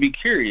end. I'd be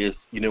curious,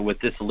 with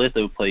this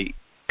lithoplate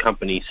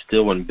company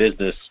still in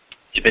business,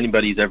 if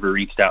anybody's ever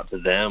reached out to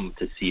them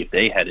to see if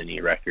they had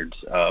any records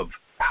of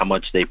how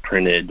much they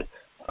printed.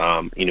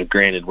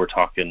 Granted, we're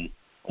talking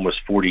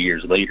almost 40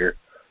 years later,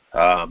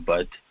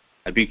 but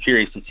I'd be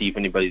curious to see if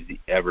anybody's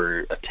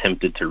ever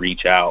attempted to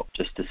reach out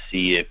just to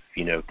see if,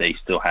 if they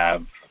still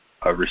have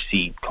a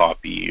receipt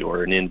copy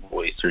or an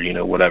invoice or,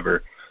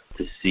 whatever,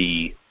 to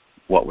see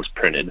what was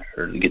printed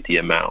or to get the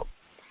amount.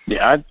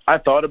 Yeah, I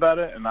thought about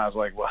it, and I was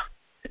like, well,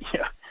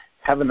 yeah,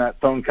 having that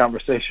phone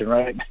conversation,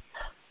 right?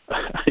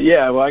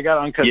 Yeah, well, I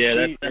got uncut sheet. Yeah,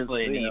 that's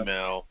definitely an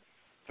email.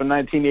 From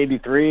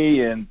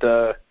 1983, and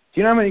do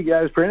you know how many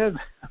guys printed?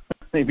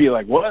 They'd be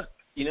like, what?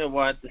 You know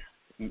what?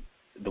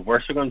 The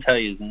worst they're going to tell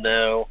you is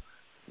no.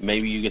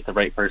 Maybe you get the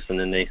right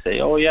person, and they say,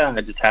 oh, yeah,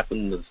 I just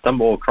happened to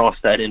stumble across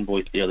that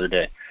invoice the other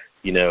day.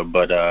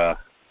 But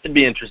it'd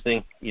be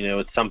interesting.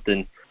 It's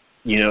something,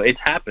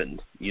 it's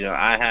happened.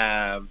 I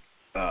have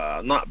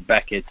not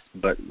Beckett's,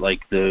 but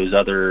like those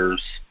other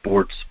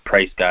sports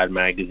price guide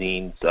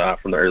magazines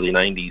from the early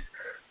 90s.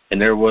 And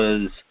there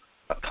was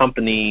a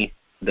company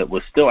that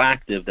was still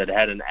active that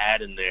had an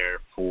ad in there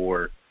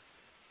for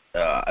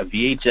a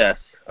VHS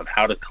of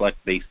how to collect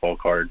baseball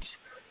cards.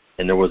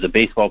 And there was a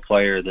baseball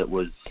player that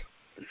was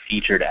a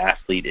featured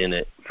athlete in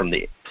it from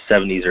the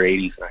 70s or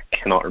 80s. And I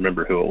cannot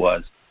remember who it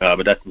was,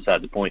 but that's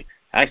beside the point.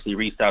 I actually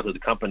reached out to the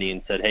company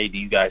and said, hey, do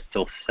you guys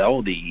still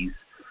sell these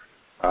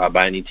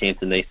by any chance?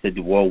 And they said,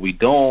 well, we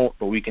don't,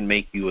 but we can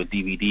make you a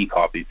DVD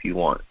copy if you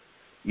want.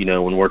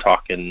 When we're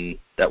talking,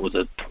 that was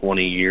a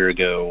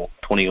 20-year-old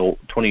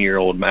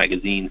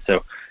magazine.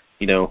 So,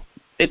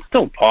 it's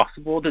still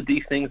possible that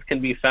these things can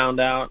be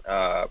found out.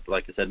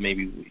 Like I said,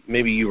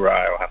 maybe you or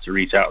I will have to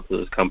reach out to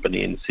this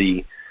company and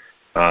see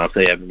if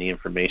they have any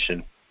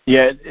information.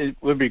 Yeah, it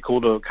would be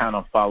cool to kind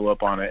of follow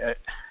up on it.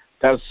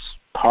 That's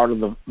part of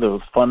the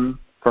fun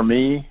for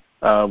me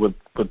with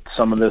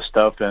some of this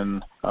stuff.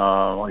 And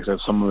like I said,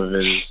 some of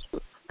it is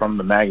from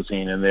the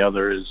magazine, and the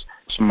other is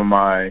some of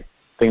my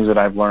things that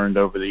I've learned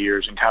over the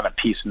years and kind of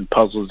piecing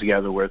puzzles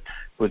together with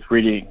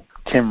reading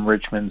Tim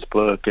Richmond's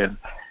book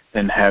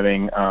and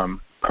having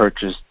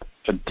purchased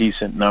a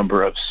decent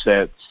number of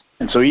sets.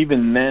 And so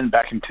even then,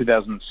 back in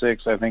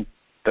 2006, I think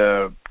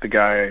the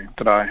guy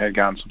that I had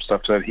gotten some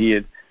stuff said he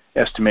had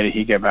estimated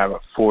he got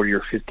about 40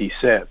 or 50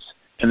 sets.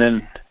 And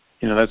then,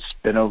 that's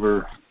been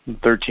over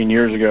 13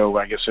 years ago,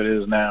 I guess it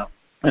is now.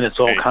 And it's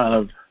all kind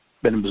of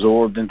been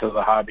absorbed into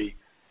the hobby.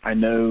 I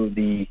know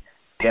the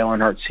Dale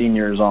Earnhardt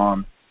Sr. is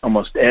on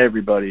almost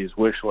everybody's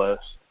wish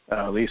list,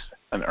 at least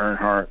an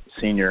Earnhardt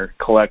Sr.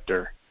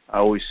 collector. I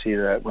always see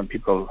that when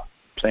people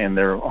saying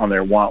they're on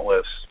their want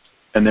list.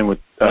 And then with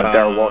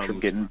Darrell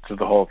Waltrip getting to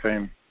the Hall of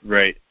Fame.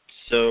 Right.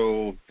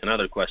 So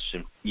another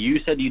question. You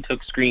said you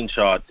took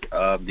screenshots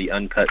of the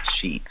uncut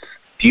sheets.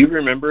 Do you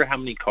remember how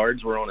many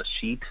cards were on a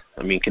sheet?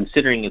 I mean,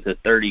 considering it's a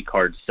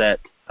 30-card set,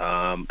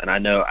 and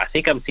I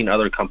think I've seen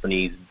other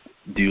companies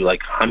do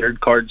like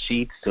 100-card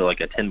sheets, so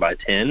like a 10 by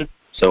 10.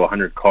 So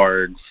 100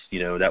 cards,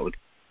 that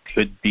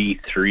could be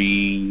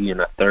 3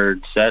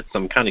 1/3 sets.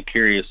 I'm kind of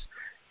curious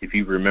if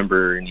you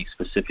remember any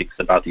specifics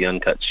about the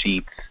uncut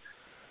sheets,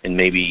 and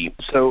maybe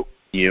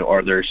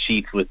are there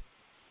sheets with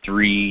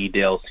 3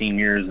 Dale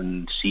Seniors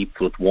and sheets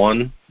with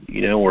 1,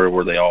 or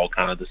were they all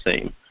kind of the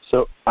same?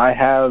 So I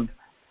have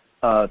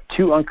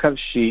 2 uncut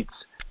sheets.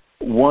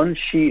 One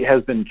sheet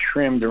has been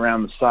trimmed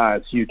around the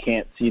side so you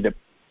can't see the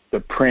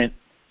print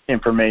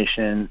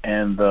information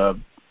and the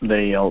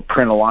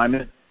print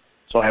alignment.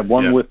 So I have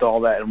one with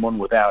all that and one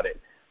without it.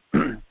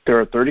 There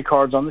are 30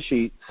 cards on the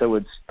sheet, so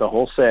it's the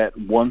whole set,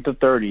 1 to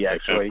 30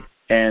 actually,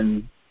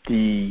 and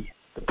the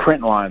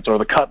print lines or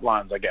the cut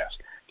lines, I guess.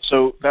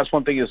 So that's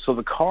one thing is, so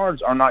the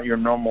cards are not your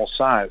normal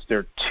size.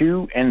 They're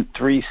 2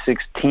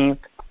 3/16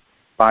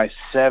 by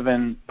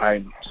 2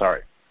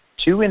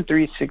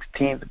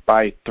 3/16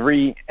 by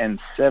 3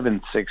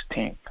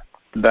 7/16.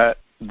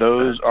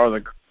 Those are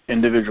the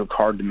individual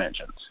card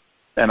dimensions,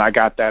 and I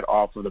got that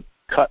off of the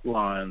cut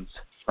lines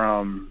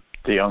from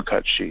the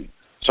uncut sheet.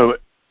 So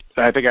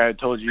I think I had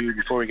told you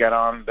before we got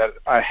on that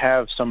I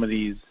have some of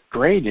these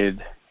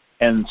graded,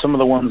 and some of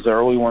the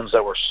early ones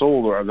that were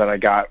sold or that I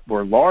got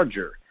were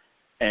larger,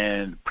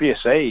 and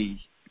PSA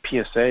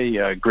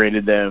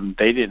graded them.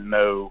 They didn't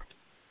know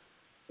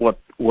what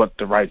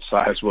the right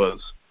size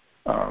was.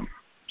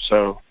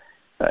 So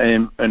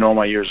in all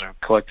my years of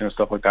collecting and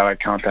stuff like that, I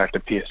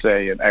contacted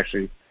PSA and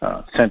actually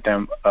sent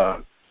them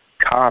a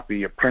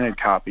printed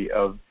copy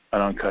of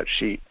an uncut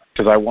sheet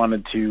because I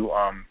wanted to,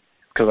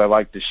 because I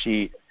liked the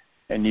sheet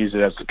and use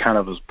it as kind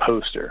of as a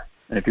poster.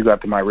 And if you go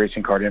to my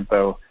racing card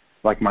info,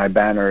 like my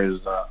banner is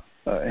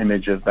an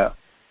image of that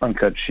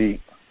uncut sheet.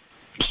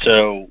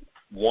 So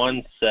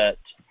one set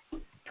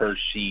per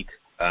sheet.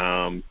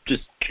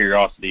 Just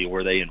curiosity,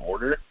 were they in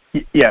order?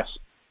 Yes.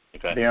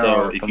 Okay. They so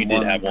are if from you did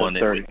 1 have to one,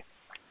 30. it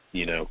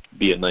would,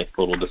 be a nice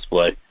little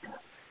display.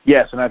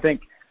 Yes, and I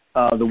think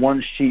the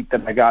one sheet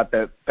that I got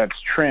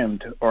that's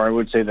trimmed, or I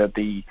would say that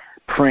the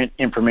print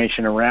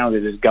information around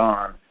it is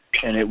gone,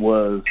 and it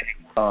was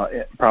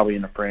probably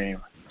in the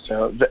frame.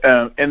 So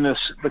in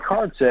the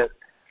card set,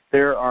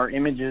 there are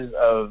images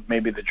of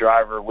maybe the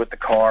driver with the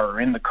car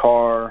or in the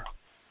car.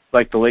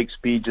 Like the Lake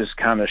Speed just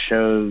kind of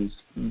shows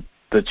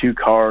the two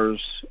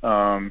cars.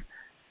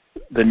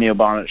 The Neil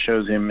Bonnet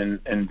shows him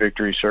in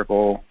victory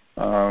circle.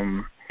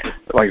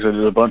 Like I said,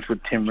 there's a bunch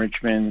with Tim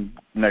Richmond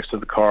next to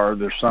the car.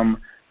 There's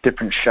some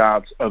different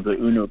shots of the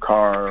Uno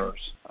cars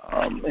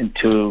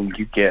until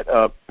you get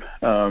up.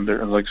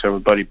 There, like I said,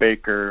 with Buddy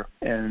Baker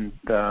and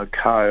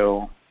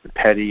Kyle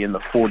Petty in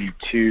the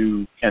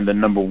 42 and the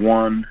number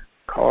 1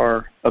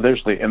 car.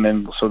 There's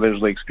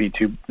Lake Speed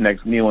 2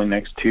 kneeling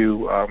next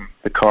to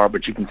the car,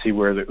 but you can see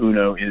where the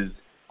Uno is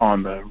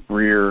on the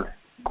rear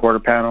quarter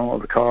panel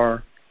of the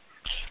car.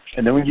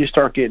 And then when you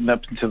start getting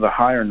up into the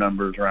higher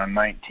numbers, around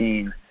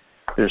 19,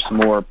 there's some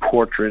more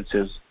portraits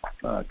as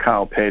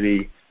Kyle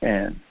Petty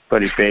and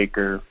Buddy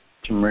Baker,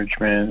 Tim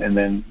Richmond, and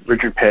then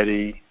Richard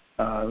Petty,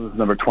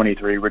 number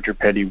 23. Richard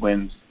Petty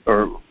with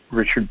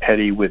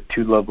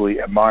 2 lovely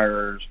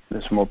admirers.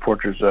 There's some more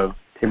portraits of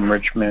Tim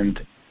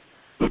Richmond.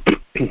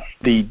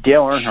 The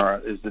Dale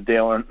Earnhardt is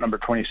number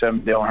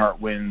 27. Dale Earnhardt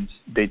wins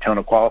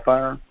Daytona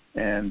qualifier,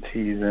 and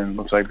he's in,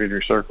 looks like,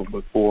 victory circle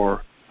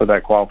before for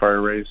that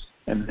qualifier race.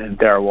 And then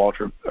Darrell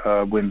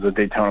Waltrip wins the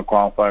Daytona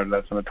qualifier.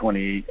 That's number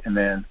 28. And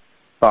then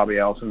Bobby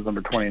Allison's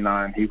number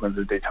 29. He wins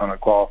the Daytona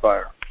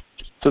qualifier.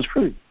 So it's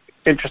pretty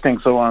interesting.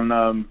 So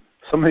on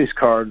some of these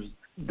cards,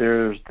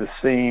 there's the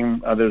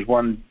same. There's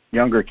one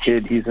younger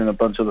kid. He's in a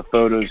bunch of the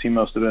photos. He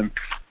must have been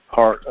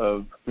part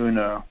of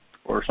Uno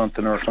or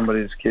something, or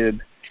somebody's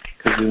kid,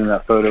 because he's in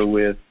that photo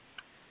with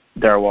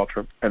Darrell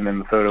Waltrip and then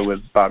the photo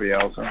with Bobby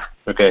Allison.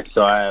 Okay,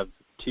 so I have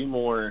two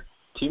more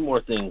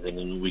things, and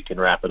then we can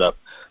wrap it up.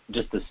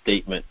 Just a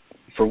statement.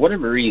 For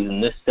whatever reason,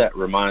 this set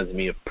reminds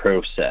me of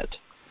Pro Set.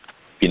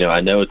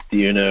 I know it's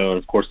the Uno, and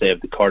of course they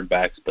have the card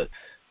backs, but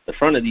the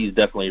front of these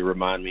definitely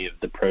remind me of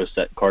the Pro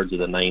Set cards of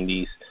the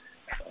 90s,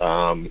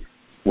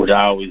 which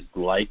I always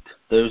liked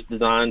those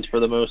designs for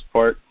the most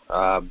part.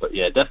 But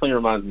yeah, it definitely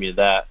reminds me of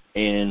that.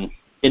 And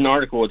in the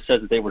article, it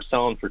says that they were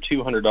selling for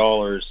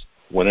 $200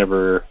 when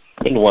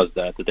was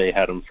that they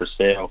had them for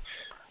sale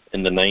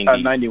in the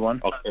 90s?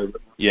 91. October.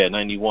 Yeah,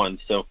 91.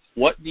 So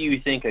what do you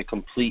think a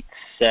complete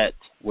set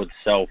would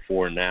sell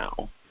for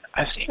now?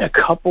 I've seen a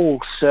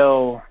couple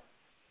sell,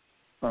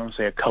 I don't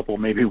say a couple,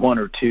 maybe 1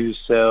 or 2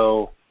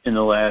 sell in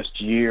the last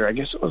year. I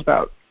guess it was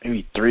about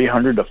maybe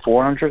 $300 to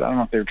 $400. I don't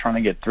know if they were trying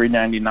to get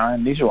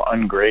 $399. These were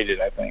ungraded,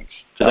 I think.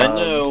 Because I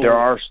know there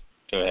are.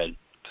 Go ahead.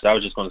 Because I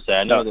was just going to say,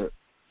 I know that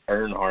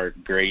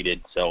Earnhardt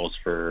graded sells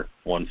for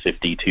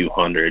 $150,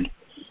 $200.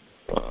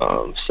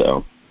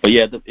 But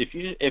yeah,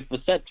 if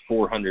the set's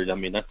 $400, I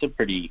mean that's a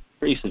pretty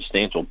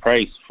substantial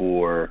price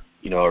for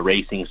a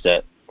racing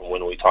set.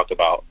 When we talk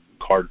about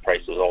card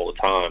prices all the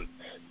time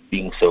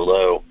being so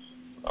low,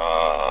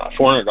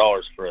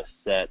 $400 for a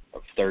set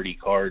of 30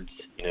 cards,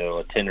 a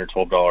 $10 or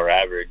 $12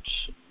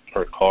 average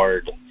per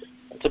card.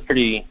 That's a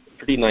pretty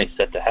nice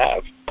set to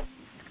have.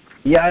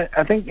 Yeah,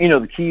 I think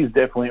the keys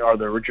definitely are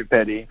the Richard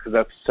Petty, because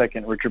that's the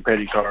second Richard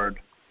Petty card,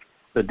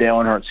 the Dale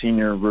Earnhardt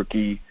Sr.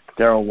 rookie,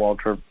 Darrell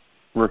Waltrip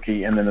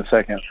rookie, and then the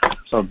second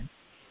of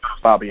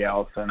Bobby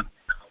Allison.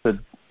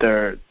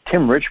 The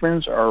Tim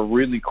Richmonds are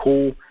really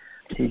cool.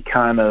 He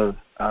kind of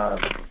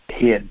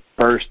he had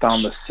burst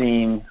on the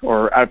scene,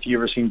 or if you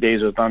ever seen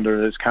Days of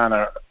Thunder, it's kind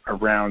of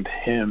around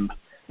him.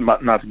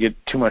 Not to get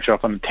too much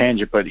off on a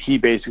tangent, but he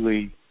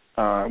basically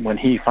when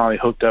he finally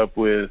hooked up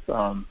with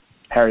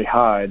Harry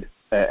Hyde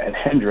at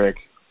Hendrick,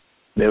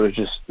 there was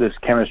just this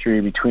chemistry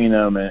between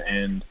them,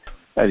 and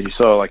as you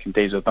saw, like in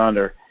Days of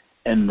Thunder,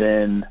 and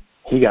then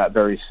he got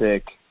very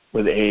sick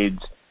with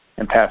AIDS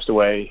and passed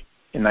away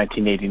in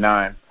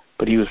 1989.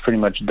 But he was pretty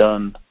much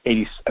done.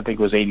 I think it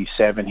was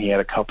 87. He had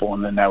a couple,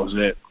 and then that was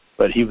it.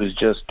 But he was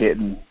just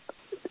getting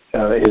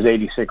his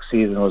 86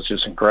 season was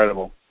just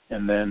incredible,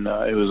 and then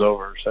it was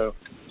over. So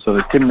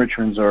the Tim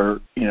Richmonds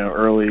are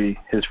early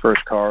his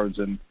first cards,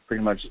 and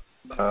pretty much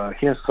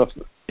he has stuff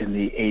in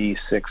the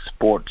 86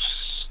 Sports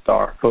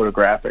Star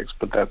Photographics,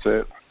 but that's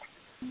it.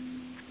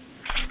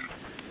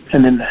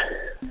 And then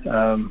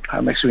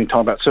how next we can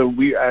talk about? So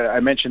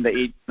I mentioned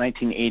the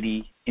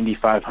 1980 Indy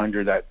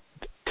 500 that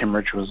Tim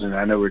Rich was in.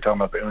 I know we were talking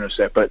about the Uno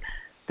set, but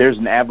there's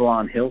an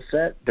Avalon Hill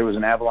set. There was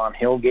an Avalon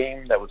Hill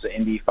game that was the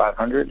Indy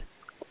 500,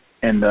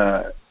 and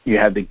you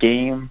had the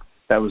game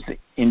that was the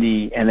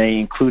Indy, and they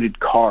included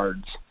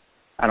cards.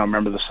 I don't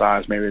remember the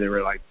size. Maybe they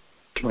were like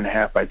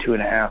 2.5 by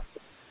 2.5.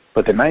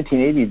 But the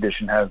 1980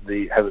 edition has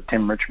a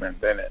Tim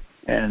Richmond in it.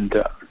 And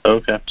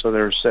okay, so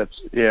there are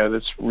sets. Yeah,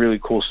 that's a really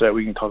cool set.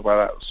 We can talk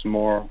about that some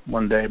more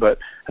one day. But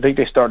I think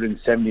they started in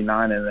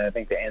 '79, and I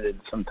think they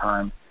ended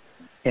sometime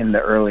in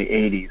the early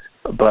 '80s.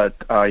 But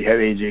you have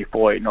AJ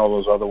Foyt and all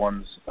those other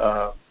ones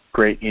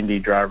great Indy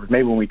drivers.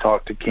 Maybe when we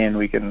talk to Ken,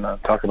 we can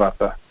talk about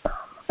the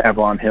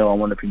Avalon Hill. I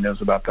wonder if he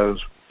knows about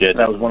those. Yeah,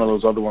 that was one of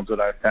those other ones that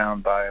I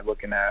found by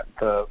looking at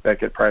the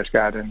Beckett price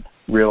guide and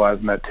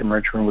realizing that Tim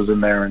Richmond was in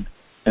there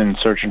and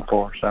searching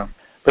for. So,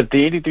 but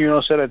the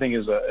 83 set I think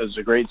is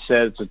a great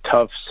set. It's a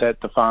tough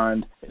set to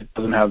find. It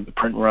doesn't have the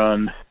print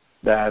run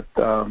that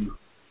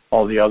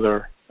all the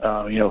other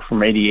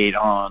from 88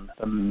 on,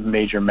 the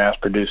major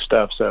mass-produced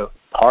stuff. So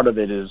part of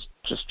it is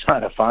just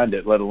trying to find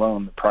it, let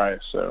alone the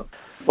price. So,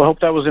 well, hope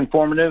that was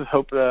informative.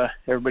 Hope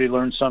everybody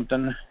learned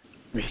something.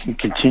 We can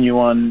continue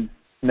on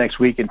next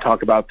week and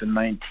talk about the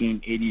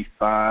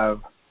 1985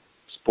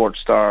 Sports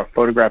Star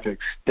photographic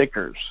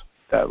stickers.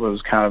 That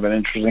was kind of an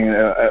interesting,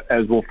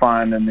 as we'll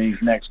find in these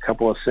next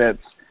couple of sets,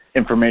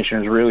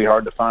 information is really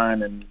hard to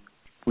find, and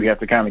we have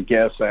to kind of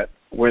guess at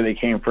where they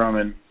came from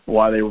and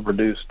why they were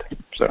produced.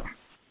 So,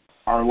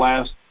 our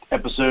last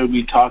episode,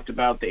 we talked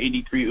about the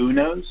 83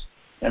 Unos,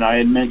 and I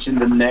had mentioned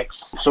the next.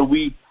 So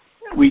we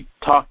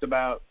talked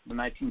about the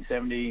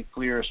 1970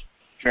 Fleer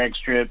drag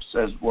strips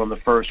as one of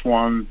the first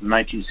ones, the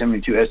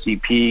 1972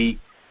 SCP,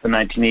 the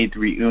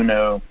 1983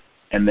 Uno,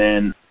 and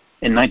then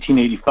in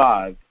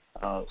 1985,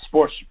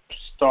 Sports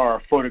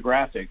Star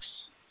photographics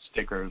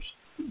stickers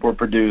were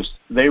produced.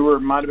 They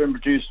might have been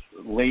produced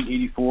late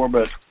 84,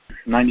 but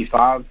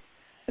 95,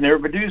 and they were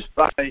produced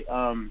by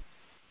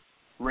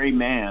Ray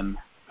Mann,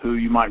 who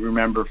you might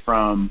remember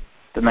from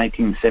the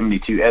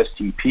 1972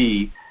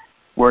 STP,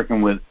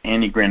 working with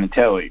Andy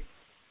Granatelli.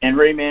 And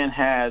Ray Mann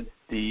had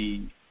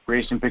the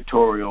Racing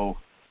Pictorial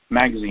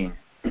magazine.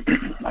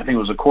 I think it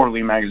was a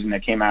quarterly magazine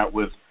that came out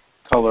with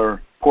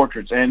color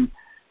portraits. And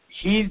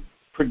he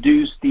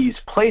produced these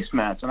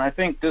placemats, and I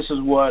think this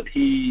is what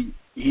he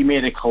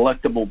made a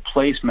collectible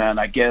placemat.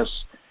 I guess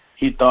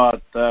he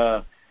thought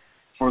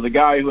for the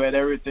guy who had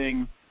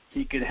everything,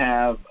 he could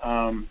have,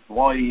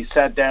 while he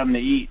sat down to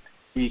eat,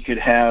 he could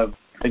have,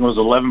 I think it was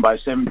 11 by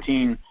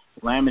 17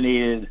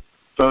 laminated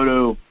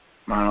photo,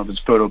 I don't know if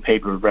it's photo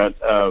paper, but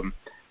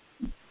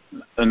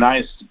a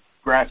nice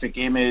graphic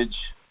image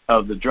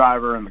of the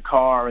driver and the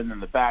car, and then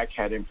the back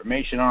had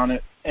information on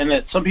it. And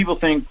that some people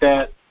think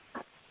that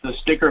the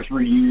stickers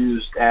were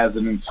used as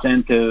an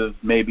incentive.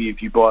 Maybe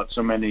if you bought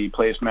so many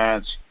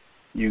placemats,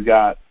 you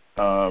got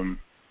the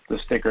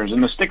stickers.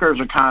 And the stickers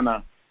are kind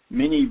of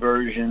mini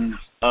versions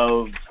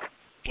of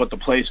what the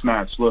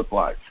placemats look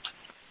like.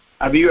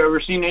 Have you ever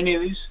seen any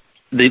of these?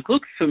 They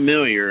look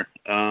familiar.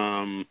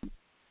 I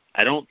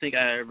don't think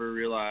I ever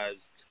realized,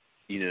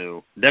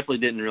 definitely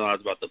didn't realize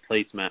about the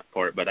placemat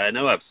part, but I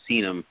know I've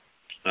seen them.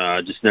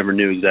 Just never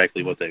knew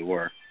exactly what they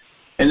were.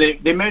 And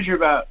they measure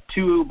about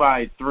 2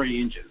 by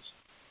 3 inches.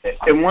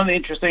 And one of the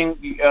interesting,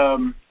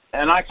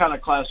 and I kind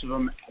of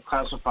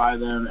classify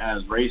them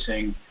as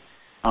racing.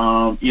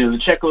 The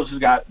checklist has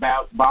got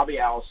Bobby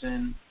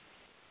Allison,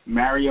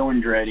 Mario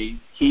Andretti.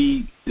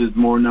 He is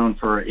more known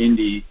for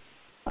Indy,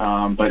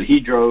 but he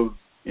drove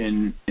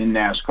in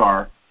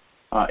NASCAR.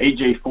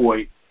 A.J.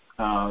 Foyt,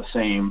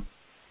 same.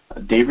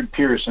 David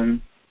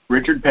Pearson,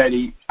 Richard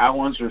Petty, Al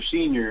Unser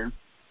Sr.,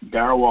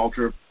 Darrell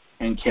Waltrip,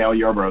 and Cale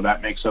Yarborough.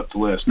 That makes up the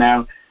list.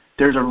 Now,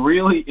 there's a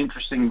really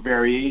interesting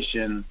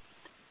variation,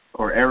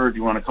 or error if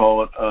you want to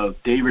call it, of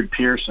David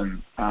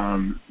Pearson.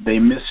 They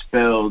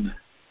misspelled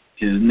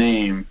his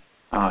name,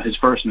 his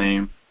first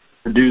name,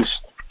 produced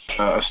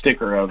a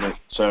sticker of it.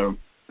 So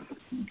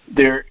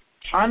they're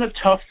kind of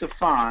tough to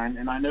find,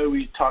 and I know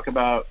we talk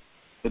about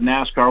the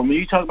NASCAR. When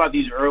you talk about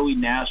these early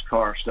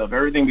NASCAR stuff,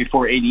 everything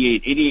before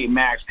 88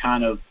 Max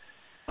kind of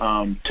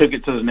took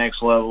it to the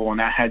next level, and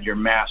that had your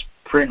mass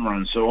print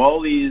run. So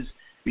all these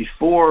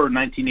before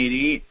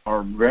 1988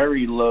 are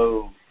very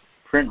low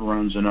print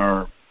runs and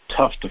are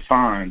tough to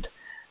find.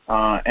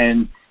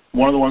 And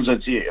one of the ones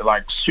that's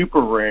like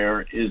super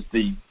rare is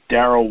the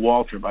Darrell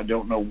Waltrip. I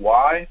don't know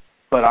why,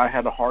 but I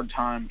had a hard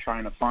time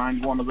trying to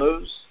find one of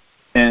those.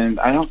 And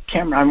I want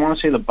to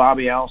say the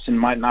Bobby Allison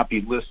might not be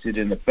listed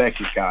in the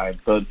Beckett guide,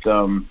 but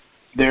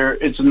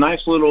it's a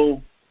nice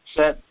little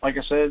set, like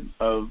I said,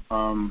 of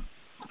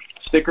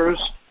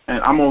stickers.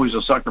 And I'm always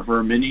a sucker for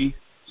a mini,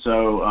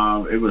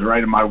 so it was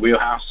right in my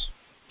wheelhouse.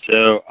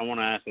 So I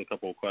want to ask a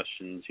couple of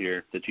questions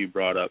here that you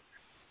brought up.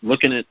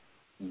 Looking at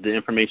the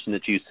information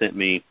that you sent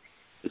me,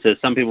 it says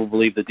some people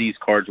believe that these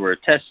cards were a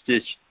test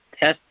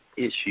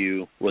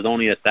issue with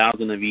only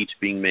 1,000 of each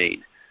being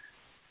made.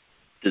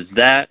 Does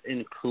that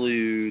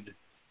include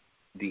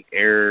the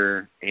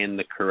error and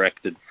the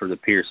corrected for the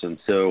Pearson?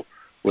 So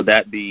would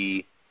that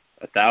be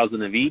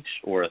 1,000 of each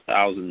or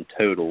 1,000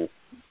 total,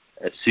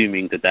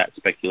 assuming that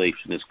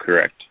speculation is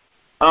correct?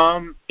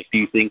 Do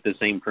you think the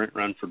same print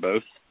run for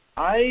both?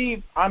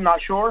 I'm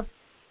not sure.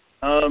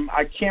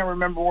 I can't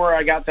remember where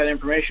I got that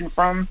information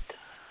from.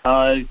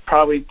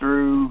 Probably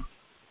through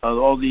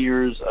all the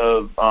years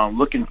of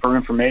looking for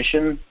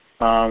information.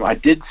 I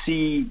did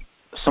see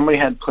somebody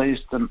had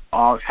placed had an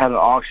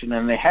auction,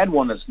 and they had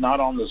one that's not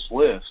on this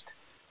list.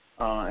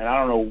 And I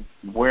don't know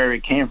where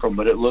it came from,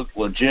 but it looked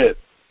legit.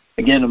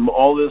 Again,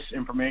 all this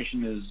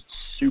information is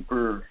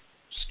super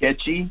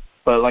sketchy.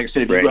 But like I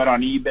said, if you go out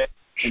on eBay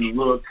and you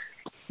look,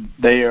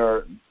 they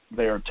are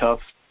they are tough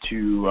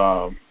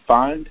to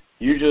find.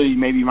 Usually,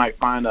 maybe you might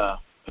find a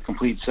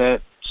complete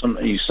set.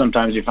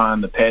 Sometimes you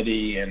find the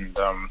petty, and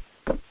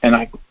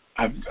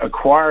I've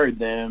acquired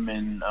them,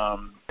 and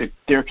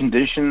they're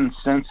condition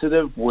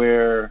sensitive,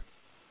 where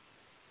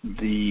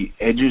the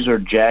edges are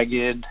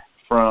jagged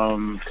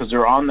because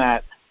they're on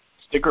that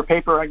sticker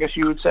paper, I guess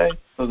you would say.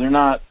 So they're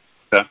not,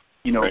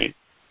 right.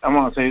 I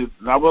was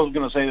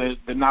going to say that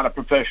they're not a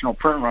professional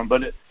print run,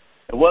 but it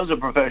was a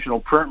professional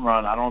print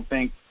run. I don't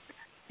think,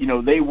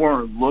 they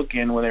weren't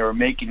looking when they were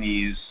making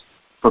these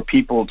for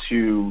people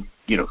to,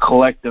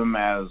 collect them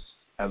as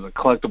a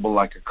collectible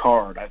like a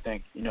card. I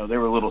think, they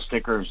were little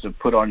stickers to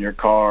put on your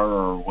car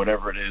or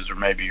whatever it is, or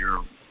maybe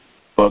your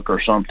book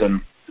or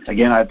something.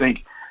 Again, I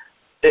think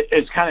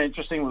it's kind of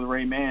interesting with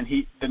Ray Mann.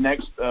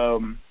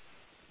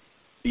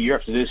 The year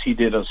after this, he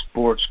did a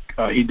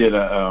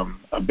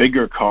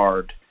bigger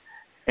card,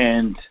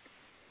 and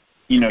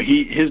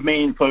his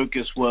main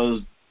focus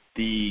was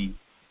the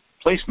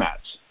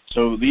placemats.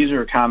 So these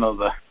are kind of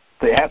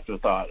the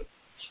afterthought.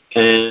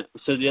 And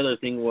so the other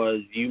thing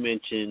was, you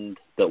mentioned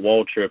that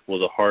Waltrip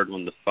was a hard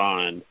one to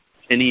find.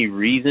 Any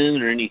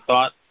reason or any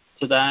thought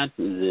to that?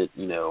 Is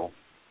it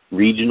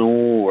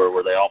regional, or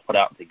were they all put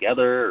out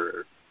together?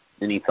 Or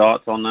any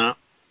thoughts on that?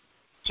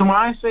 So when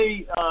I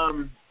say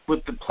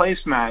with the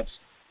placemats,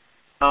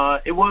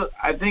 it was,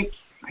 I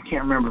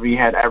can't remember if he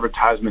had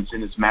advertisements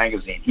in his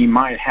magazine. He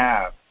might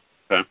have.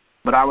 Okay.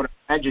 But I would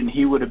imagine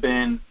he would have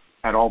been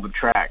at all the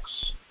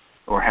tracks,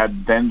 or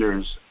had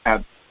vendor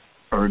at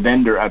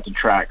the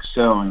track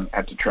selling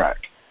at the track.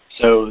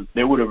 So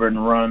they would have been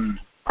run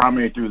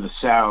primarily through the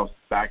South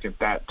back at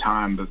that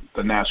time,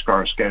 the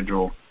NASCAR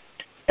schedule.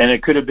 And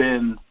it could have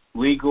been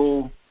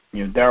legal.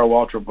 Darrell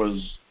Waltrip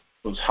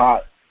was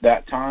hot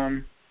that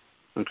time.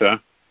 Okay.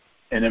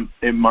 And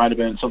it might have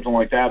been something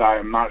like that. I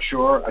am not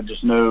sure. I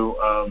just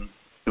know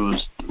it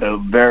was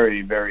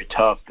very, very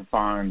tough to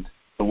find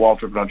the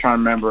Waltrip. But I'm trying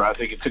to remember. I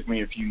think it took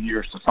me a few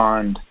years to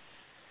find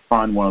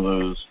one of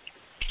those.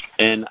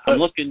 And I'm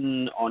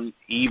looking on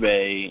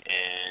eBay,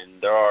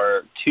 and there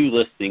are two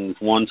listings.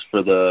 One's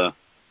for the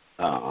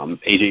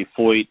AJ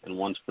Foyt, and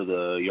one's for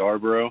the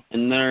Yarborough.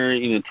 And they're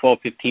 $12,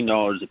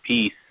 $15 a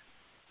piece.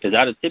 Is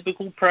that a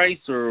typical price,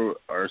 or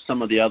are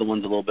some of the other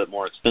ones a little bit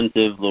more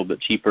expensive, a little bit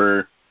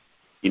cheaper?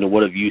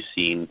 What have you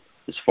seen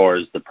as far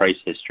as the price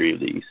history of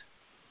these?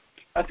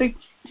 I think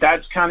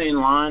that's kind of in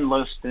line,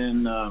 less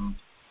than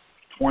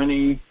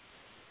 20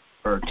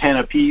 or 10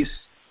 a piece.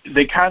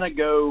 They kind of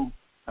go,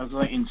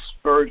 in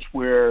spurts,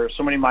 where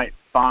somebody might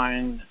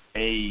find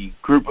a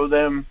group of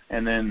them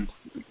and then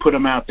put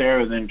them out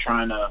there and then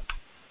trying to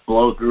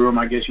blow through them,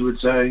 I guess you would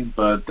say.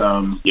 But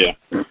yeah.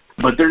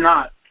 But they're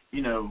not,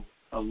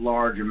 a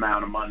large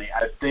amount of money.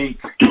 I think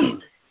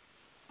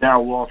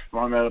Darrell Waltrip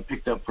I might have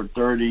picked up for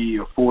 $30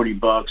 or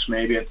 $40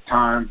 maybe at the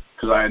time,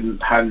 because I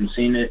hadn't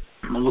seen it.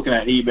 I'm looking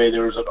at eBay.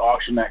 There was an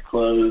auction that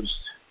closed.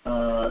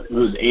 It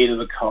was 8 of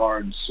the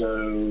cards,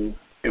 so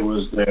it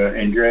was the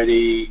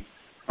Andretti,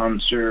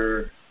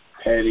 Unser,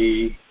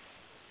 Petty,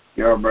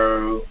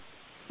 Yarborough.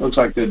 Looks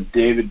like the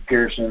David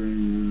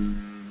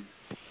Pearson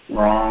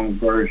wrong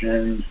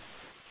version.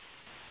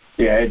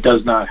 Yeah, it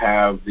does not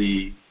have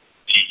the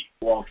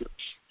Waltrip.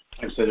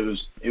 Like I said,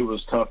 it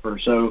was tougher.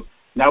 So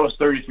that was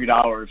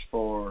 $33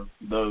 for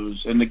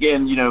those. And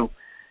again,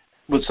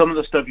 with some of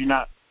the stuff, you're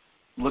not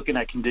looking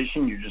at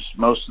condition. You're just,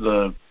 most of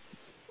the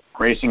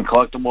racing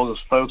collectibles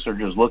folks are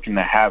just looking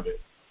to have it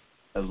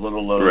as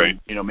little as, right.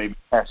 Maybe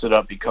pass it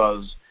up,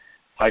 because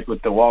like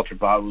with the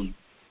Waltrip, I was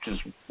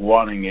just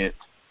wanting it.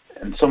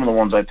 And some of the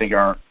ones I think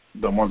are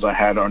the ones I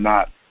had are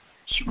not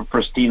super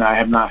pristine. I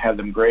have not had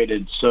them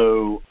graded.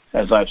 So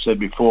as I've said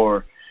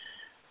before,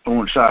 I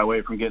won't shy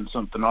away from getting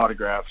something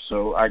autographed.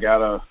 So I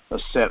got a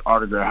set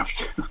autographed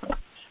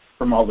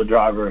from all the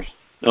drivers.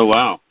 Oh,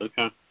 wow.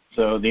 Okay.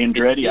 So the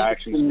Andretti, I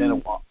actually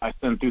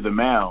sent through the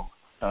mail.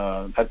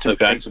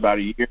 Takes about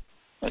a year.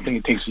 I think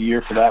it takes a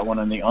year for that one.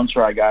 And the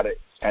Unser, I got it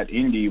at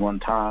Indy one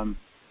time.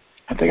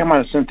 I think I might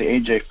have sent the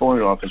AJ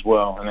Foyt off as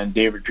well. And then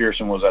David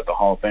Pearson was at the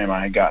Hall of Fame.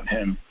 I had gotten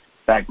him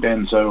back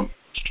then. So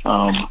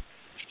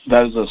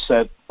that is a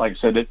set. Like I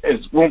said,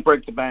 it won't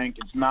break the bank.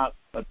 It's not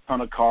a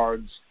ton of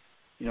cards.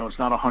 It's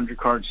not a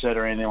 100-card set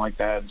or anything like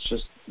that. It's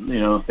just,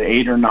 the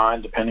 8 or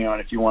 9, depending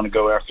on if you want to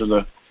go after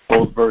the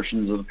old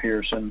versions of the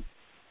Pearson.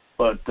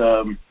 But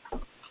and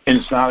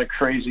it's not a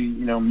crazy,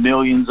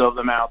 millions of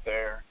them out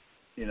there.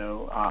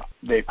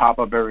 They pop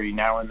up every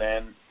now and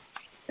then,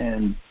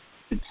 and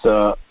it's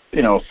a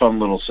fun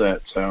little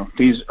set. So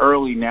these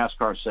early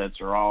NASCAR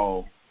sets are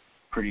all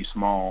pretty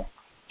small,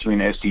 between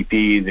the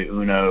SDP, the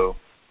Uno,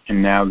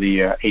 and now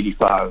the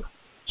 85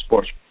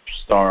 Sports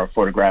Star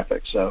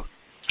Photographic. So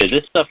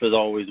this stuff is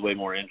always way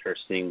more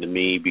interesting to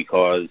me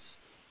because,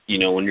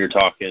 when you're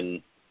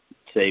talking,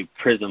 say,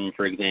 Prism,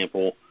 for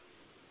example,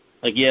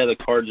 like, yeah, the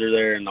cards are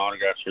there and the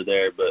autographs are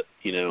there, but,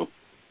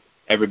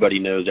 everybody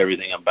knows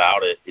everything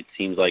about it. It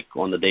seems like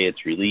on the day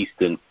it's released,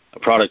 and a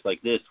product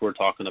like this, we're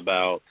talking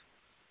about,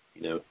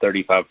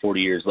 35,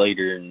 40 years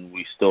later, and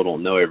we still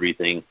don't know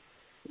everything.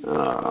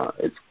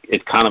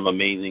 it's kind of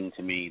amazing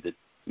to me that,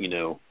 you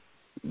know,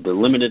 the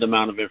limited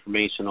amount of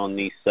information on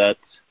these sets,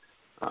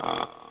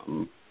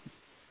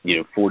 you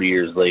know, 40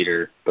 years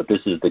later, but this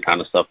is the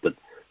kind of stuff that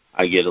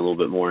I get a little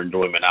bit more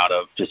enjoyment out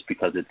of, just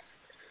because it's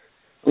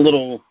a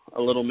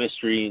little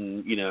mystery.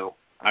 And, you know,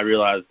 I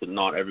realize that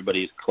not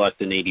everybody's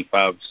collecting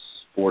 85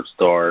 Sports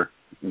Star,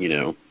 you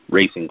know,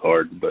 racing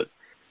cards, but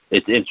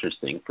it's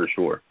interesting for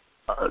sure.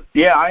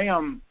 Yeah,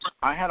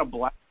 I had a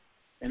blast,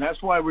 and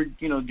that's why we're,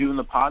 you know, doing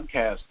the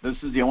podcast. This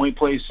is the only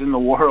place in the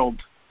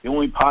world, the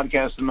only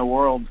podcast in the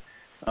world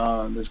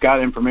that's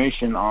got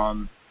information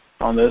on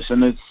this,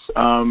 and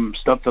it's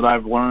stuff that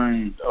I've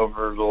learned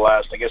over the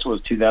last, I guess it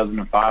was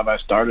 2005 I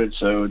started,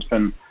 so it's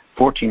been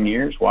 14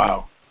 years,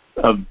 wow,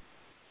 of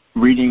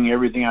reading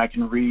everything I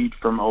can read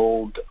from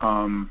old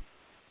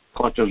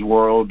Collector's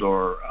World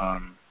or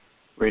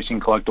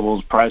Racing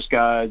Collectibles price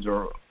guides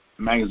or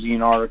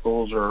magazine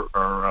articles or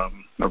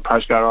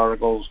price guide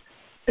articles.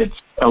 It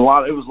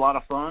was a lot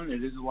of fun.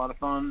 It is a lot of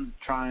fun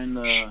trying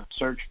to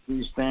search for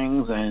these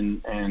things,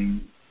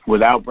 and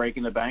without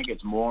breaking the bank,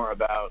 it's more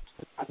about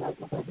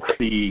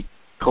the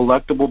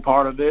collectible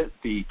part of it,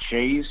 the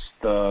chase,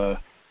 the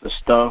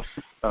stuff,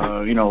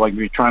 you know, like if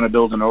you're trying to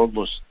build an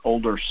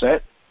older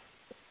set.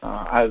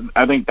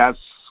 I think that's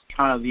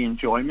kind of the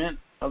enjoyment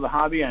of the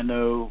hobby. I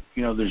know,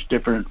 you know, there's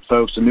different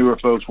folks. The newer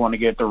folks want to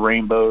get the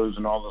rainbows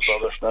and all this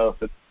other stuff.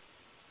 It's,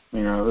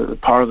 you know,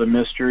 part of the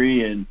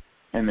mystery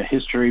and the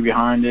history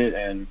behind it,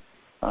 and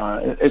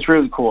it's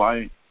really cool.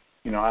 I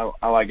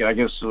like it. I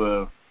guess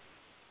if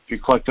you're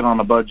collecting on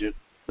a budget,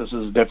 this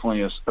is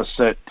definitely a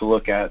set to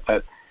look at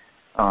that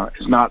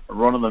is not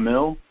run of the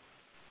mill,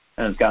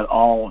 and it's got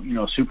all, you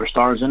know,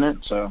 superstars in it.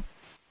 So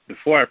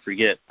before I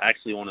forget, I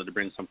actually wanted to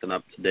bring something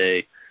up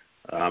today,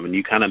 and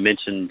you kind of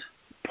mentioned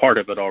part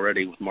of it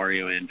already with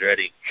Mario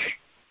Andretti.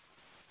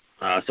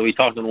 So we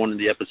talked in one of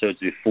the episodes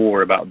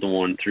before about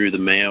going through the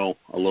mail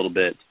a little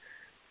bit,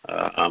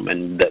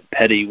 and that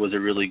Petty was a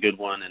really good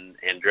one and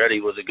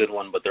Andretti was a good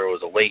one, but there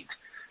was a wait.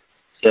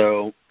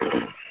 So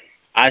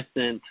I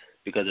sent,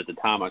 because at the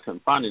time I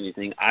couldn't find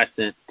anything, I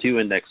sent 2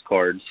 index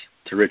cards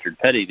to Richard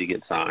Petty to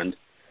get signed.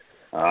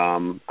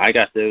 I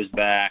got those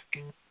back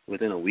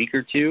within a week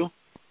or two.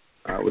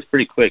 It was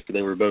pretty quick.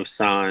 They were both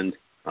signed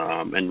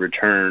and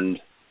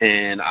returned.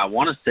 And I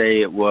want to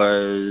say it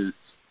was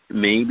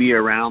maybe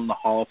around the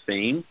Hall of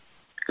Fame,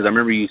 because I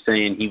remember you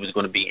saying he was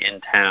going to be in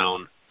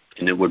town,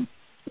 and it would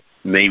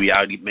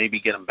I'd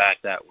get him back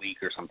that week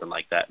or something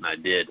like that, and I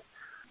did.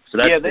 So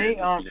that's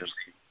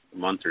a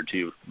month or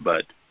two,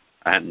 but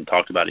I hadn't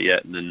talked about it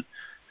yet. And then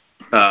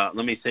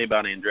let me say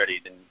about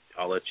Andretti, then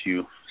I'll let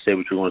you say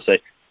what you want to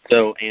say.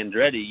 So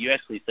Andretti, you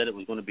actually said it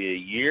was going to be a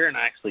year, and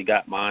I actually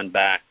got mine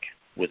back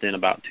within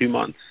about 2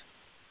 months.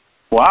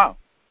 Wow.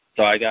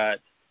 So I got,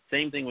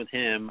 same thing with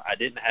him. I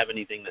didn't have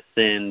anything to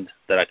send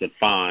that I could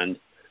find.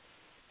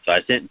 So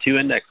I sent 2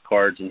 index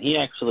cards, and he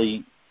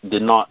actually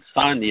did not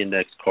sign the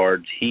index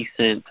cards. He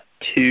sent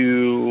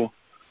 2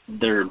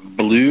 their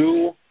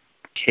blue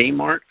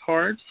Kmart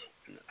cards.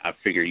 I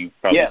figure you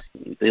probably,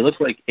 they look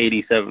like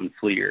 87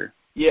 Fleer.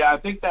 Yeah, I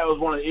think that was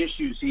one of the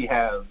issues he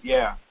has,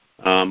 yeah.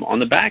 On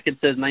the back it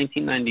says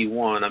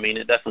 1991. I mean,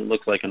 it definitely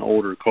looks like an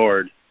older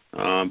card.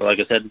 But like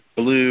I said,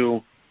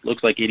 blue,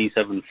 looks like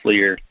 87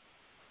 Fleer.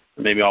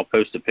 Maybe I'll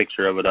post a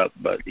picture of it up.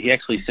 But he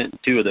actually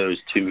sent 2 of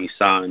those to me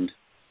signed,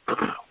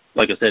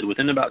 like I said,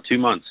 within about 2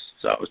 months.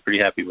 So I was pretty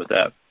happy with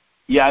that.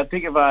 Yeah, I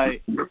think I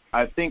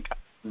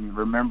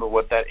remember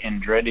what that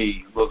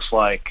Andretti looks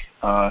like.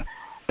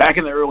 Back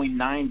in the early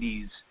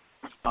 90s,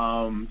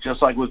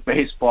 just like with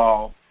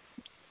baseball,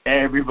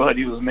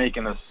 everybody was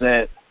making a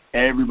set.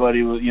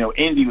 Everybody was, you know,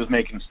 Indy was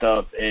making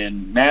stuff,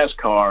 and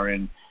NASCAR,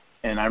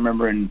 and I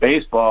remember in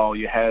baseball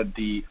you had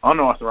the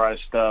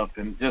unauthorized stuff,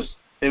 and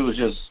it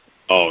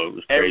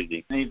was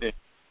crazy. Anything.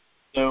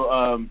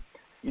 So,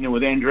 you know,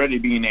 with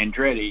Andretti being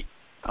Andretti,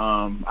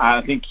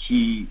 I think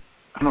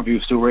I don't know if he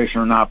was still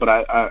racing or not, but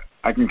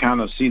I can kind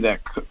of see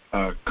that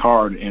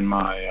card in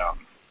my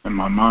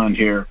mind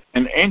here.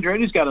 And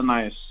Andretti's got a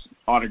nice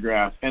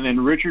autograph, and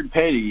then Richard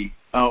Petty.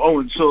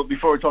 So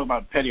before we talk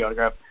about Petty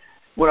autograph,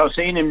 what I was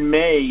saying in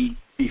May,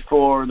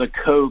 before the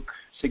Coke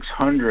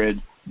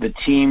 600, the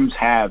teams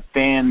have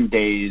fan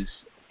days,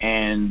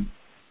 and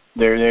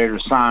they're there to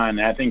sign.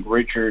 And I think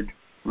Richard's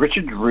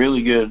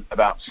really good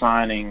about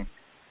signing,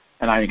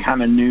 and I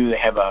kind of knew they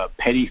have a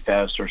Petty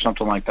Fest or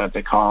something like that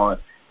they call it,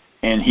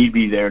 and he'd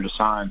be there to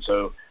sign.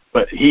 So,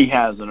 but he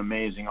has an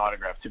amazing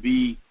autograph. To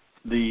be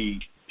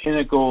the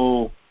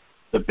pinnacle,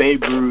 the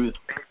Babe Ruth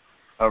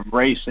of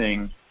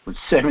racing, with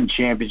 7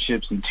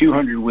 championships and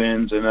 200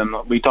 wins, and then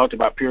we talked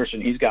about Pearson.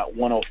 He's got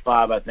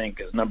 105, I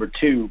think, as number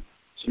 2,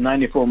 so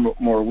 94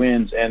 more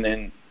wins, and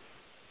then,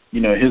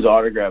 you know, his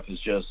autograph is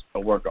just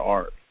a work of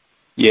art.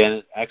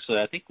 Yeah,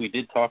 actually, I think we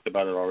did talk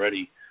about it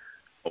already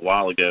a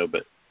while ago,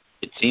 but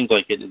it seems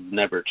like it has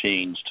never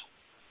changed.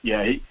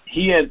 Yeah,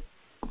 he had,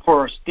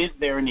 for a stint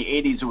there in the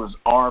 80s, it was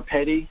R.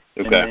 Petty,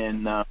 okay.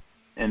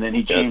 and then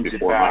he changed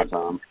it back.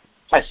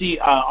 I see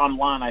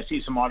online, I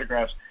see some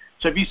autographs.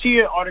 So if you see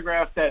an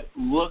autograph that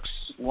looks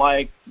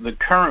like the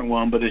current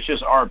one, but it's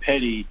just R.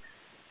 Petty,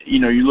 you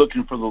know, you're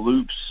looking for the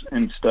loops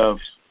and stuff,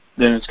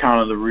 then it's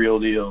kind of the real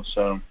deal.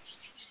 So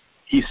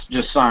he's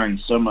just signed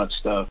so much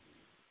stuff.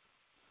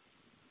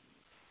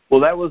 Well,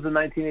 that was the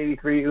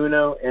 1983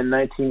 Uno and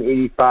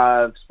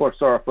 1985 Sports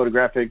Star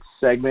Photographics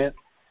segment.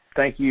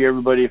 Thank you,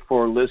 everybody,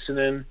 for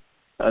listening.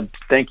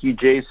 Thank you,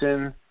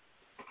 Jason,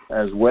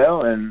 as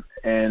well. And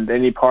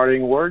any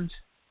parting words?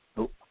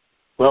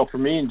 Well, for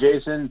me and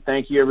Jason,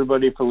 thank you,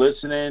 everybody, for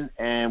listening,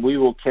 and we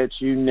will catch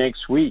you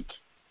next week.